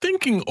 I was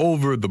thinking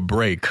over the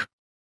break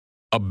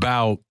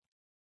about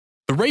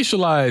the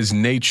racialized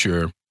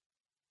nature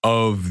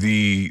of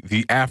the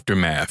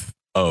aftermath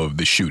of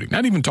the shooting.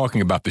 Not even talking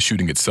about the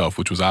shooting itself,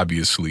 which was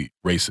obviously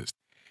racist.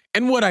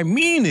 And what I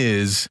mean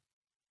is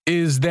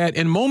that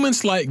in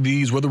moments like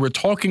these, whether we're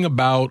talking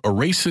about a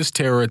racist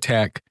terror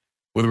attack,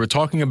 whether we're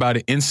talking about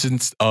an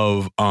instance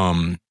of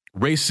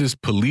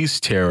racist police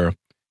terror,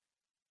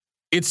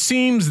 it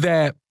seems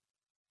that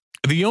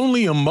the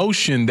only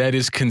emotion that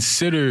is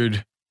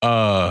considered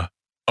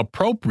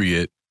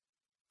appropriate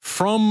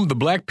from the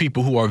Black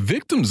people who are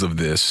victims of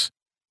this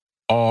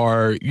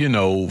are,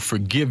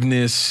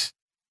 forgiveness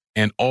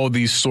and all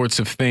these sorts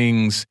of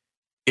things.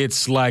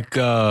 It's like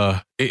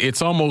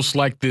it's almost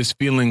like this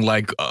feeling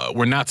like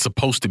we're not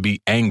supposed to be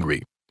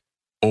angry,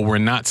 or we're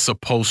not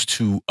supposed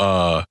to,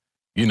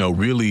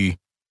 really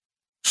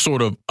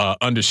sort of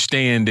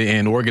understand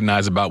and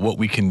organize about what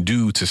we can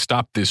do to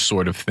stop this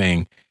sort of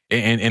thing.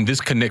 And this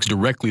connects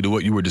directly to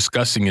what you were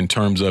discussing in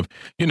terms of,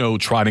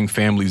 trotting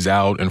families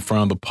out in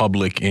front of the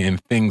public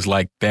and things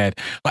like that.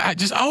 I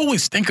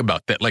always think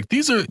about that. Like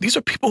these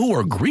are people who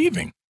are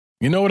grieving.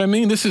 You know what I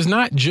mean? This is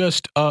not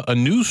just a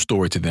news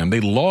story to them. They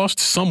lost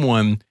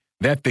someone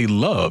that they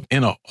love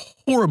in a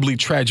horribly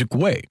tragic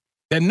way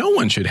that no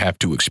one should have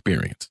to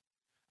experience.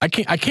 I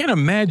can't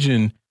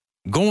imagine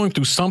going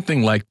through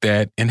something like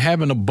that and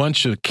having a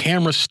bunch of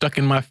cameras stuck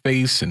in my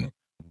face and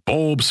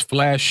bulbs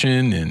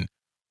flashing and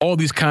all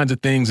these kinds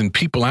of things, and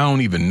people I don't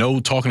even know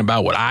talking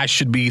about what I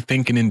should be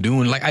thinking and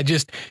doing. Like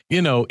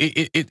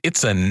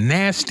it's a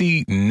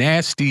nasty,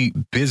 nasty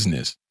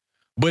business.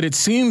 But it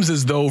seems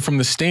as though from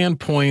the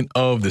standpoint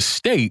of the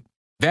state,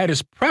 that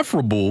is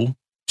preferable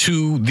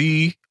to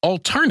the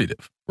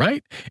alternative,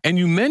 right? And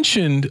you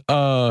mentioned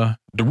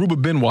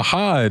Dhoruba bin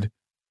Wahad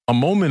a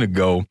moment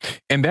ago,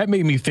 and that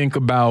made me think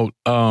about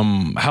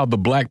how the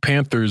Black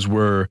Panthers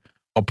were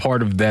a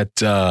part of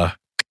that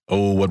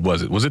what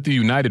was it? Was it the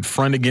United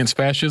Front Against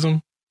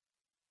Fascism?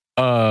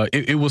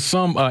 It was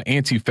some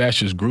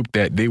anti-fascist group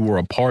that they were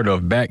a part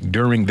of back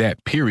during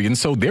that period. And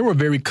so they were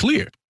very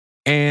clear.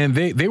 And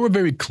they were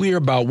very clear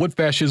about what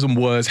fascism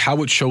was,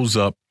 how it shows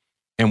up,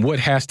 and what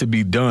has to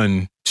be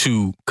done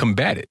to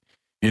combat it.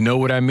 You know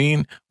what I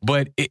mean?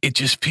 But it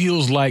just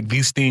feels like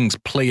these things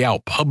play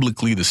out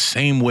publicly the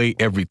same way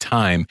every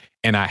time.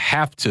 And I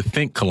have to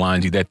think,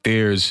 Kalanji, that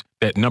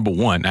number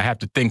one, I have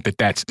to think that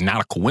that's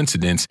not a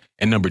coincidence.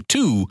 And number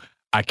two,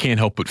 I can't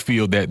help but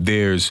feel that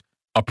there's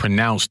a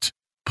pronounced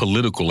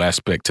political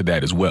aspect to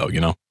that as well,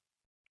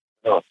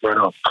 Oh, right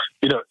on.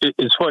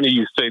 It's funny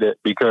you say that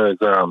because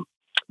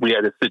we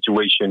had a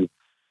situation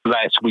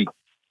last week.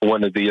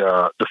 One of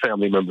the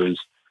family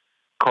members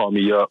called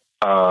me up.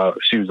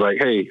 She was like,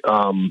 hey,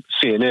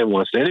 CNN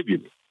wants to interview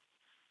me.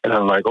 And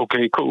I'm like,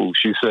 okay, cool.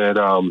 She said,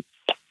 I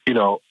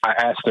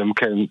asked them,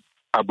 can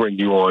I bring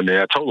you on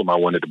there? I told them I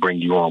wanted to bring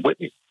you on with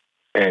me.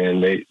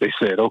 And they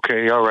said,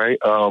 okay, all right.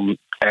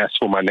 Asked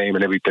for my name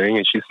and everything.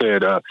 And she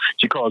said,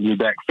 she called me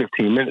back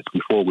 15 minutes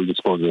before we were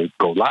supposed to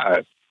go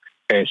live.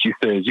 And she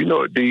says, you know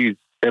what these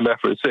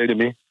MFers say to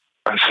me?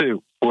 I said,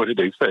 what did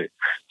they say?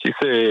 She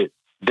said,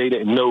 they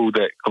didn't know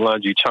that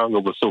Kalanji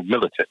Changa was so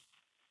militant.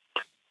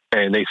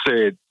 And they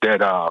said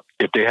that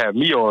if they have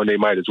me on, they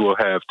might as well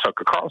have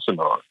Tucker Carlson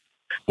on.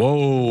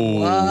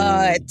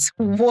 Whoa.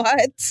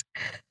 What?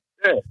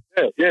 Yeah.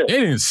 They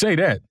didn't say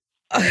that.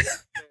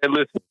 And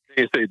listen, they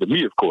didn't say it to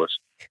me, of course.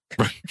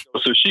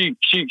 So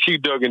she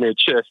dug in their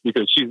chest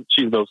because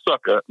she's no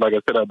sucker. Like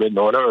I said, I've been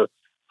knowing her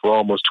for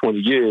almost 20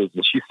 years,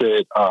 and she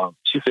said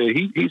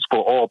he's for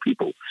all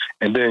people.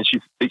 And then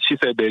she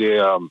said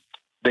that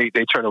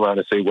they turn around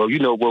and say, well,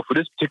 for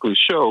this particular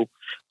show,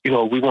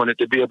 we want it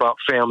to be about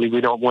family.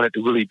 We don't want it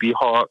to really be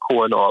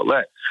hardcore and all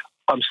that.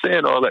 I'm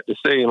saying all that to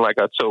say, and like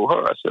I told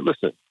her, I said,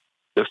 listen,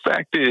 the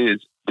fact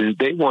is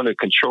they want to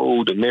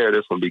control the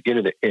narrative from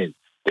beginning to end.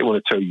 They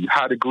want to tell you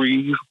how to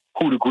grieve,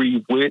 who to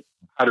grieve with,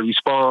 how to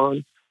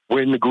respond,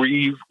 when to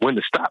grieve, when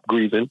to stop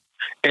grieving.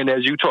 And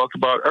as you talked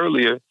about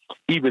earlier,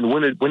 even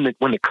when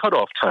the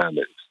cutoff time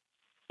is,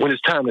 when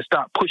it's time to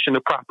stop pushing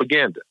the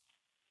propaganda.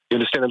 You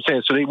understand what I'm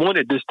saying? So they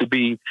wanted this to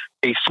be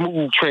a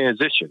smooth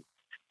transition.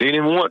 They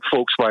didn't want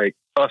folks like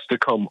us to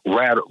come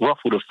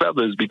ruffle the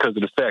feathers because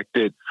of the fact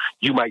that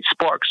you might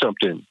spark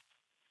something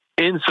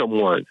in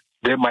someone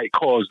that might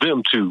cause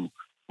them to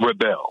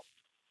rebel.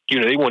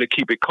 They want to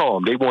keep it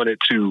calm. They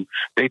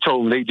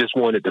told them they just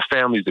wanted the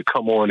families to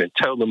come on and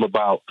tell them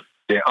about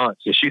their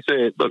aunts. And she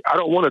said, look, I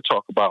don't want to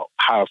talk about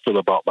how I feel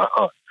about my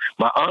aunt.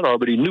 My aunt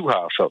already knew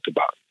how I felt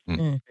about it.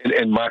 Mm-hmm.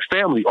 And my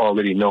family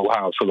already know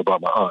how I feel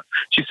about my aunt.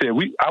 She said,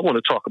 I want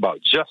to talk about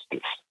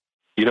justice.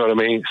 You know what I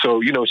mean?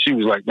 So, she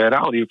was like, man,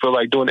 I don't even feel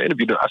like doing the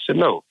interview. I said,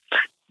 no,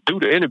 do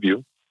the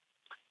interview,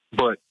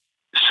 but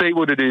say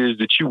what it is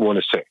that you want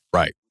to say.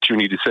 Right. What you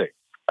need to say.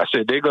 I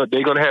said, they're going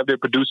to have their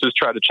producers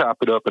try to chop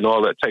it up and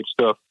all that type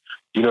stuff.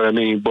 You know what I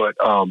mean? But,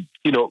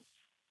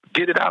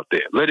 get it out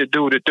there. Let it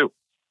do what it do.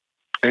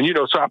 And,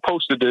 so I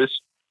posted this,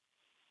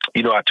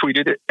 I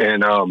tweeted it,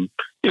 and,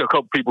 a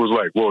couple people was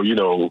like, well, you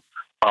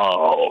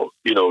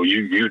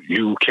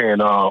can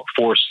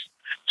force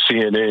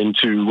CNN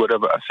to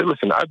whatever. I said,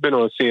 listen, I've been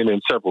on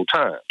CNN several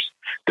times.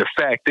 The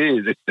fact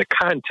is, it's the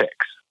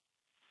context.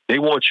 They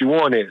want you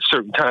on there at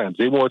certain times.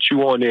 They want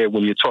you on there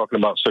when you're talking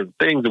about certain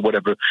things or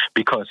whatever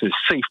because it's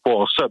safe for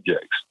all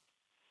subjects.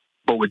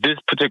 But with this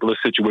particular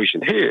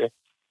situation here,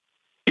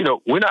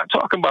 we're not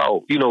talking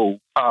about,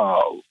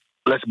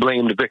 let's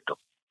blame the victim.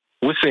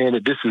 We're saying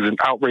that this is an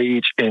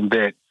outrage and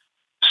that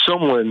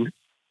someone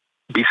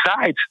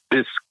besides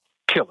this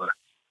killer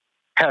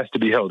has to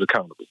be held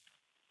accountable.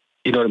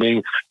 You know what I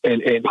mean?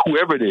 And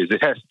whoever it is,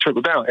 it has to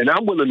trickle down. And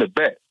I'm willing to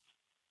bet,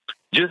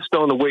 just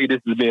on the way this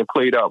is being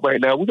played out right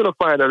now, we're going to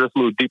find out it's a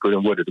little deeper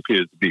than what it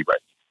appears to be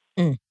right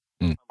now.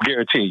 I'm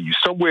guaranteeing you,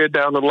 somewhere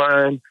down the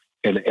line,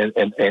 and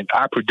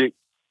I predict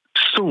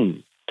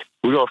soon,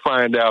 we're going to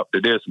find out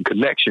that there's some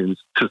connections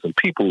to some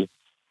people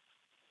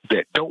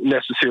that don't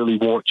necessarily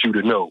want you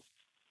to know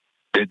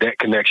that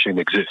connection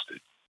existed.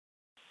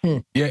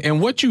 Yeah,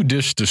 and what you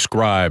just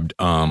described,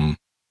 and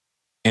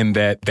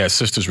that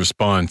sister's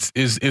response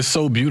is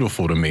so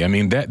beautiful to me. I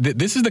mean,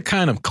 this is the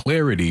kind of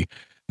clarity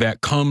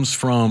that comes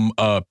from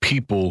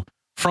people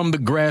from the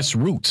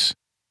grassroots.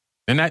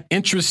 They're not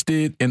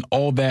interested in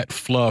all that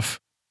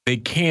fluff. They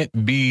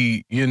can't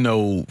be,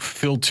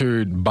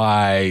 filtered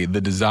by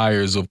the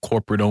desires of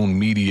corporate-owned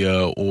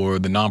media or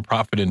the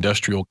nonprofit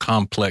industrial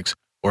complex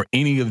or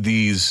any of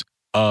these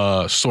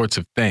sorts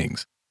of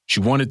things. She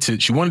wanted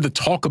to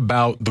talk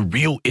about the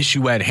real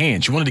issue at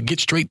hand. She wanted to get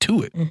straight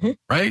to it,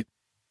 right?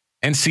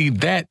 And see,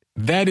 that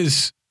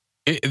is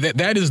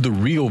the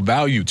real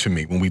value to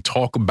me when we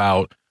talk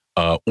about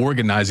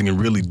organizing and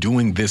really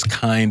doing this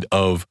kind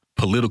of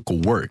political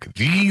work.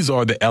 These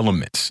are the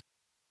elements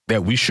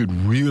that we should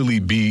really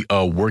be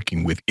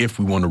working with if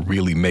we want to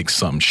really make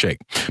something shake.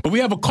 But we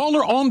have a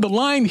caller on the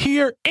line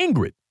here.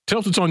 Ingrid, tell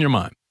us what's on your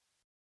mind.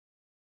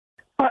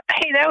 Well,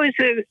 hey, that was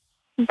a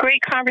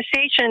great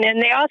conversation.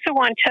 And they also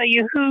want to tell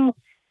you who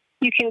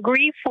you can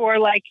grieve for,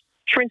 like,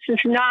 for instance,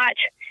 not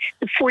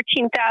the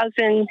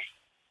 14,000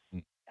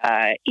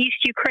 East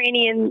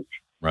Ukrainians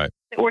that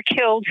were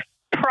killed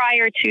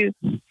prior to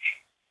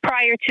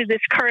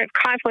this current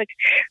conflict.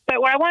 But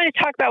what I wanted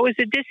to talk about was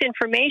the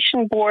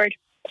disinformation board.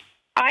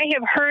 I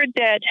have heard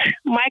that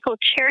Michael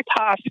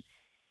Chertoff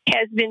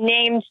has been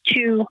named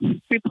to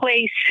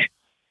replace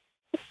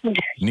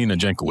Nina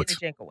Jankowicz.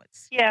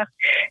 Yeah,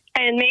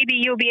 and maybe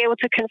you'll be able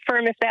to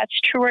confirm if that's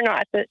true or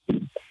not. But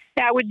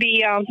that would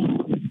be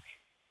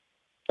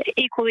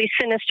equally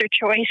sinister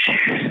choice.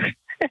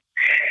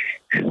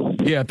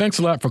 Yeah, thanks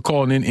a lot for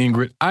calling in,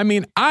 Ingrid. I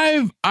mean,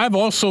 I've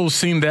also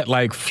seen that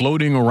like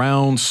floating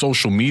around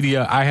social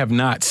media. I have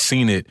not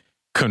seen it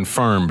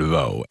confirmed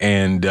though,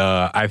 and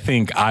I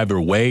think either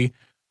way,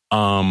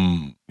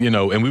 and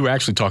we were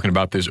actually talking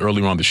about this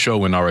earlier on the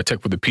show in our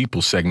Tech for the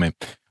People segment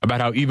about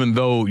how even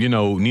though,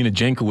 Nina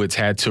Jankowicz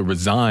had to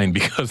resign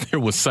because there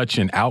was such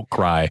an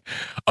outcry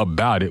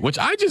about it, which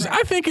I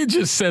think it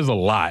just says a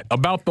lot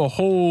about the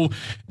whole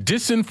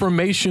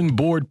disinformation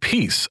board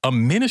piece, a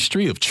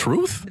ministry of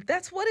truth.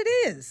 That's what it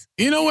is.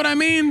 You know what I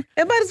mean?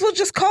 They might as well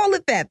just call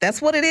it that.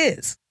 That's what it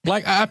is.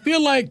 Like, I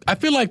feel like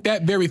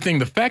that very thing,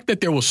 the fact that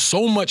there was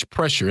so much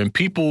pressure and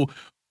people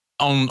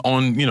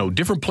on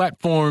different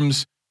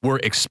platforms were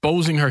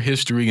exposing her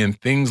history and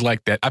things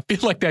like that. I feel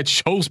like that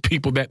shows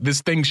people that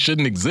this thing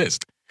shouldn't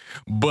exist.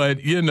 But,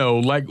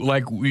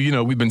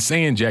 we've been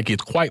saying, Jackie,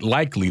 it's quite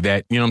likely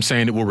that,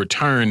 it will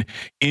return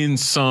in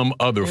some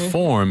other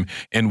form.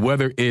 And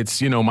whether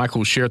it's,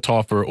 Michael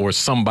Chertoff or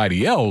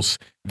somebody else,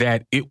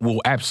 that it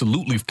will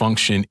absolutely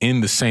function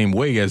in the same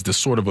way as the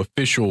sort of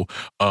official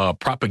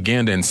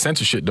propaganda and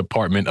censorship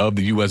department of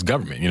the U.S.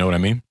 government. You know what I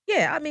mean?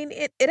 Yeah, I mean,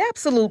 it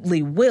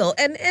absolutely will.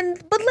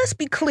 But let's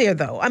be clear,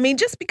 though. I mean,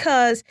 just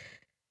because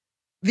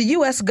the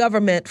U.S.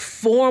 government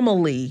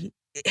formally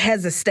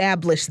has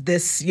established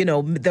this,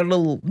 their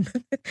little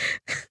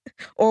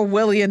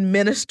Orwellian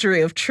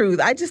Ministry of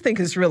Truth. I just think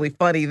it's really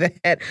funny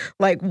that,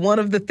 like, one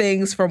of the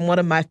things from one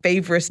of my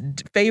favorite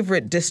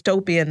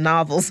dystopian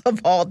novels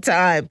of all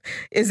time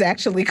is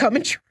actually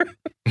coming true.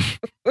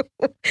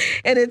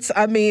 And it's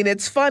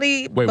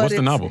funny. Wait, what's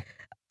the novel?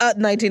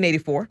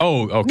 1984.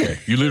 Oh, okay.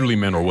 You literally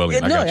meant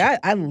Orwellian.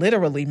 I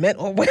literally meant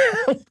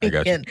Orwellian. I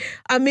got you.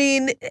 I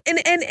mean,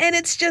 and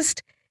it's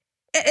just,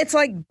 it's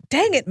like,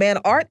 dang it, man.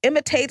 Art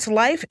imitates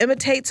life,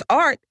 imitates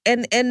art,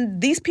 and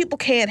these people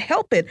can't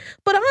help it.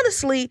 But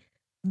honestly,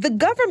 the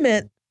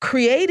government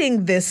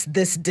creating this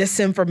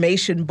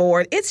disinformation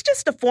board, it's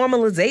just a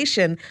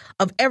formalization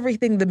of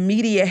everything the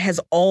media has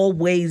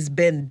always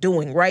been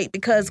doing, right?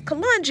 Because,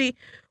 Kalonji,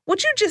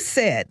 what you just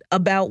said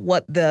about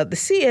what the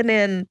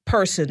CNN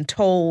person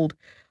told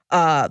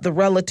the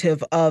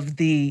relative of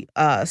the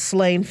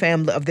slain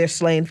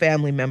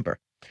family member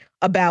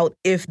about,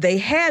 if they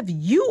have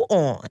you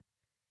on,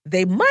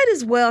 they might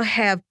as well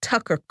have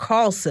Tucker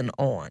Carlson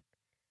on.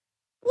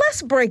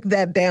 Let's break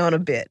that down a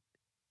bit,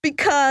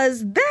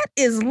 because that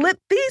is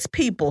these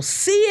people,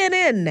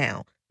 CNN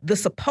now, the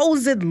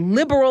supposed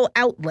liberal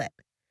outlet,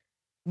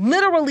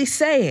 literally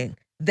saying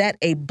that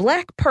a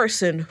black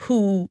person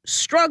who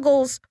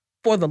struggles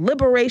for the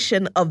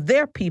liberation of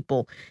their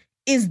people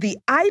is the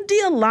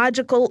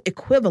ideological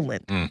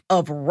equivalent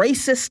of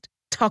racist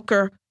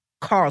Tucker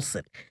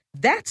Carlson.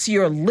 That's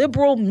your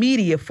liberal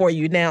media for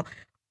you. Now,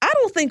 I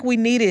don't think we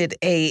needed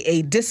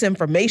a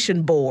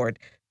disinformation board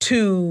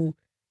to,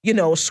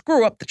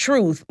 screw up the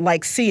truth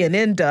like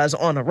CNN does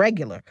on a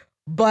regular.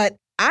 But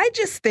I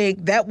just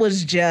think that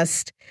was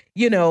just,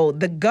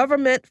 the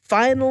government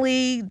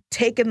finally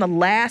taking the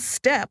last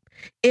step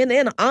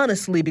in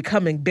honestly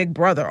becoming Big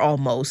Brother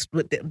almost,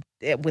 with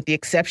the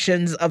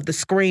exceptions of the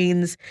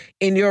screens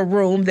in your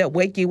room that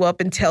wake you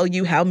up and tell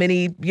you how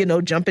many,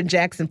 jumping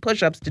jacks and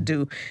push-ups to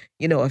do.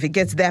 If it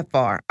gets that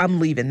far, I'm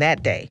leaving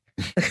that day.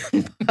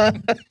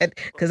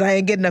 Because I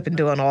ain't getting up and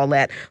doing all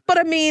that. But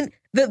I mean,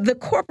 the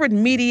corporate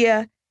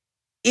media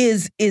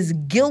is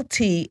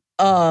guilty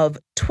of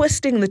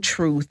twisting the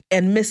truth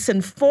and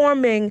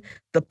misinforming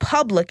the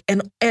public.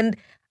 And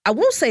I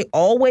won't say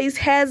always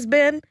has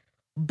been,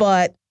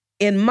 but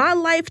in my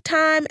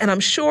lifetime, and I'm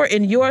sure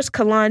in yours,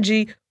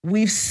 Kalonji,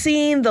 we've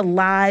seen the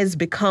lies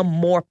become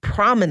more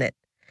prominent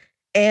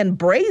and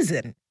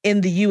brazen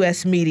in the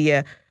U.S.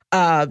 media,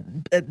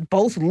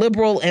 both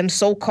liberal and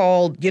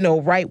so-called,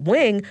 right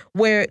wing,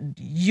 where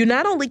you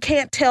not only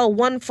can't tell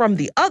one from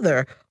the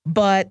other,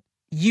 but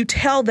you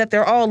tell that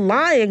they're all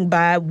lying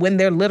by when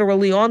they're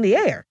literally on the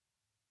air.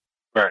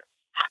 Right.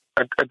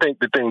 I think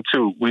the thing,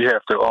 too, we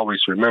have to always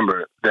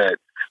remember that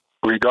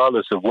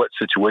regardless of what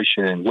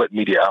situation and what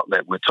media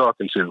outlet we're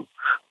talking to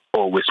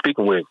or we're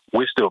speaking with,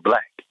 we're still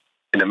black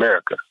in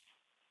America.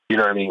 You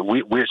know what I mean?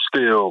 We're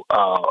still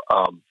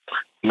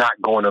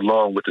not going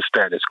along with the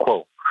status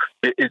quo.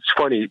 It's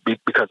funny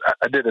because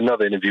I did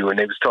another interview and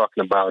they was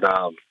talking about,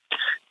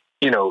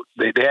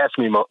 they asked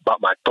me about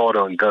my thought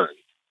on guns.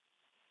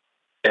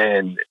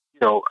 And,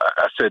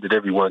 I said that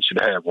everyone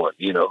should have one.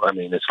 I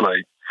mean, it's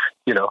like,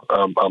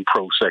 I'm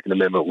pro Second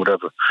Amendment,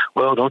 whatever.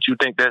 Well, don't you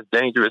think that's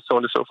dangerous, so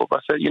on and so forth? I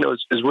said,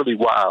 it's really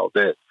wild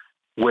that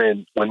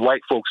when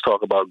white folks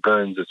talk about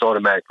guns, it's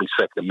automatically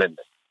Second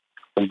Amendment.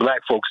 When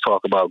black folks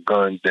talk about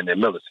guns, then they're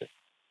militant.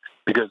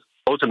 Because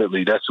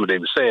ultimately, that's what they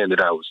were saying,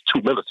 that I was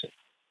too militant.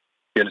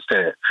 You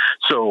understand?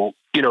 So,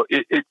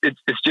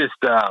 it's just,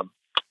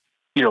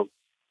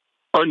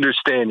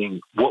 understanding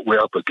what we're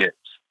up against.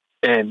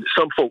 And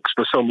some folks,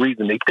 for some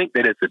reason, they think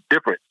that it's a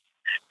difference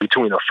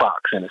between a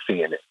Fox and a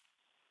CNN.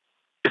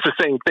 It's the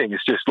same thing.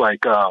 It's just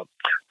like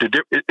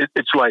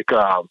it's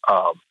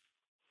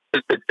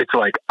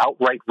like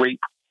outright rape,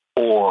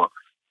 or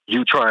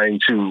you trying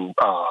to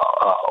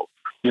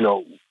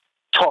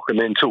talk them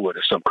into it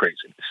or some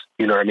craziness.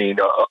 You know what I mean?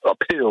 A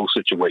pill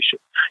situation.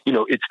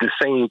 It's the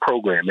same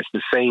program. It's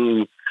the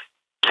same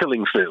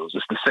killing fields.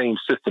 It's the same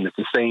system. It's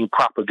the same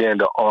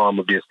propaganda arm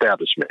of the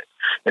establishment.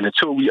 And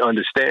until we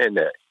understand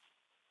that,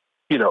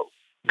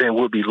 then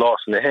we'll be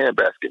lost in the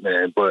handbasket,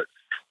 man. But,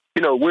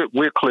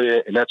 we're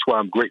clear, and that's why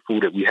I'm grateful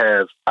that we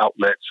have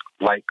outlets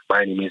like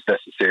By Any Means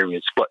Necessary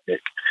and Sputnik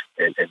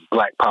and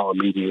Black Power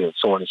Media and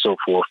so on and so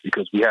forth,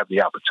 because we have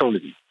the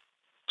opportunity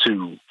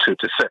to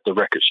set the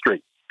record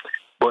straight.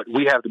 But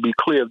we have to be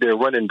clear of their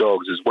running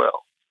dogs as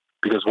well,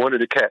 because one of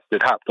the cats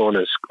that hopped on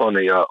a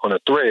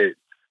thread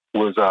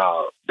was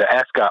the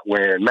ascot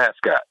wearing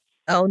mascot.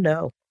 Oh,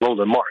 no.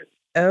 Roland Martin.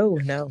 Oh,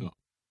 no.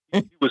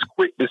 He was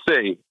quick to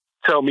say,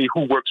 tell me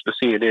who works for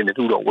CNN and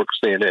who don't work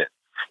for CNN.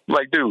 I'm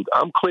like, dude,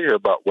 I'm clear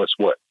about what's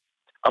what.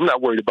 I'm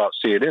not worried about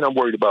CNN. I'm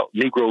worried about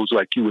Negroes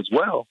like you as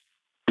well,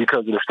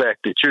 because of the fact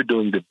that you're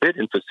doing the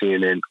bidding for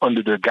CNN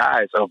under the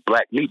guise of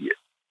black media.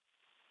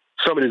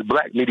 Some of this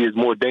black media is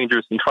more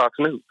dangerous than Fox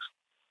News,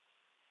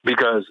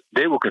 because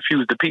they will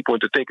confuse the people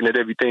into thinking that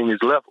everything is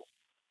level,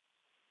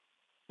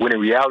 when in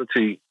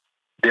reality,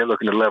 they're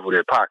looking to level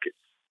their pockets.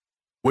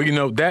 Well, you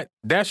know,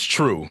 that's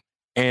true.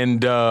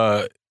 And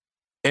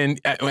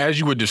as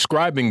you were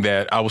describing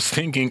that,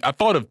 I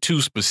thought of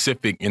two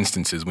specific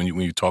instances when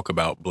you talk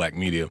about black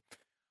media.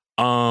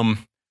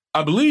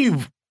 I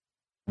believe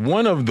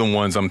one of the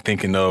ones I'm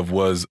thinking of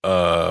was,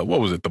 what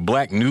was it? The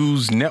Black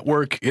News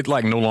Network. It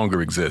no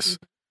longer exists.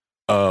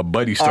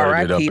 Buddy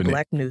started it up.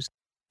 Black News.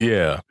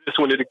 Yeah. This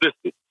one, it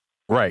existed.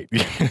 Right.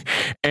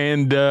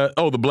 And,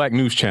 the Black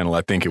News Channel,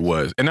 I think it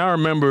was. And I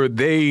remember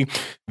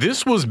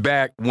this was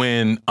back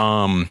when,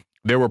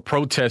 there were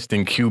protests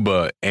in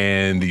Cuba,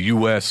 and the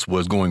U.S.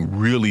 was going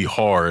really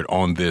hard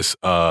on this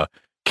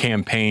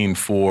campaign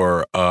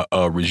for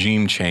a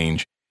regime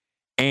change.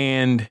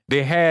 And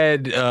they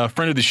had a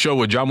friend of the show,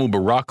 Ajamu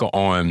Baraka,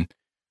 on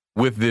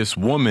with this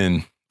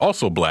woman,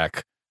 also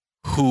black,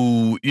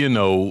 who,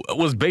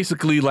 was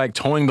basically like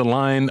towing the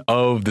line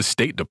of the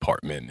State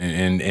Department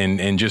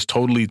and just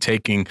totally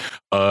taking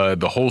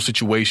the whole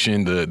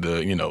situation,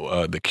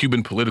 the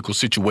Cuban political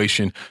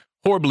situation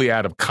horribly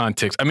out of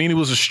context. I mean, it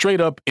was a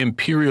straight up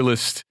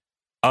imperialist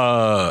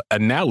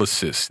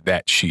analysis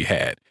that she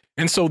had.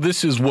 And so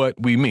this is what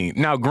we mean.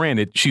 Now,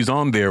 granted, she's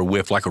on there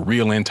with like a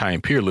real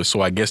anti-imperialist,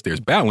 so I guess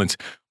there's balance.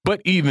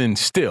 But even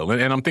still,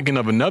 and I'm thinking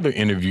of another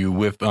interview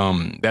with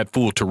that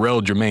fool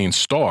Terrell Jermaine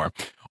Starr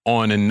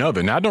on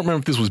another. Now, I don't remember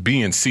if this was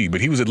BNC,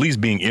 but he was at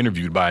least being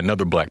interviewed by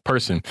another black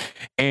person.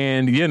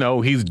 And,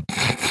 he's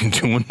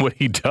doing what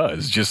he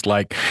does, just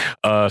like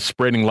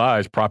spreading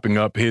lies, propping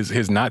up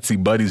his Nazi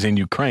buddies in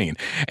Ukraine.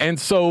 And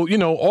so,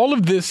 all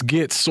of this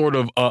gets sort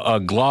of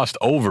glossed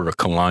over,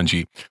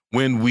 Kalonji,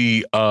 when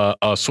we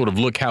sort of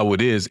look how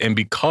it is. And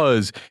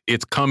because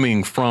it's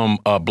coming from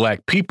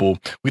black people,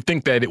 we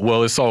think that,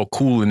 it's all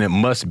cool and it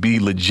must be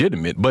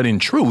legitimate. But in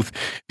truth,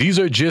 these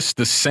are just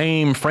the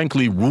same,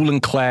 frankly, ruling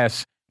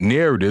class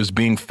narratives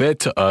being fed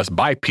to us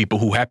by people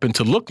who happen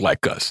to look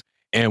like us.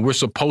 And we're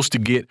supposed to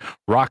get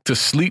rocked to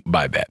sleep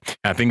by that.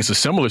 And I think it's a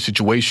similar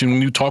situation when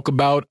you talk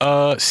about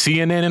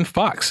CNN and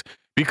Fox,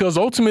 because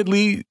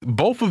ultimately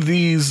both of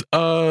these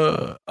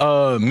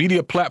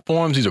media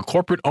platforms, these are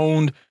corporate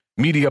owned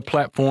media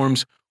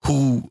platforms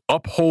who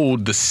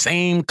uphold the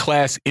same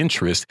class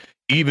interest,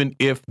 even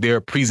if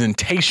their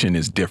presentation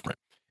is different.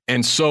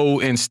 And so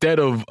instead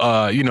of,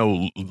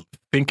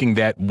 thinking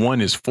that one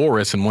is for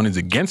us and one is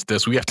against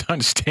us, we have to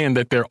understand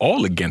that they're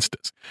all against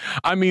us.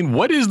 I mean,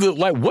 what is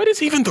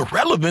even the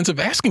relevance of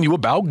asking you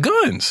about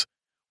guns?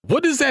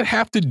 What does that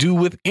have to do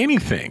with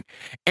anything?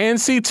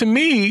 And see, to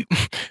me,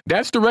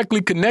 that's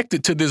directly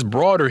connected to this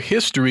broader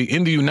history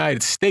in the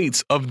United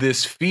States of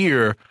this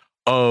fear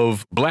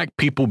of black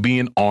people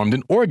being armed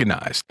and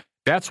organized.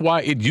 That's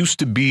why it used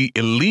to be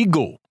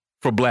illegal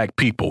for black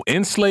people,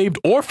 enslaved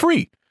or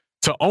free,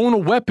 to own a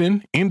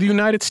weapon in the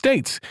United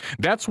States.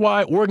 That's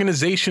why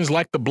organizations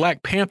like the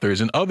Black Panthers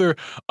and other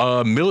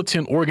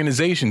militant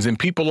organizations and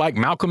people like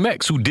Malcolm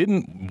X, who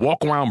didn't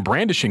walk around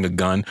brandishing a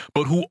gun,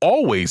 but who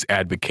always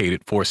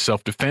advocated for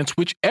self-defense,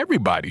 which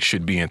everybody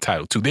should be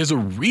entitled to. There's a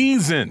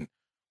reason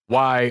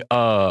why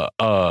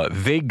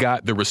they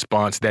got the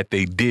response that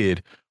they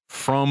did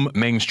from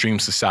mainstream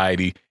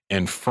society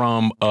and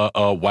from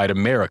white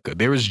America.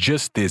 There is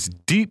just this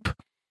deep,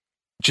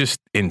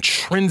 just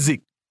intrinsic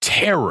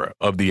terror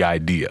of the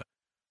idea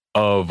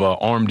of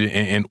armed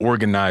and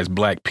organized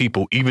black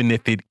people, even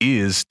if it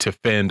is to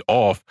fend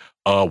off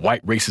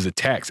white racist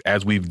attacks,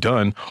 as we've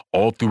done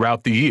all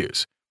throughout the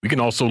years. We can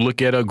also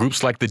look at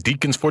groups like the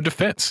Deacons for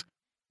Defense,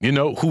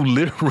 who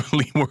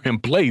literally were in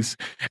place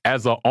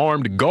as an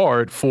armed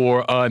guard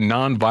for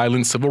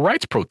nonviolent civil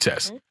rights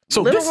protests.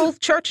 So literal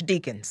church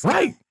deacons.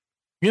 Right.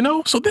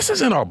 So this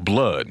is in our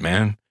blood,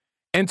 man.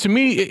 And to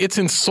me, it's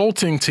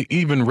insulting to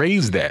even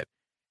raise that.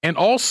 And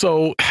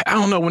also, I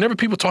don't know, whenever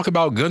people talk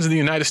about guns in the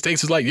United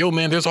States, it's like, yo,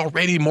 man, there's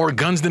already more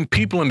guns than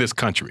people in this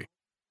country.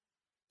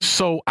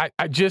 So I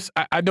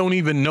don't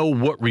even know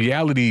what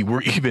reality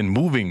we're even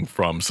moving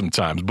from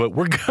sometimes. But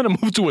we're going to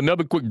move to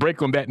another quick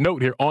break on that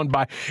note here on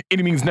By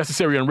Any Means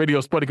Necessary on Radio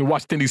Sputnik in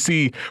Washington,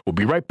 D.C. We'll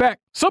be right back.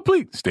 So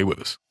please stay with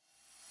us.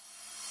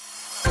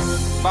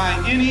 By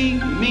any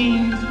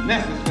means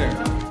necessary.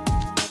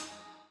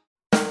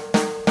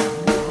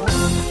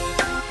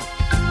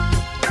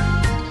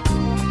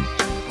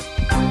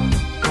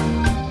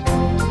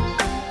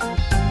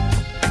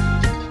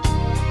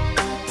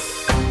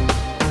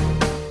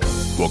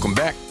 Welcome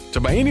back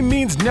to By Any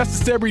Means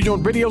Necessary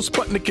on Radio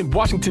Sputnik in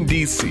Washington,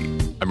 D.C.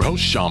 I'm your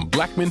host, Sean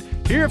Blackman,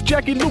 here with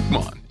Jackie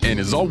Lukman. And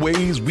as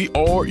always, we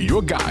are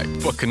your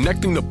guide for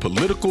connecting the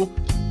political,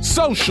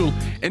 social,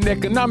 and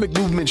economic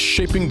movements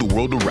shaping the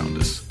world around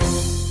us.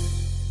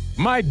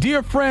 My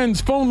dear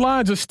friends, phone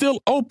lines are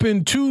still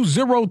open.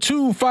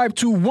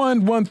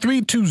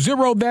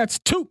 202-521-1320. That's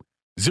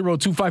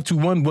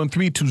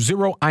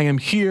 202-521-1320. I am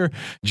here.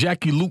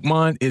 Jackie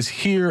Lukman is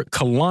here.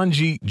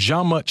 Kalanji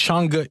Jama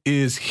Changa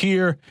is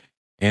here.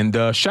 And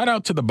shout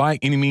out to the By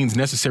Any Means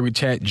Necessary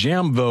chat.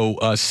 Jam, though,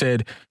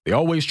 said they're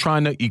always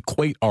trying to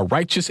equate our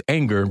righteous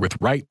anger with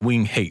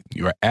right-wing hate.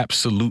 You're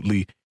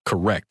absolutely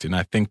correct. And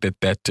I think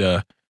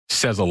that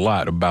says a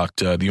lot about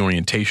the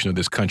orientation of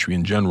this country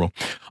in general.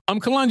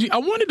 Kalanji, I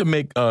wanted to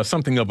make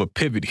something of a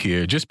pivot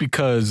here just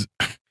because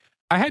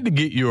I had to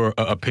get your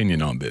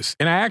opinion on this.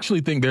 And I actually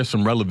think there's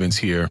some relevance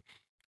here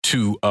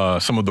to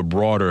some of the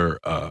broader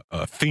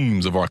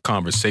themes of our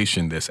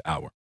conversation this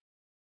hour.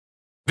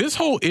 This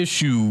whole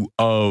issue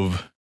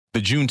of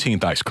the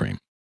Juneteenth ice cream,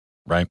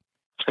 right?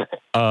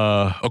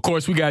 Of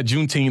course, we got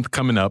Juneteenth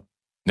coming up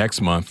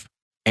next month.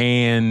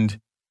 And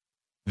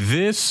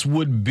this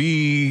would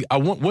be,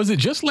 was it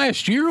just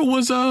last year it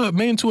was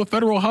made into a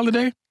federal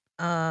holiday?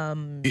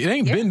 It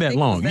ain't been that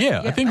long.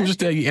 I think it was just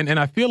that. And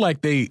I feel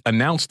like they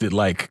announced it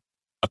like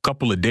a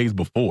couple of days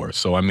before.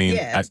 So, I mean.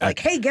 Yeah,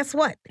 it's hey, guess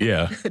what?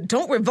 Yeah.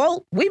 Don't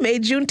revolt. We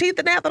made Juneteenth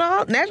a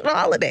national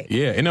holiday.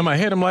 Yeah. And in my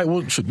head, I'm like,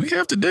 well, should we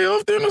have the day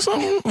off then or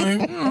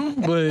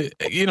something? But,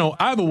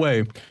 either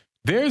way,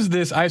 there's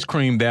this ice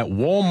cream that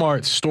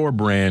Walmart store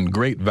brand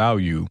Great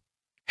Value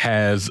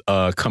has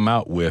come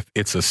out with.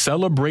 It's a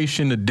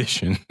celebration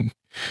edition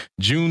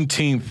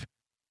Juneteenth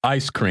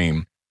ice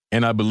cream.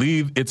 And I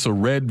believe it's a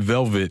red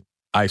velvet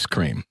ice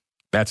cream.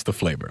 That's the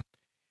flavor.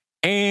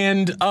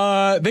 And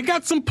they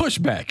got some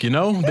pushback,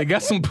 They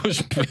got some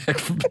pushback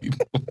from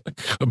people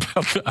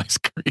about the ice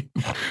cream.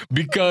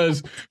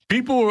 Because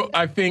people,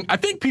 I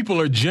think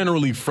people are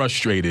generally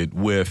frustrated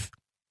with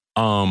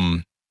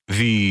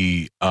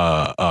the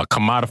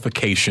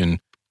commodification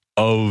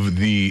of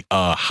the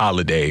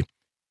holiday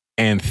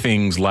and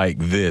things like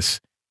this.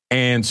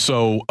 And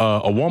so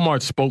a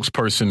Walmart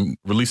spokesperson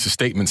released a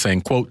statement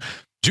saying, quote,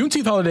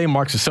 Juneteenth holiday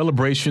marks a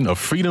celebration of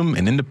freedom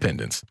and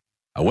independence.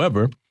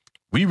 However,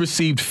 we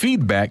received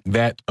feedback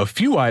that a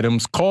few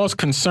items caused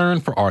concern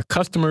for our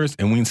customers,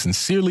 and we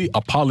sincerely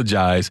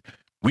apologize.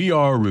 We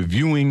are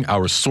reviewing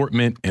our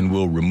assortment and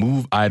will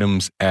remove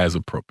items as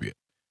appropriate.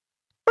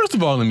 First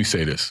of all, let me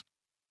say this.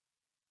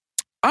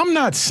 I'm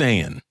not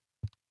saying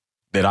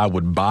that I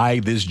would buy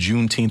this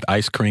Juneteenth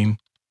ice cream.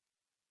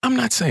 I'm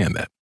not saying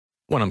that.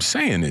 What I'm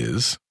saying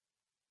is,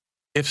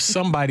 if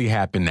somebody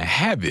happened to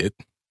have it,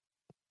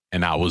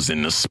 and I was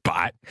in the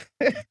spot,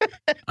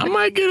 I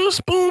might get a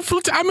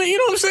spoonful. You know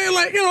what I'm saying?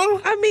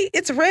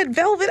 It's red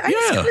velvet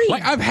ice cream.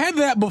 Like I've had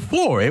that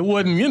before. It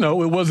wasn't,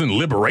 it wasn't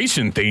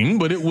liberation thing,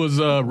 but it was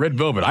red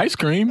velvet ice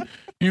cream.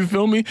 You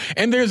feel me?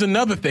 And there's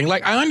another thing.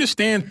 Like, I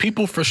understand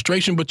people's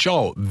frustration, but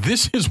y'all,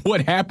 this is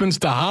what happens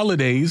to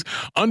holidays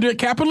under a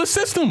capitalist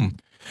system.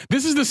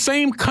 This is the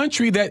same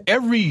country that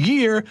every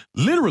year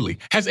literally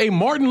has a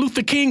Martin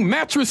Luther King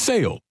mattress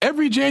sale.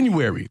 Every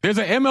January, there's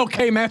an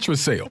MLK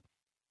mattress sale.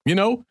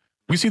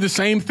 We see the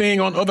same thing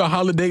on other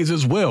holidays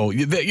as well.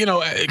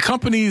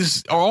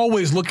 Companies are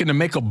always looking to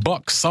make a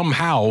buck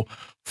somehow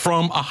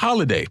from a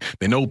holiday.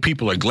 They know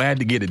people are glad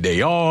to get a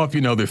day off.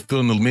 They're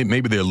feeling,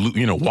 maybe their,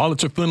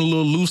 wallets are feeling a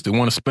little loose. They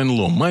want to spend a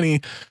little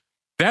money.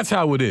 That's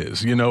how it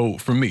is,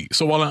 for me.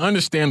 So while I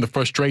understand the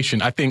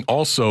frustration, I think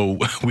also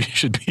we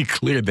should be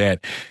clear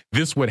that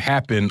this would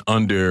happen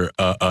under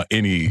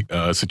any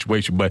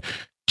situation. But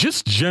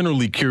just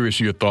generally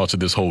curious your thoughts of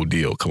this whole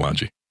deal,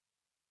 Kalanji.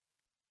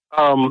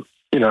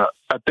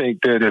 I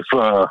think that if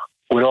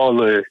with all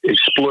the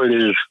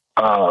exploitive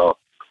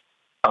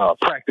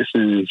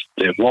practices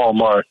that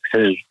Walmart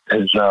has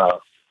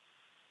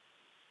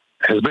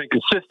been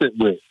consistent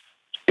with,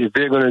 if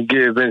they're going to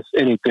give us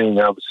anything,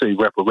 I would say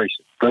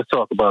reparations. Let's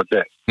talk about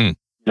that. You know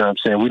what I'm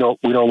saying? We don't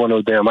want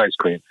no damn ice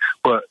cream.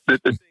 But the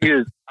thing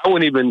is, I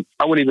wouldn't even.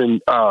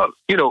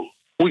 You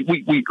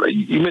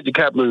mentioned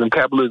capitalism.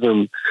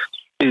 Capitalism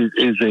is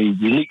a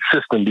unique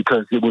system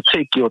because it will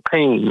take your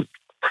pain.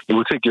 It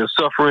will take your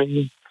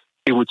suffering.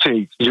 It will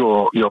take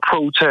your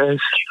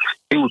protests.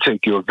 It will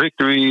take your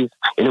victories,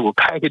 and it will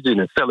package it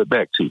and sell it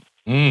back to you.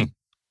 You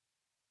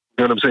know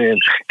what I'm saying?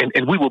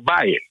 And we will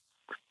buy it.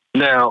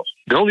 Now,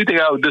 the only thing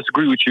I would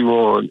disagree with you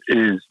on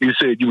is you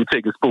said you would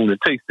take a spoon and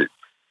taste it.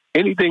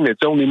 Anything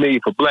that's only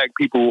made for black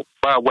people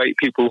by white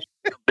people,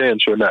 damn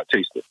sure not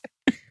taste it.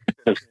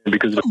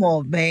 Because come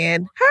on,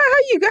 man. How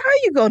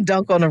you gonna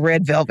dunk on a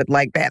red velvet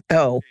like that,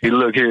 though? Hey,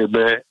 look here,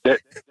 man. That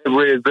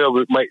red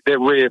velvet might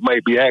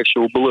be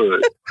actual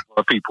blood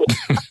for people.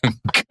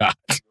 God.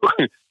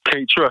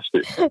 Can't trust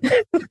it.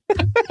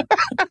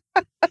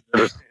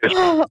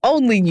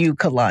 Only you,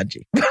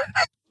 Kalanji.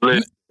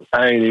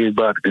 I ain't even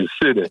about to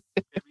consider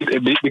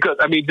because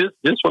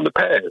just from the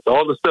past,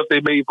 all the stuff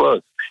they made for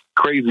us,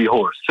 Crazy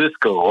Horse,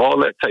 Cisco, all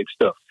that type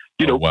stuff.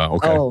 Oh, wow.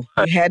 Okay. Oh,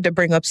 you had to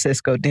bring up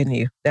Cisco, didn't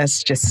you?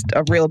 That's just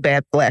a real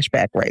bad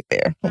flashback right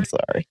there. I'm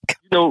sorry.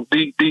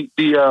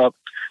 The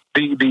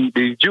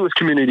Jewish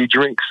community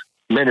drinks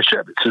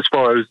Manischewitz as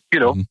far as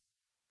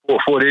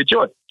for their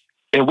joint.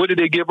 And what did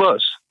they give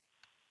us?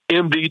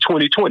 MD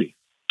 2020.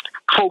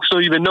 folks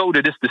don't even know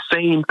that it's the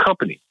same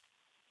company.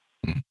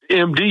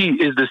 MD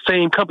is the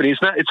same company.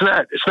 It's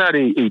not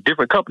a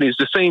different company. It's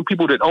the same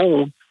people that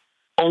own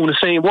the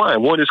same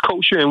wine. One is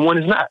kosher and one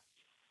is not.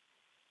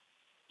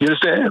 You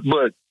understand?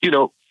 But,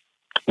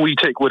 we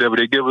take whatever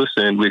they give us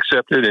and we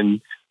accept it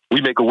and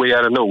we make a way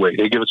out of no way.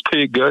 They give us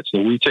pig guts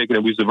and we take it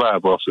and we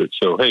survive off it.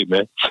 So, hey,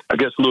 man, I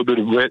guess a little bit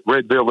of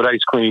red velvet ice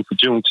cream for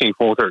Juneteenth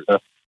won't hurt, huh?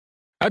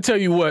 I tell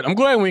you what, I'm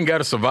glad we ain't got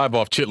to survive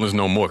off chitlins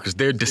no more because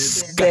they're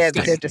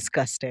disgusting. They're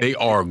disgusting. They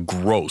are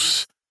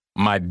gross.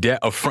 My dad,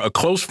 a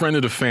close friend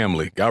of the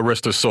family, God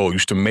rest her soul,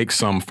 used to make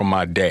some for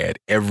my dad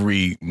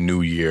every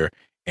New Year.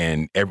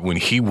 And when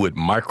he would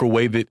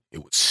microwave it,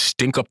 it would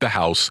stink up the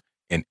house.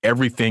 And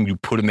everything you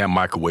put in that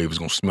microwave was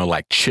going to smell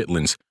like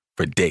chitlins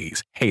for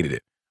days. Hated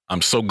it.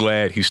 I'm so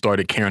glad he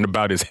started caring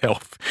about his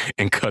health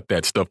and cut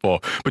that stuff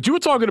off. But you were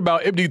talking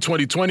about MD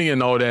 2020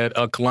 and all that,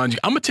 Kalonji.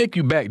 I'm going to take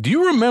you back. Do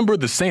you remember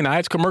the St.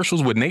 Ides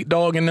commercials with Nate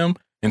Dogg in them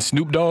and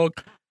Snoop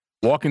Dogg?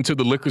 Walk into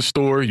the liquor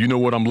store, you know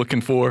what I'm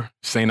looking for?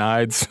 St.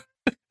 Ides.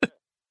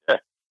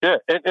 Yeah.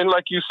 And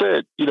like you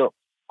said,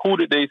 who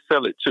did they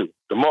sell it to?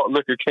 The malt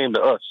liquor came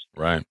to us.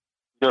 Right.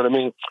 You know what I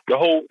mean? The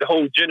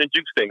whole gin and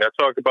juice thing. I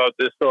talked about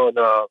this on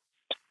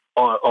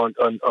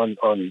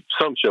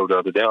some show the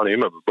other day. I don't even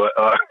remember, but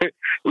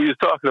we was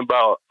talking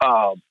about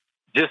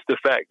just the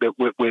fact that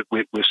with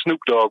Snoop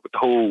Dogg, with the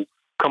whole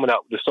coming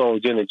out with the song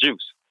Gin and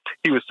Juice,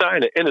 he was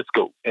signed to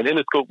Interscope, and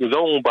Interscope was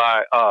owned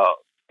by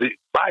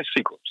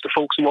Seagram's, the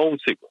folks who own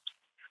Seagram's.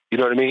 You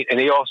know what I mean? And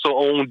they also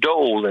own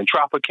Dole and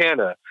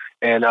Tropicana,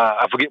 and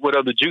I forget what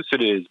other juice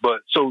it is.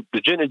 But so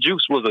the Gin and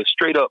Juice was a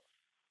straight up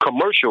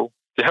commercial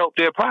to help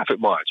their profit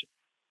margin.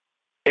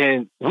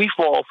 And we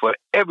fall for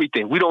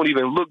everything. We don't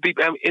even look deep.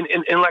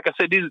 And like I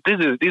said, these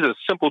are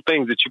simple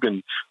things that you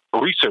can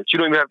research. You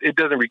don't even have. It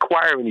doesn't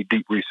require any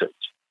deep research.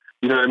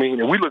 You know what I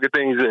mean? And we look at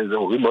things as,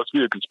 oh, it must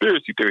be a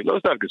conspiracy theory. No,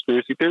 it's not a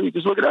conspiracy theory.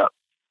 Just look it up.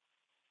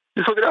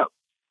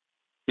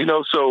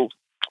 So,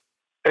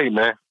 hey,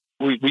 man,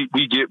 we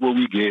get what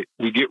we get.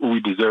 We get what we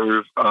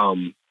deserve.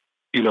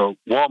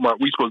 Walmart,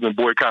 we supposed to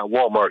boycott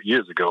Walmart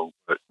years ago.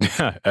 But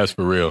that's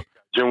for real.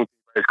 Juneteenth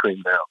ice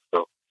cream now,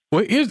 so.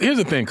 Well, here's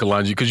the thing,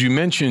 Kalonji, because you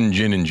mentioned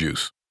gin and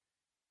juice.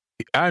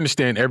 I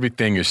understand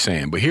everything you're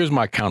saying, but here's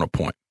my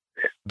counterpoint.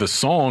 The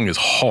song is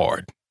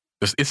hard.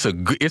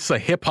 It's a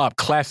hip hop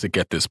classic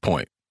at this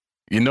point.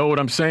 You know what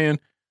I'm saying?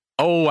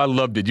 Oh, I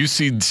loved it. You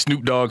see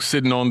Snoop Dogg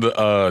sitting on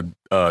the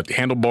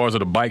handlebars of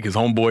the bike, his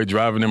homeboy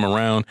driving him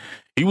around.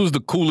 He was the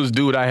coolest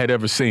dude I had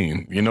ever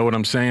seen. You know what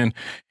I'm saying?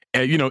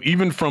 And,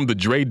 even from the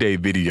Dre Day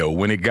video,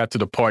 when it got to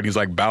the part, he's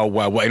like, bow,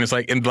 wow, wow. And it's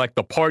like,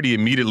 the party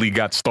immediately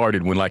got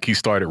started when he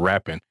started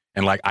rapping.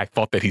 And I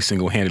thought that he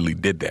single-handedly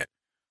did that.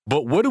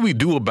 But what do we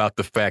do about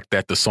the fact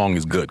that the song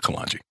is good,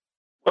 Kalonji?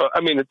 Well, I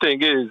mean, the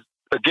thing is,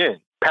 again,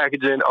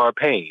 packaging our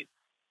pain.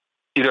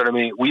 You know what I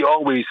mean? We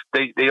always,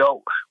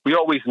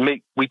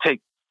 we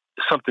take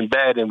something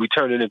bad and we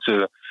turn it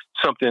into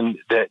something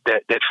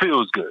that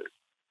feels good.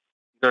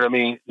 You know what I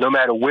mean? No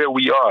matter where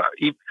we are,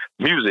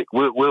 music,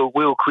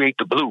 we'll create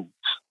the blues.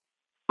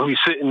 We'll be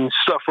sitting,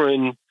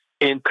 suffering,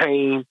 in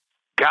pain,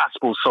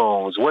 gospel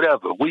songs,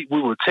 whatever. We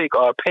will take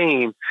our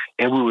pain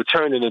and we will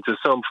turn it into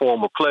some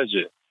form of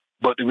pleasure.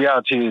 But the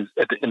reality is,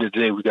 at the end of the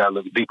day, we got to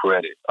look deeper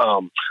at it.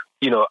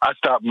 I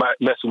stopped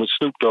messing with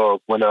Snoop Dogg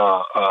when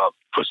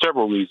for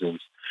several reasons.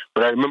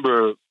 But I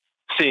remember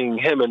seeing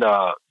him in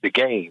The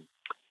Game.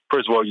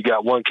 First of all, you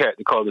got one cat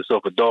that calls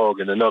himself a dog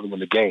and another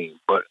one The Game.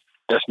 But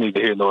that's neither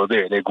here nor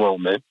there. They're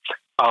grown men.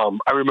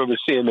 I remember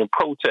seeing them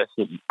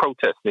protesting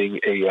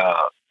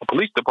a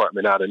police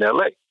department out in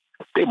L.A.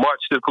 They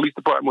marched to the police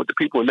department with the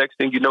people, and next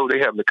thing you know, they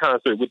having a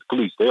concert with the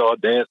police. They all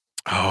dance.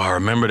 Oh, I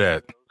remember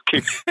that.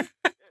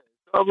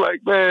 I'm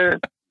like, man,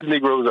 the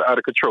Negroes are out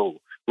of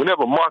control.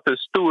 Whenever Martha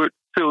Stewart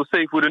feels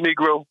safe with a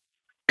Negro,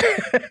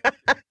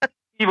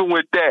 even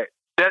with that's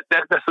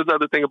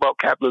another thing about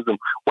capitalism.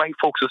 White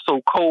folks are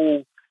so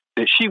cold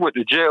that she went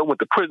to jail, went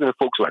to prison, and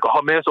folks are like,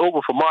 oh, man, it's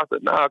over for Martha.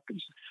 Nah,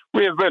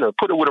 reinvent her.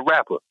 Put her with a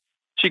rapper.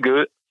 She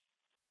good.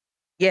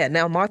 Yeah,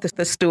 now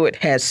Martha Stewart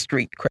has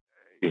street cred.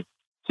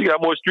 She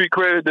got more street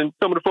cred than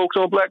some of the folks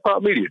on Black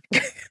Pop Media.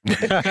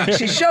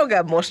 She sure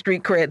got more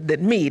street cred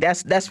than me.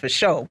 That's for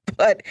sure.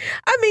 But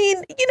I mean,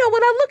 when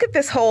I look at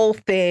this whole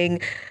thing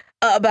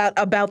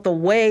about the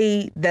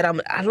way that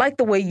I like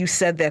the way you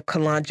said that,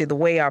 Kalonji, the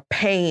way our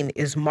pain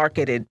is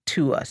marketed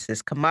to us,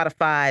 is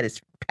commodified, is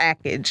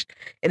packaged,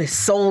 and is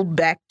sold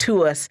back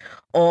to us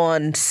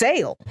on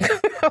sale,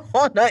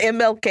 on a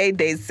MLK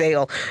Day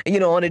sale,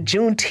 on a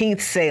Juneteenth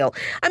sale.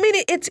 I mean,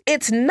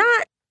 it's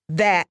not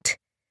that.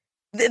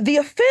 The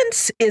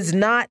offense is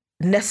not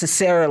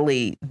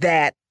necessarily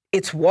that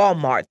it's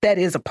Walmart. That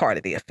is a part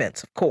of the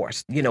offense, of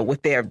course,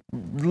 with their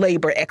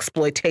labor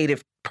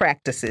exploitative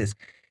practices.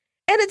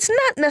 And it's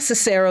not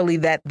necessarily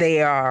that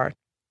they are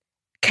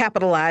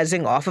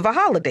capitalizing off of a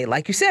holiday.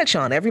 Like you said,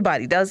 Sean,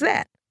 everybody does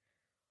that.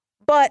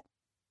 But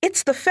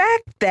it's the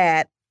fact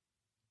that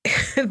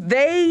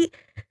they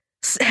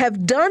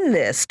have done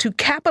this to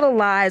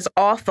capitalize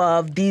off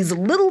of these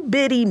little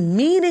bitty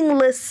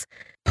meaningless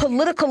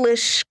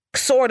political-ish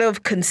sort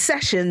of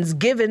concessions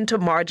given to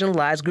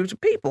marginalized groups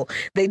of people.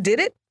 They did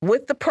it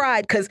with the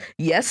Pride, because,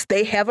 yes,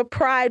 they have a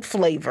Pride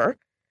flavor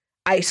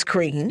ice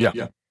cream.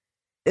 Yeah.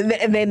 And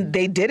then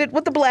they did it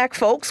with the black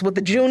folks with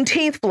the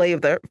Juneteenth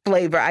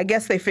flavor. I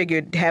guess they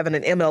figured having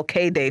an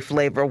MLK Day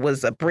flavor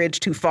was a bridge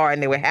too far,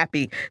 and they were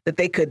happy that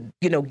they could,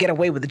 get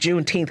away with the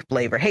Juneteenth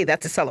flavor. Hey,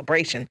 that's a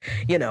celebration,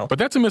 But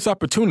that's a missed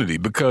opportunity,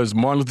 because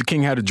Martin Luther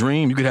King had a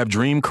dream. You could have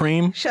dream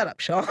cream. Shut up,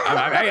 Sean.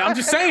 I'm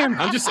just saying.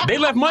 They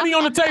left money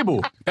on the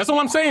table. That's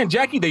all I'm saying,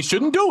 Jackie. They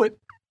shouldn't do it.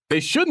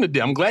 They shouldn't have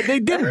done. I'm glad they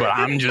didn't, but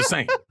I'm just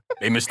saying.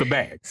 They missed the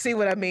bag. See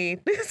what I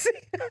mean?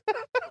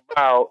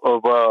 Out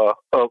of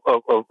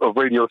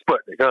Radio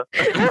Sputnik, huh?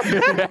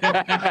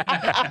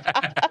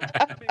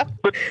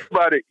 But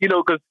about it,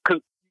 because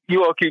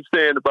you all keep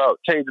saying about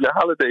changing the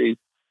holidays.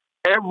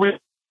 Every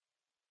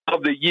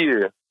of the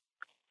year,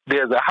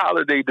 there's a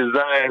holiday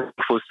designed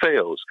for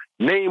sales.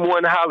 Name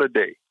one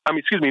holiday.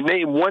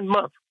 Name 1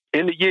 month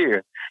in the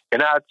year,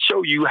 and I'll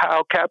show you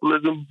how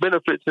capitalism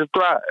benefits and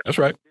thrives. That's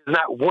right. There's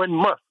not 1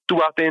 month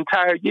throughout the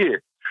entire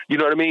year. You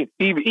know what I mean?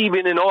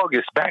 Even in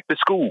August, back to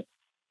school.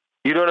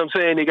 You know what I'm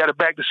saying? They got a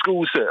back to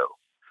school sale.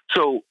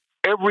 So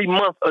every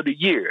month of the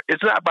year,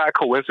 it's not by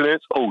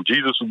coincidence. Oh,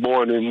 Jesus was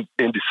born in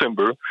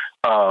December.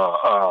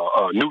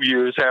 New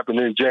Year's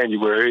happened in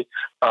January.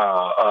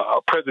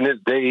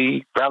 President's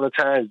Day,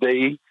 Valentine's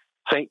Day,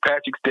 St.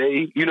 Patrick's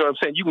Day. You know what I'm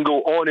saying? You can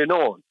go on and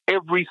on.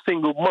 Every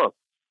single month,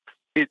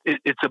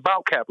 it's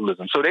about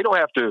capitalism. So they don't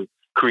have to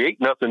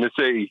create nothing to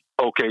say,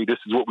 okay, this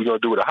is what we're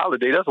going to do with a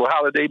holiday. That's what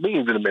holiday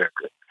means in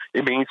America.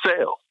 It means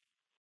sale.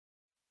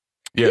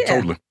 Yeah,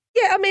 totally.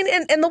 Yeah, I mean,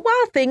 and the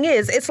wild thing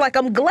is, it's like,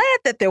 I'm glad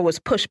that there was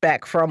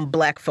pushback from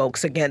black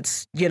folks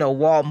against,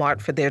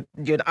 Walmart for their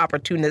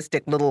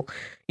opportunistic little,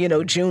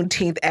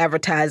 Juneteenth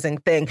advertising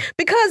thing.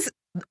 Because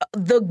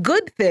the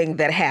good thing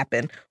that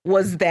happened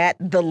was that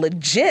the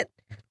legit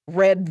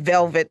red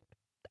velvet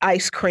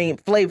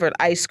flavored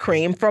ice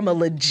cream from a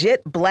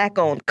legit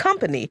black-owned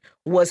company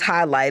was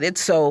highlighted.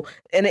 So,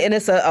 and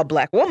it's a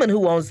black woman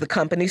who owns the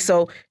company,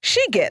 so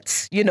she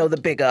gets, the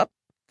big up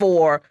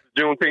for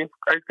Juneteenth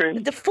ice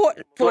cream.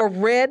 For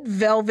red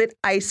velvet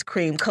ice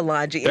cream,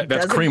 Kalonji.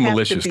 That's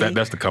Creamalicious.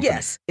 That's the company.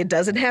 Yes, it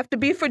doesn't have to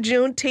be for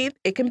Juneteenth.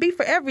 It can be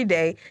for every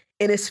day,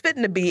 and it's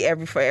fitting to be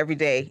for every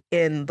day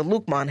in the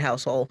Lukman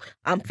household.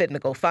 I'm fitting to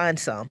go find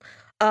some.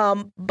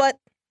 But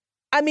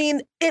I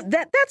mean,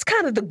 that's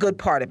kind of the good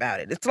part about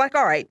it. It's like,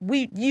 all right,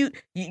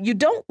 you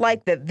don't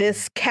like that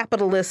this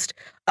capitalist,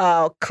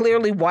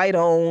 clearly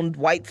white-owned,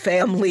 white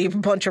family,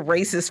 bunch of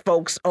racist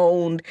folks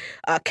owned,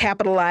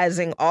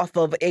 capitalizing off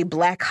of a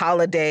black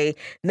holiday.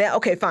 Now,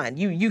 okay, fine.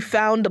 You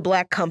found a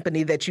black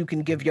company that you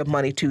can give your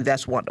money to.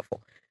 That's wonderful.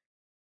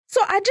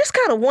 So I just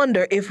kind of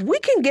wonder if we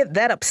can get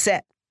that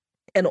upset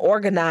and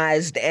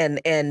organized and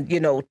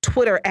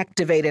Twitter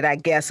activated, I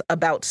guess,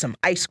 about some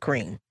ice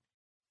cream.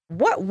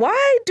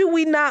 Why are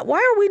we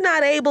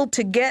not able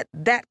to get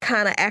that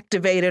kind of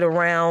activated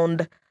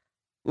around,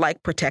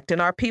 like, protecting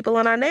our people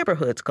in our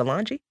neighborhoods,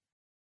 Kalonji?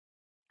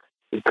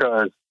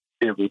 Because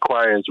it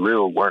requires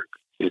real work.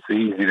 It's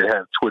easy to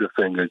have Twitter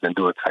fingers and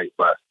do a type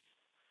by.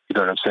 You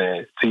know what I'm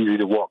saying? It's easy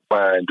to walk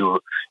by and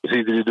it's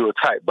easy to do a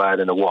type by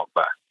than a walk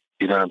by.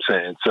 You know what I'm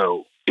saying?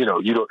 So, you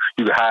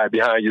can hide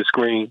behind your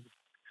screen.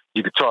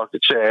 You could talk to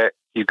chat.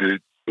 You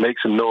could make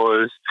some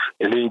noise,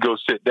 and then you go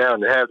sit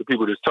down and have the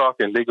people that's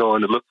talking, they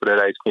going to look for that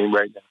ice cream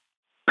right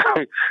now.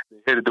 They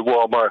headed to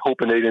Walmart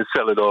hoping they didn't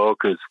sell it all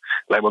because,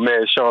 like my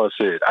man Sean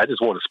said, I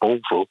just want a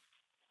spoonful.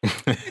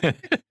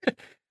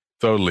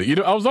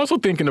 Totally. I was also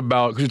thinking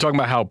about, because you're talking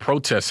about how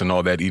protests and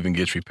all that even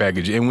gets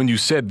repackaged. And when you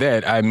said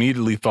that, I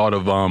immediately thought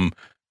of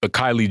the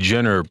Kylie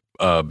Jenner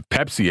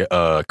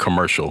Pepsi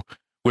commercial,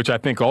 which I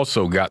think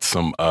also got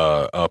some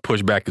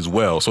pushback as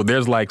well. So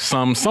there's like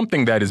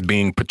something that is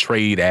being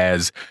portrayed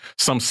as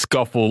some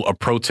scuffle, a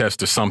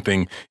protest or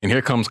something. And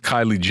here comes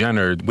Kylie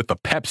Jenner with a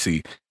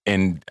Pepsi,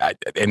 and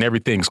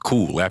everything's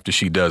cool after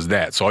she does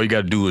that. So all you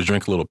got to do is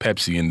drink a little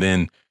Pepsi, and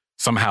then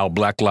somehow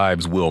Black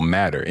lives will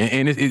matter.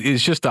 And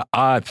it's just an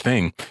odd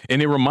thing.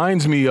 And it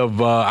reminds me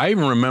of, I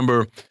even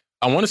remember,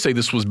 I want to say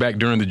this was back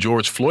during the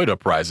George Floyd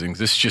uprisings.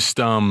 It's just,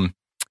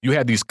 you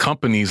had these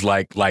companies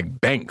like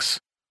banks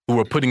who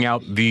were putting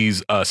out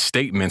these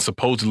statements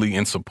supposedly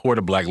in support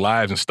of Black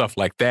lives and stuff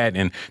like that.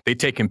 And they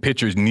taking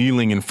pictures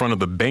kneeling in front of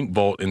the bank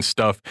vault and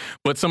stuff.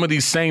 But some of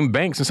these same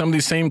banks and some of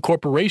these same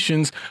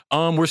corporations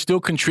were still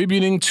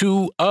contributing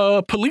to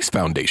police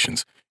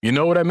foundations. You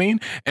know what I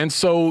mean? And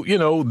so,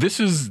 this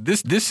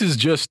is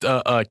just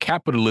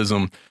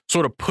capitalism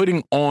sort of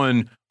putting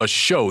on a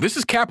show. This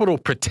is capital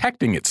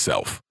protecting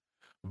itself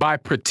by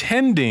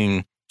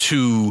pretending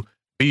to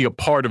be a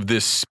part of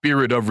this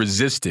spirit of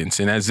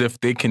resistance, and as if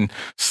they can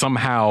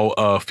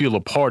somehow feel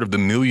a part of the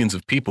millions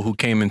of people who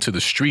came into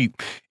the street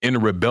in a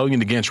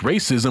rebellion against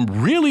racism,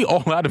 really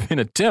all out of an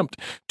attempt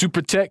to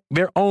protect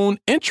their own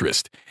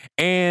interest,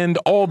 and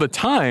all the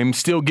time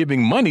still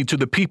giving money to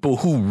the people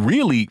who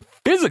really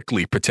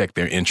physically protect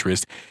their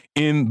interest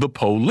in the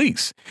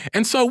police.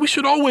 And so we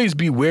should always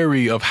be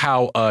wary of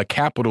how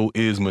capital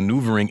is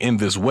maneuvering in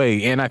this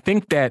way. And I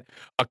think that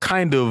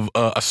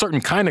a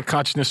certain kind of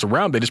consciousness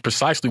around it is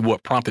precisely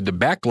what prompted the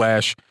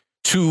backlash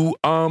to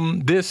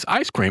this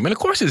ice cream. And of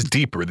course, it's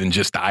deeper than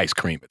just the ice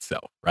cream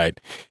itself, right?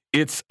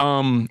 It's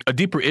a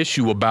deeper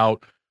issue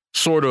about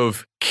sort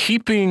of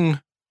keeping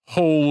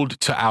hold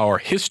to our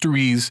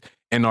histories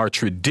and our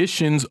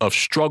traditions of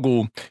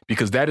struggle,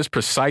 because that is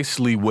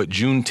precisely what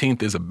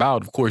Juneteenth is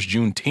about. Of course,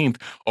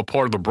 Juneteenth, a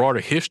part of the broader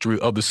history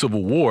of the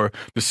Civil War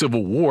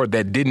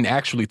that didn't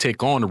actually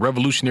take on a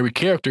revolutionary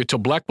character until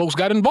Black folks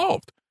got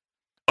involved,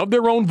 of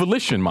their own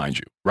volition, mind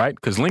you, right?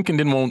 Because Lincoln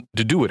didn't want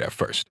to do it at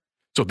first.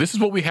 So this is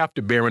what we have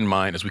to bear in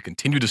mind as we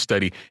continue to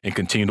study and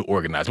continue to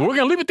organize. But we're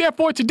going to leave it there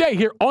for today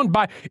here on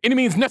By Any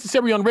Means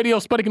Necessary on Radio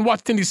Sputnik in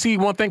Washington, D.C. I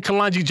want to thank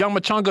Kalonji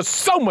John-Machanga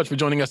so much for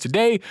joining us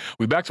today.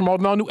 We'll be back tomorrow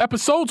with all new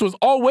episodes. So as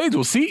always,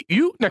 we'll see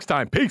you next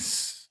time.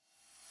 Peace.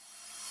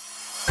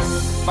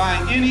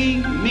 By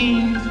any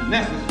means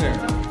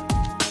necessary.